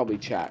 I should probably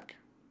check.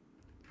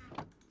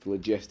 For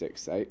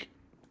logistics' sake.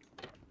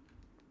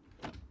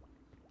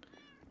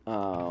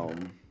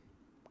 1,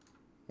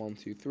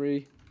 2,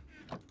 3.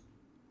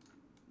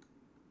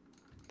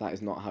 That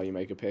is not how you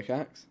make a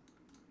pickaxe.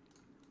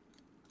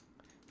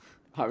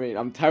 I mean,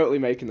 I'm totally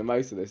making the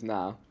most of this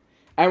now.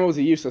 Emeralds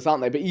are useless,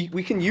 aren't they? But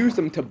we can use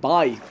them to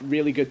buy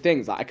really good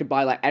things. Like, I could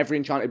buy, like, every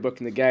enchanted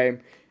book in the game.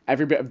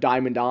 Every bit of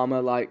diamond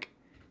armor. Like,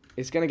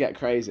 it's going to get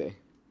crazy.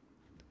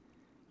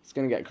 It's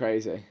going to get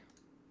crazy.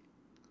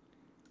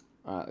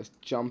 Alright, let's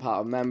jump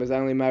out of members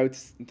only mode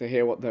to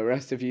hear what the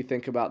rest of you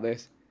think about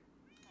this.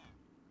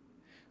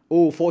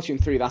 Oh, Fortune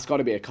 3, that's got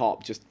to be a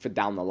cop just for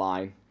down the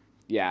line.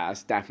 Yeah,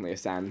 it's definitely a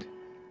send.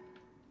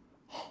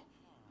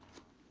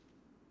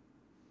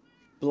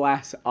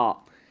 Bless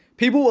up.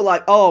 People were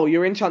like, oh,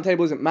 your enchant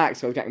table isn't maxed,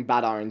 so I was getting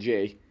bad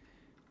RNG.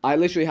 I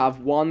literally have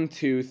 1,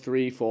 2,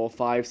 3, 4,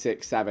 5,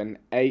 6, 7,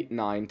 8,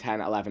 9,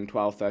 10, 11,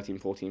 12, 13,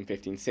 14,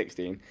 15,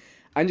 16.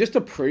 And just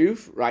to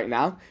prove right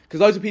now,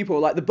 because loads of people are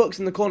like, the books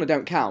in the corner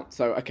don't count.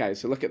 So, okay,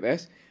 so look at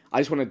this. I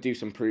just want to do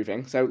some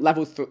proving. So,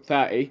 level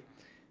 30,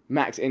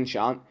 max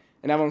enchant.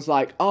 And everyone's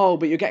like, oh,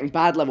 but you're getting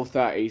bad level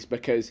 30s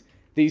because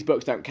these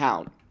books don't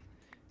count.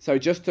 So,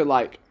 just to,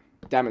 like,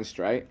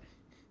 demonstrate.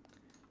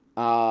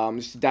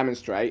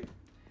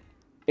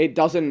 It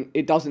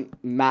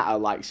doesn't matter,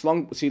 like,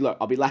 see, look,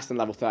 I'll be less than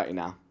level 30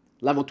 now.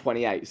 Level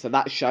 28. So,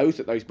 that shows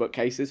that those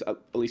bookcases, at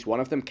least one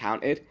of them,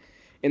 counted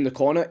in the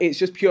corner. It's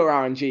just pure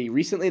RNG.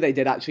 Recently, they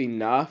did actually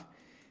nerf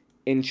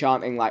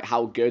enchanting, like,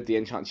 how good the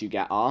enchants you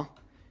get are.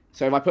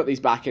 So if I put these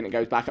back in, it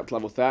goes back up to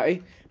level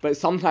 30. But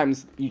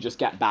sometimes you just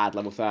get bad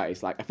level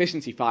 30s. Like,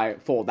 Efficiency 4,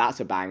 that's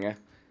a banger.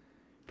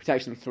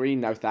 Protection 3,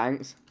 no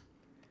thanks.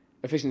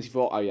 Efficiency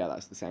 4, oh yeah,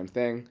 that's the same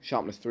thing.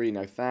 Sharpness 3,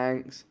 no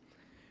thanks.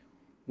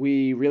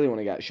 We really want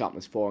to get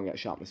Sharpness 4 and get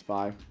Sharpness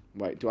 5.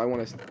 Wait, do I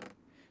want to...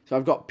 So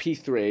I've got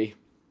P3.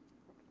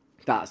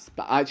 But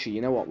actually,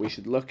 you know what? We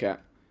should look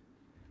at...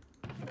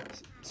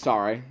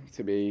 Sorry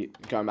to be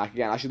going back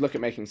again. I should look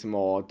at making some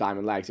more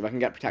diamond legs. If I can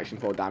get Protection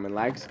 4 diamond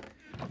legs,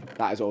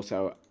 that is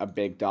also a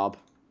big dub.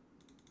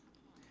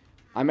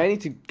 I may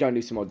need to go and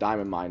do some more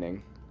diamond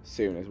mining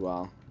soon as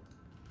well.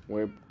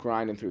 We're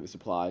grinding through the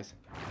supplies.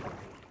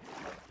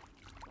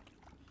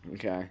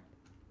 Okay.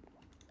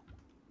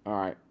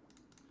 Alright.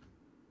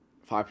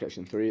 5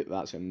 Protection 3,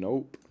 that's a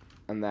nope.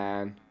 And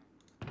then...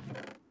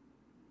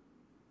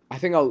 I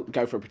think I'll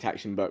go for a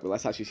Protection book, but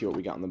let's actually see what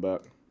we got on the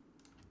book.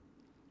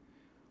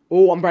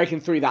 Oh, I'm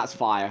breaking 3. That's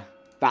fire.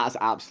 That's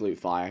absolute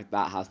fire.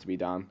 That has to be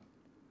done.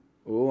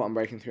 Oh, I'm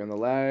breaking 3 on the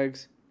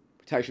legs.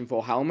 Protection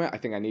 4 helmet. I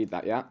think I need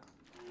that, yeah.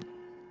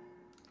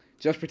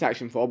 Just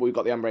Protection 4, but we've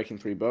got the Unbreaking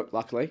 3 book,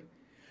 luckily.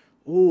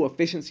 Oh,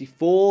 Efficiency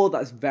 4.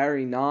 That's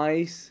very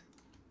nice.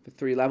 For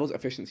 3 levels,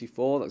 Efficiency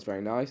 4. That's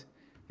very nice.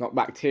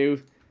 Knockback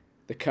 2.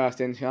 The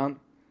cursed enchant.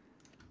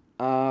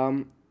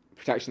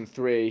 Protection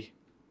 3.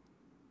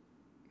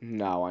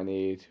 No, I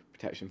need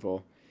protection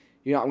 4.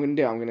 You know what I'm going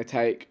to do? I'm going to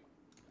take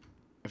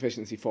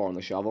efficiency 4 on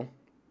the shovel.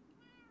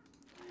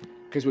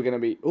 Because we're going to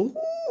be...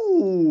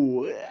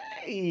 Ooh!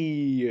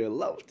 Hey!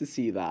 Love to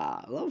see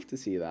that. Love to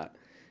see that.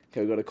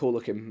 Okay, we've got a cool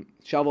looking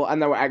shovel.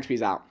 And then we're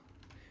XP's out.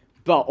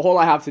 But all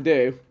I have to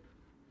do...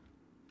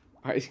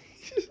 Alright,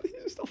 he's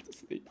just off to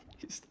sleep.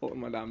 He's still in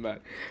my damn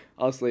bed.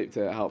 I'll sleep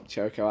to help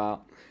Choco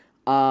out.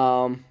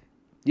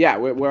 Yeah,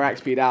 we're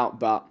XP'd out,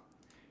 but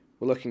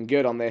we're looking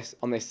good on this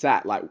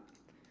set. Like,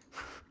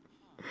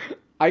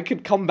 I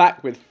could come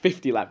back with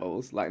 50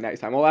 levels, like,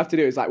 next time. All I have to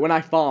do is, like, when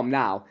I farm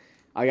now,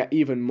 I get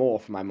even more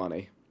for my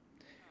money.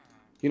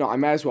 You know, I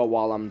may as well,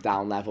 while I'm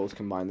down levels,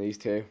 combine these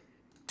two.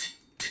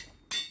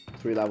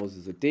 3 levels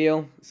is a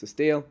deal. It's a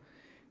steal.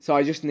 So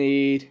I just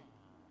need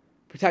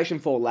protection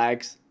 4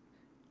 legs.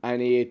 I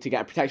need to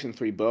get a protection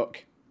 3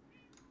 book.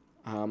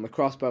 The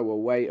crossbow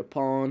will wait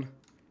upon.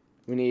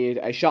 We need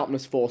a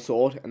sharpness 4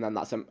 sword, and then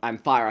that's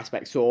and fire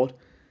aspect sword.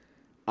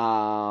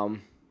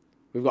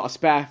 We've got a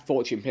spare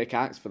fortune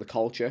pickaxe for the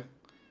culture.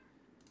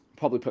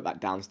 Probably put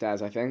that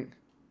downstairs, I think.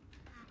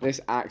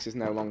 This axe is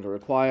no longer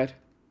required.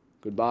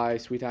 Goodbye,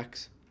 sweet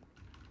axe.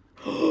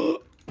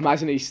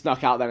 Imagine he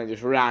snuck out then and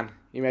just ran.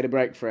 He made a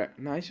break for it.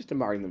 No, he's just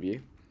admiring the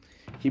view.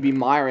 He'd be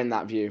admiring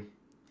that view.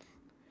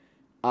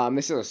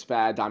 This is a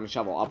spare diamond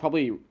shovel. I'll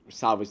probably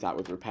salvage that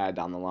with repair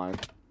down the line.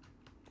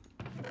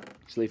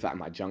 Just leave that in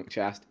my junk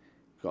chest.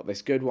 Got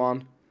this good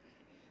one.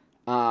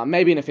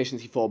 Maybe an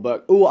efficiency 4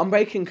 book. Ooh,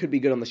 unbreaking could be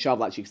good on the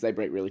shovel, actually, because they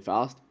break really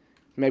fast.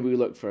 Maybe we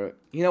look for it.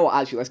 You know what,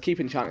 actually, let's keep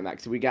enchanting that,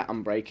 because if we get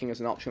unbreaking as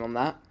an option on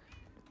that,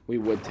 we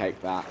would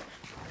take that.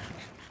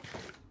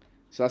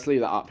 So let's leave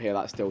that up here.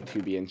 That's still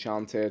to be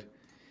enchanted.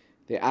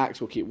 The axe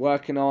we'll keep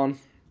working on.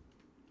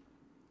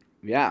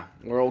 Yeah,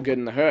 we're all good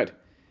in the hood.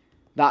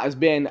 That has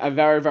been a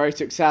very, very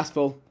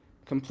successful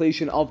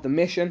completion of the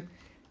mission.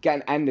 Get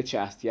an ender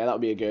chest. Yeah, that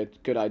would be a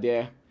good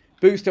idea.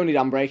 Boots don't need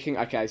unbreaking.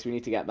 Okay, so we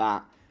need to get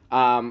that.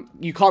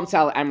 You can't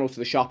sell emeralds to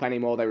the shop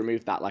anymore. They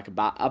removed that like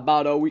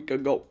about a week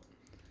ago.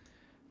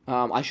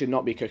 I should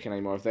not be cooking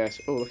any more of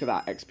this. Oh, look at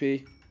that.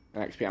 XP.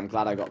 XP. I'm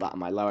glad I got that on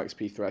my low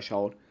XP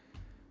threshold.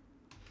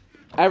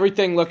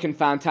 Everything looking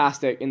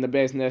fantastic in the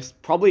business.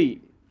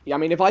 Probably, I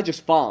mean, if I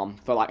just farm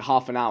for like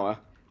half an hour,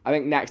 I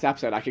think next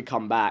episode I could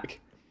come back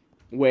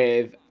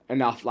with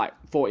enough, like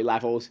 40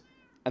 levels,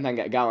 and then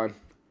get going.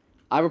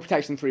 I have a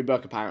protection 3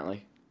 book,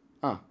 apparently.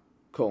 Oh,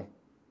 cool.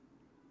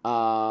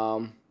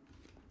 Alright,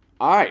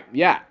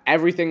 yeah,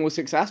 everything was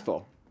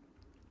successful.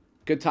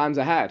 Good times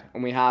ahead.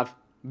 And we have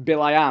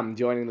Bill I Am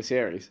joining the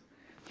series.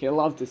 He'll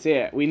love to see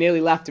it. We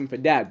nearly left him for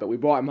dead, but we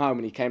brought him home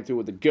and he came through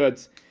with the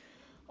goods.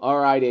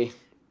 Alrighty.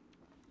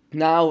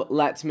 Now,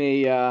 let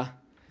me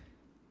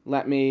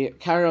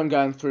carry on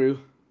going through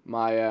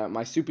my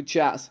my super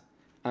chats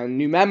and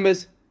new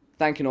members.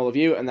 Thanking all of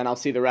you, and then I'll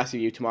see the rest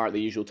of you tomorrow at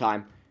the usual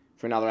time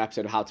for another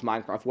episode of How to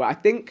Minecraft, where I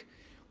think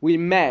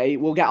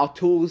we'll get our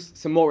tools,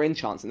 some more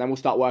enchants, and then we'll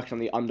start working on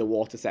the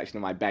underwater section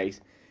of my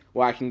base,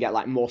 where I can get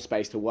like more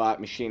space to work,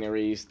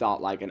 machinery,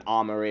 start like an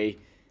armory,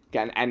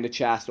 get an ender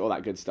chest, all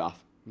that good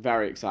stuff.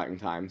 Very exciting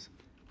times.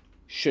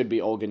 Should be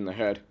all good in the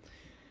hood.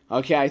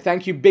 Okay,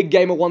 thank you Big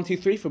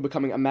Gamer123 for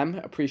becoming a member.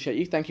 Appreciate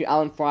you. Thank you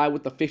Alan Fry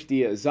with the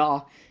 50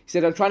 Czar. He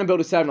said, I'm trying to build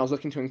a server and I was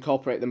looking to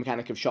incorporate the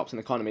mechanic of shops and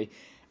economy.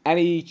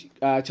 Any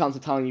chance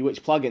of telling you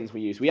which plugins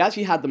we use? We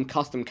actually had them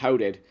custom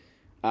coded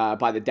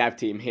by the dev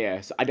team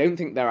here, so I don't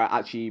think there are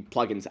actually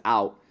plugins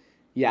out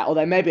yet.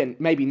 Although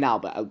maybe now,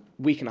 but a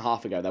week and a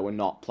half ago there were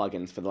not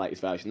plugins for the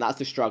latest version. That's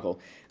the struggle.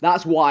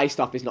 That's why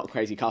stuff is not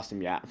crazy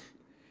custom yet.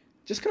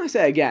 Just can I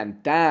say again,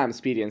 damn,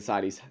 Speedy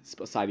Inside's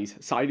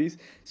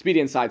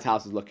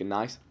house is looking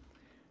nice.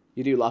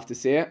 You do love to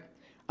see it.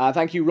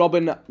 Thank you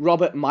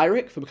Robert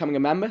Myrick for becoming a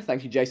member.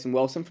 Thank you Jason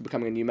Wilson for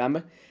becoming a new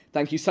member.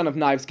 Thank you Son of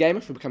Knives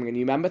Gamer for becoming a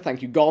new member.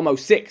 Thank you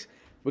Golmo6 for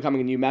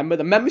becoming a new member.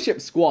 The membership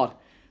squad,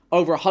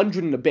 over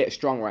 100 and a bit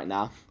strong right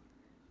now.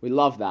 We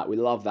love that. We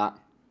love that.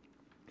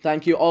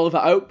 Thank you Oliver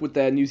Oak with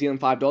the New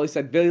Zealand $5.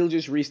 Said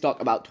villagers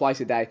restock about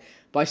twice a day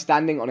by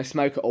standing on a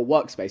smoker or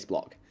workspace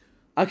block.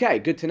 Okay,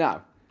 good to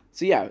know.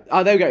 So yeah,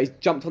 oh there we go. He's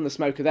jumped on the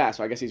smoker there,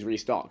 so I guess he's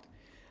restocked.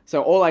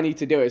 So all I need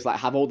to do is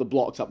like have all the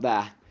blocks up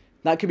there.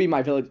 That could be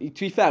my village.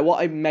 To be fair,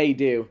 what I may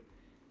do,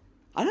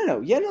 I don't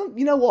know.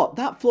 You know what?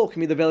 That floor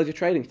can be the villager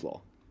trading floor.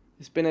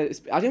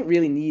 I don't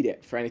really need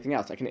it for anything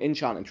else. I can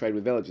enchant and trade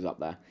with villagers up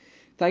there.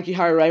 Thank you,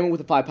 Harry Raymond,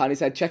 with the £5. He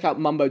said, check out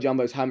Mumbo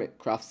Jumbo's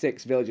Hermitcraft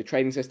 6 villager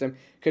trading system.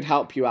 Could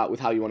help you out with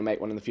how you want to make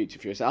one in the future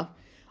for yourself.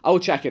 I will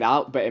check it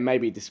out, but it may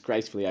be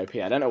disgracefully OP.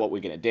 I don't know what we're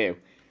going to do.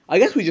 I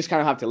guess we just kind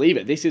of have to leave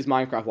it. This is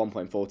Minecraft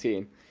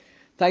 1.14.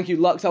 Thank you,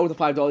 Luxel, with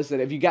the $5. Said,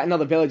 if you get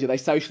another villager, they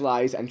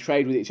socialize and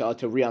trade with each other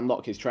to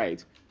re-unlock his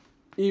trades.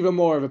 Even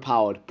more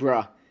overpowered.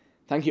 Bruh.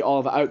 Thank you,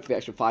 Oliver Oak, for the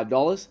extra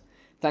 $5.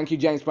 Thank you,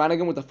 James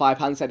Brannigan, with the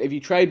 £5. Said, if you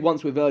trade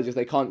once with villagers,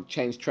 they can't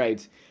change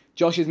trades.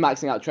 Josh is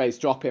maxing out trades.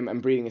 Drop him,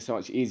 and breeding is so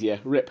much easier.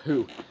 Rip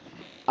who?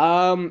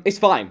 It's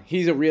fine.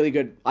 He's a really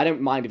good... I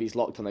don't mind if he's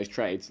locked on those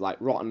trades. Like,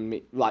 rotten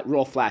meat, like,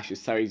 raw flesh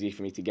is so easy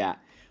for me to get.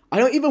 I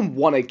don't even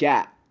want to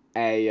get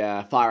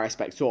a fire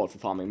aspect sword for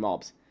farming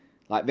mobs.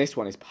 Like, this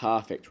one is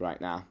perfect right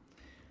now.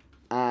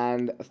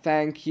 And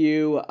thank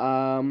you...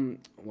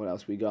 what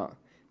else we got?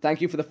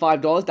 Thank you for the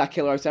 $5.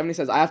 DaKiller07, he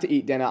says, I have to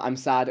eat dinner. I'm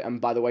sad.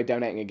 And by the way,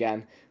 donating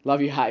again.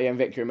 Love you, Hattie and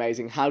Victor.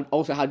 Amazing. How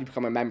do you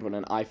become a member on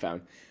an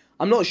iPhone?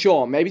 I'm not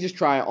sure. Maybe just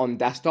try it on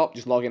desktop.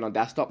 Just log in on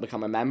desktop,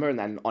 become a member, and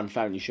then on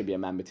phone you should be a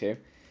member too.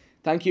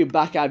 Thank you,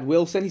 Backad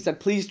Wilson. He said,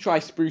 please try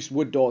spruce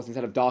wood doors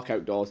instead of dark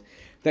oak doors.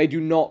 They do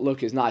not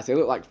look as nice. They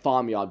look like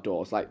farmyard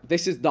doors. Like,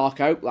 this is dark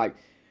oak, like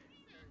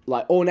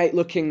ornate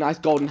looking, nice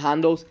golden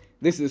handles.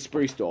 This is a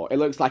spruce door. It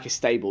looks like a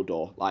stable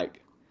door,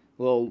 like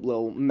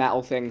little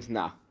metal things.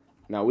 No,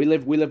 we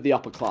live the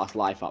upper class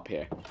life up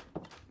here,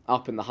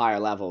 up in the higher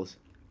levels.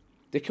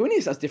 The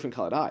Kawinius has different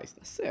coloured eyes.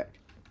 That's sick.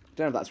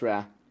 Don't know if that's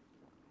rare.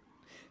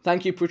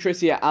 Thank you,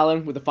 Patricia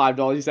Allen, with the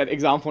 $5. He said,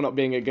 example not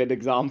being a good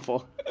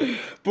example.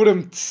 But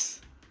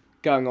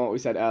going on what we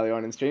said earlier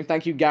on in stream.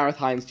 Thank you, Gareth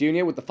Hines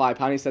Jr. with the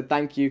 £5. He said,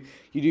 thank you.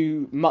 You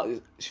do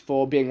much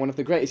for being one of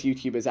the greatest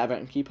YouTubers ever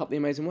and keep up the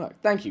amazing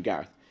work. Thank you,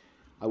 Gareth.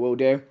 I will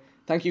do.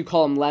 Thank you,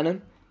 Colin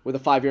Lennon with the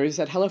 €5. He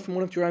said, hello from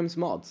one of Jerome's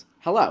mods.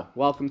 Hello.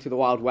 Welcome to the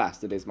Wild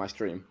West. It is my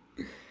stream.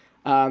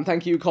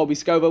 Thank you, Colby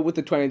Scoba with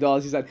the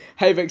 $20. He said,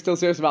 hey, Vic, still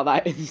serious about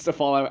that Insta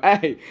follow.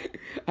 Hey.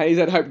 And he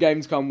said, hope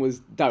Gamescom was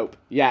dope.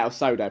 Yeah, it was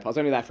so dope. I was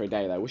only there for a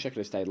day, though. Wish I could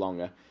have stayed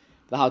longer.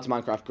 The How to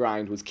Minecraft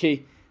grind was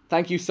key.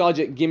 Thank you,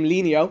 Sergeant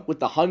Gimlinio,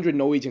 with the 100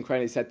 Norwegian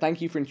kroner. He said,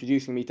 thank you for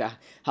introducing me to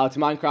How to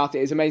Minecraft.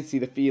 It is amazing to see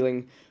the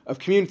feeling of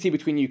community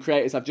between you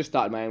creators. I've just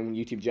started my own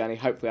YouTube journey.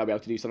 Hopefully, I'll be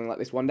able to do something like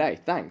this one day.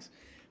 Thanks.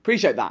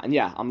 Appreciate that. And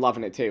yeah, I'm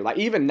loving it too. Like,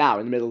 even now,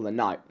 in the middle of the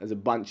night, there's a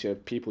bunch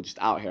of people just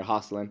out here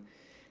hustling.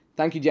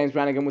 Thank you, James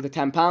Brannigan, with the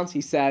 £10.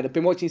 He said, I've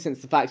been watching you since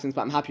the factions,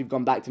 but I'm happy you've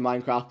gone back to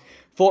Minecraft.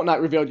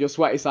 Fortnite revealed your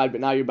sweaty side, but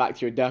now you're back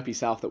to your derpy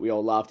self that we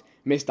all loved.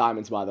 Miss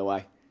Diamonds, by the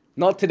way.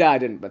 Not today, I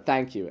didn't, but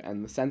thank you.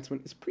 And the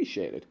sentiment is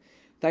appreciated.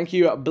 Thank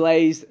you,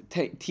 Blaze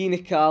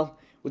Tinikal,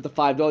 with the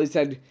 $5. He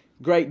said,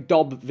 great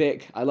Dob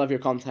Vic. I love your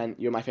content.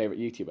 You're my favourite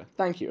YouTuber.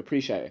 Thank you.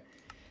 Appreciate it.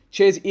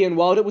 Cheers, Ian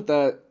Wilder, with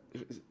the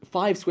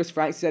 5 Swiss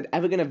francs. He said,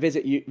 ever going to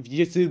visit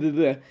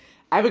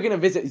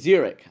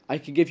Zurich? I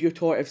could give you a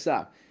tour if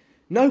so.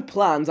 No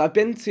plans. I've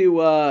been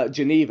to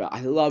Geneva.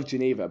 I love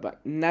Geneva,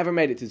 but never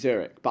made it to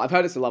Zurich. But I've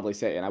heard it's a lovely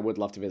city, and I would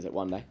love to visit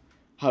one day.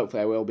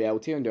 Hopefully I will be able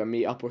to and do a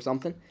meet-up or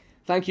something.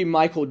 Thank you,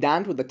 Michael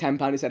Dand, with the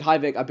 £10. He said, hi,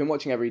 Vic. I've been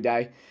watching every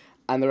day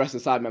and the rest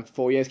of the Sidemen for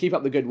 4 years. Keep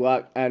up the good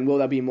work, and will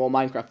there be more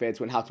Minecraft vids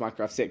when How to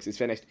Minecraft 6 is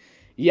finished?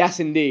 Yes,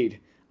 indeed.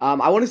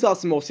 I want to start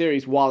some more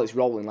series while it's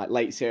rolling, like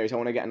late series. I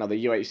want to get another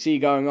UHC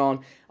going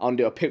on. I want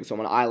to do a Pixel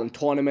on Island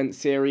tournament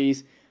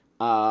series.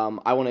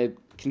 I want to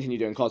continue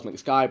doing Cosmic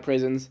Sky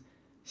prisons.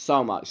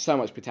 So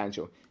much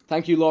potential.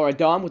 Thank you, Laura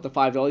Dahm, with the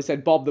 $5. He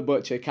said, Bob the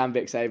Butcher, can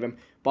Vic save him?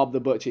 Bob the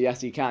Butcher,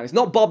 yes, he can. It's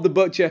not Bob the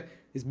Butcher,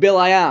 it's Bill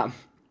I Am.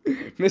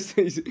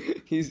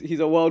 He's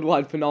a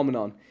worldwide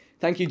phenomenon.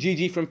 Thank you,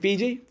 GG from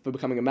Fiji, for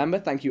becoming a member.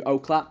 Thank you,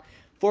 Oclap,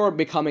 for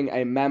becoming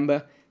a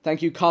member.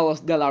 Thank you, Carlos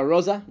de la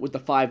Rosa, with the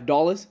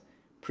 $5.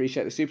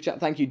 Appreciate the super chat.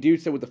 Thank you,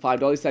 Dudester, with the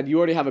 $5. He said, you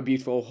already have a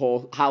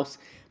beautiful house,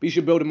 but you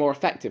should build a more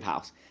effective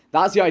house.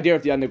 That's the idea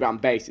of the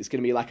underground base. It's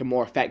going to be like a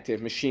more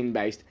effective,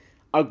 machine-based,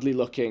 ugly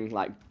looking,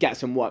 like, get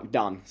some work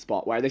done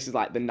spot, where this is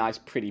like the nice,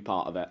 pretty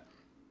part of it.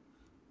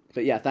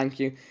 But yeah, thank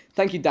you.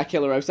 Thank you,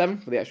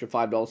 DaKiller07, for the extra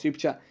 $5 super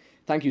chat.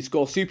 Thank you,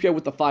 Score Super,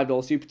 with the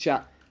 $5 super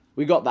chat.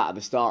 We got that at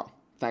the start.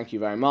 Thank you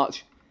very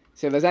much.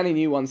 So if there's any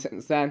new ones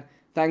since then,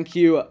 thank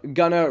you,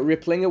 Gunnar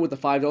Riplinger, with the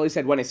 $5. He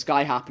said, when is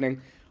Sky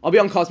happening? I'll be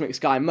on Cosmic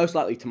Sky, most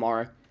likely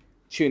tomorrow.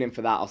 Tune in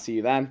for that. I'll see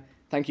you then.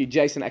 Thank you,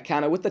 Jason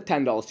Akana, with the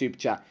 $10 super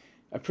chat.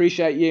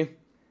 Appreciate you.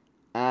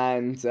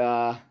 And,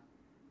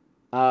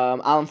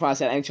 Alan Fry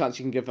said, any chance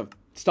you can give a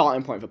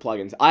starting point for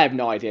plugins? I have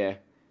no idea.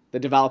 The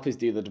developers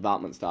do the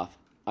development stuff.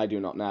 I do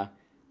not know.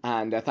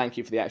 And thank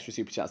you for the extra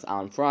super chats,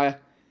 Alan Fryer.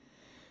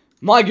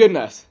 My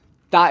goodness,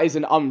 that is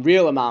an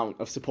unreal amount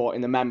of support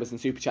in the members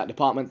and super chat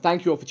department.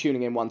 Thank you all for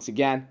tuning in once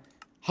again.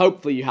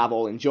 Hopefully you have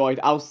all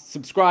enjoyed. I will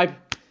subscribe.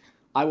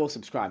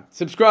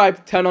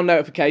 Subscribe, turn on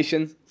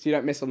notifications so you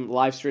don't miss on the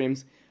live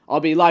streams.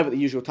 I'll be live at the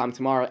usual time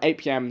tomorrow, 8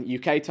 PM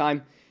UK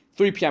time,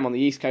 3 PM on the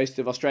east coast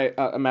of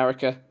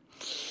America.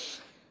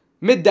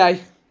 Midday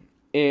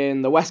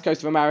in the west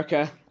coast of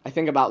America. I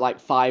think about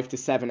like 5 to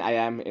 7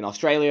 AM in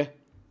Australia.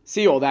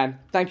 See you all then.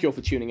 Thank you all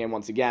for tuning in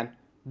once again.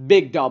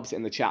 Big dubs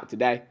in the chat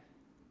today.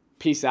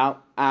 Peace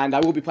out. And I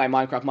will be playing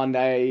Minecraft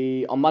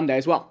on Monday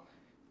as well.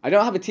 I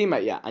don't have a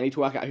teammate yet. I need to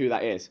work out who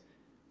that is.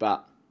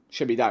 But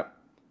should be dope.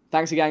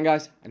 Thanks again,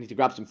 guys. I need to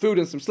grab some food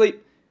and some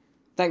sleep.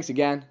 Thanks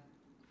again.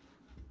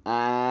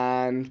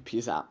 And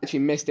peace out. Actually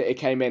missed it. It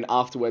came in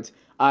afterwards.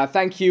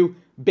 Thank you,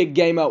 Big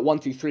Gamer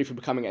 123, for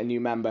becoming a new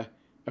member.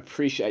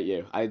 Appreciate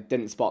you. I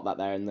didn't spot that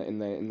there in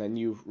the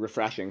new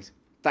refreshings.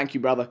 Thank you,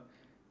 brother.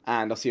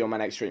 And I'll see you on my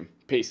next stream.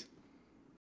 Peace.